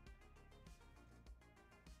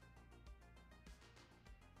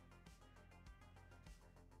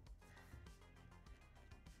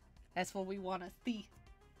 That's what we want to see.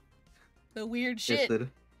 The weird shit.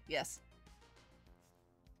 Yes.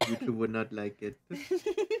 YouTube would not like it.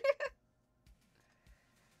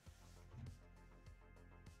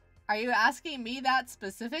 Are you asking me that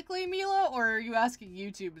specifically, Mila, or are you asking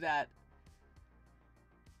YouTube that?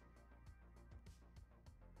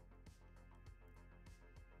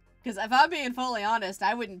 Because if I'm being fully honest,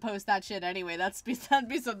 I wouldn't post that shit anyway. That'd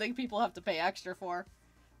be something people have to pay extra for.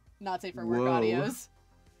 Not safe for work audios.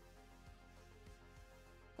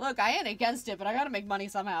 Look, I ain't against it, but I gotta make money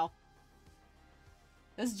somehow.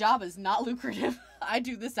 This job is not lucrative. I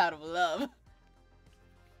do this out of love.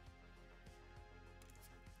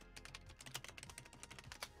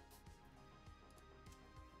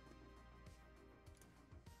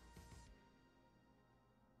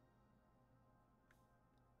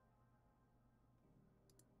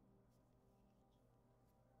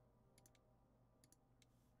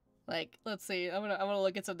 Like, let's see. I'm gonna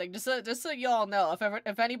look at something just so y'all know.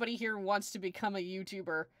 If anybody here wants to become a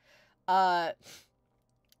YouTuber, let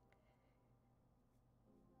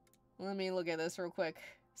me look at this real quick.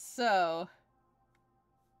 So,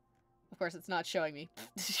 of course, it's not showing me.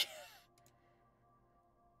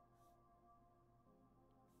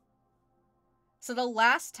 So the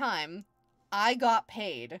last time I got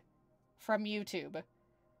paid from YouTube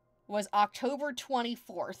was October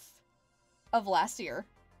 24th of last year.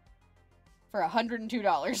 For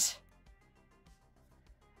 $102.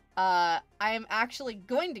 I am actually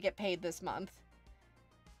going to get paid this month.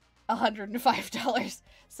 $105.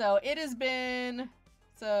 So it has been...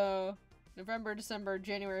 So, November, December,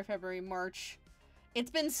 January, February, March.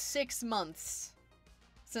 It's been 6 months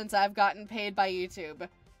since I've gotten paid by YouTube.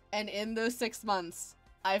 And in those 6 months,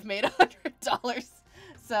 I've made $100.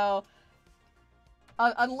 So,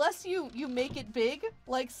 unless you make it big,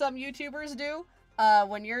 like some YouTubers do...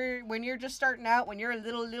 when you're just starting out, when you're a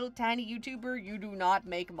little tiny YouTuber, you do not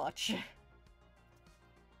make much.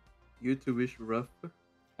 YouTube is rough.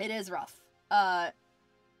 It is rough. Not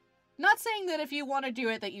saying that if you want to do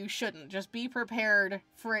it that you shouldn't. Just be prepared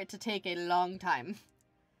for it to take a long time.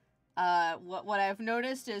 What I've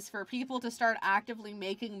noticed is for people to start actively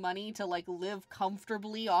making money to like live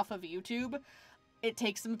comfortably off of YouTube, it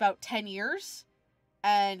takes them about 10 years.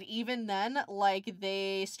 And even then, like,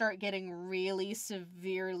 they start getting really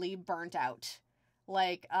severely burnt out.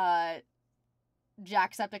 Like,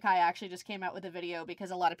 Jacksepticeye actually just came out with a video because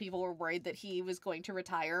a lot of people were worried that he was going to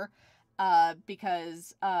retire,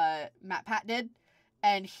 because, Matt Pat did.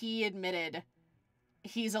 And he admitted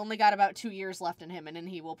he's only got about 2 years left in him, and then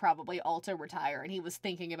he will probably also retire. And he was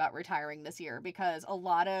thinking about retiring this year because a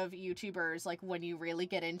lot of YouTubers, like, when you really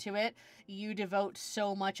get into it, you devote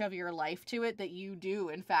so much of your life to it that you do,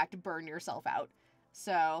 in fact, burn yourself out.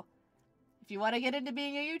 So, if you want to get into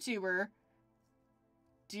being a YouTuber,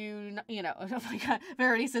 oh my god,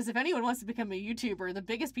 Verity says, if anyone wants to become a YouTuber, the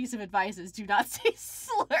biggest piece of advice is do not say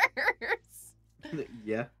slurs.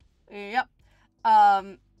 Yeah. Yep.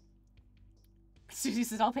 Susie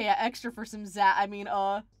says, I'll pay extra for some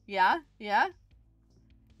yeah.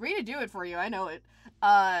 Ready to do it for you, I know it.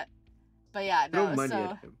 But yeah, no, Throw money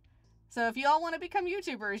at him. So if y'all want to become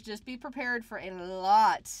YouTubers, just be prepared for a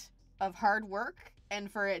lot of hard work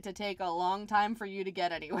and for it to take a long time for you to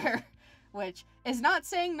get anywhere. Which is not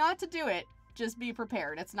saying not to do it, just be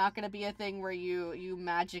prepared. It's not going to be a thing where you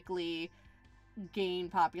magically gain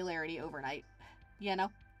popularity overnight, you know?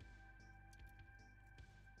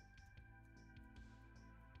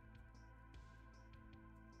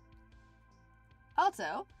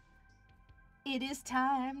 Also, it is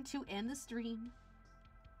time to end the stream.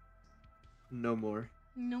 No more.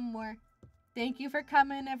 No more. Thank you for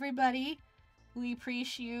coming, everybody. We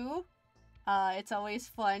appreciate you. It's always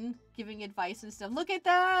fun giving advice and stuff. Look at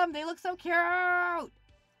them! They look so cute!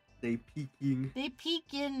 They peeking. They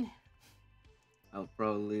peeking. I'll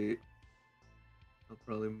probably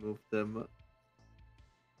move them.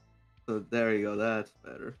 So there you go. That's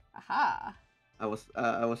better. Aha. I was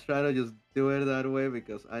trying to just do it that way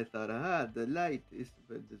because I thought, the light is,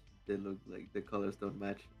 but they look like the colors don't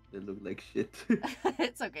match. They look like shit.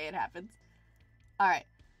 It's okay, it happens.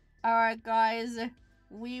 Alright, guys.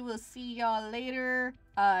 We will see y'all later.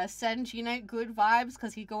 Send Gknight good vibes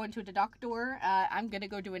because he's going to the doctor. I'm gonna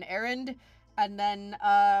go do an errand. And then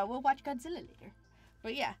we'll watch Godzilla later.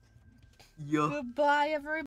 But yeah. Yo. Goodbye, everybody.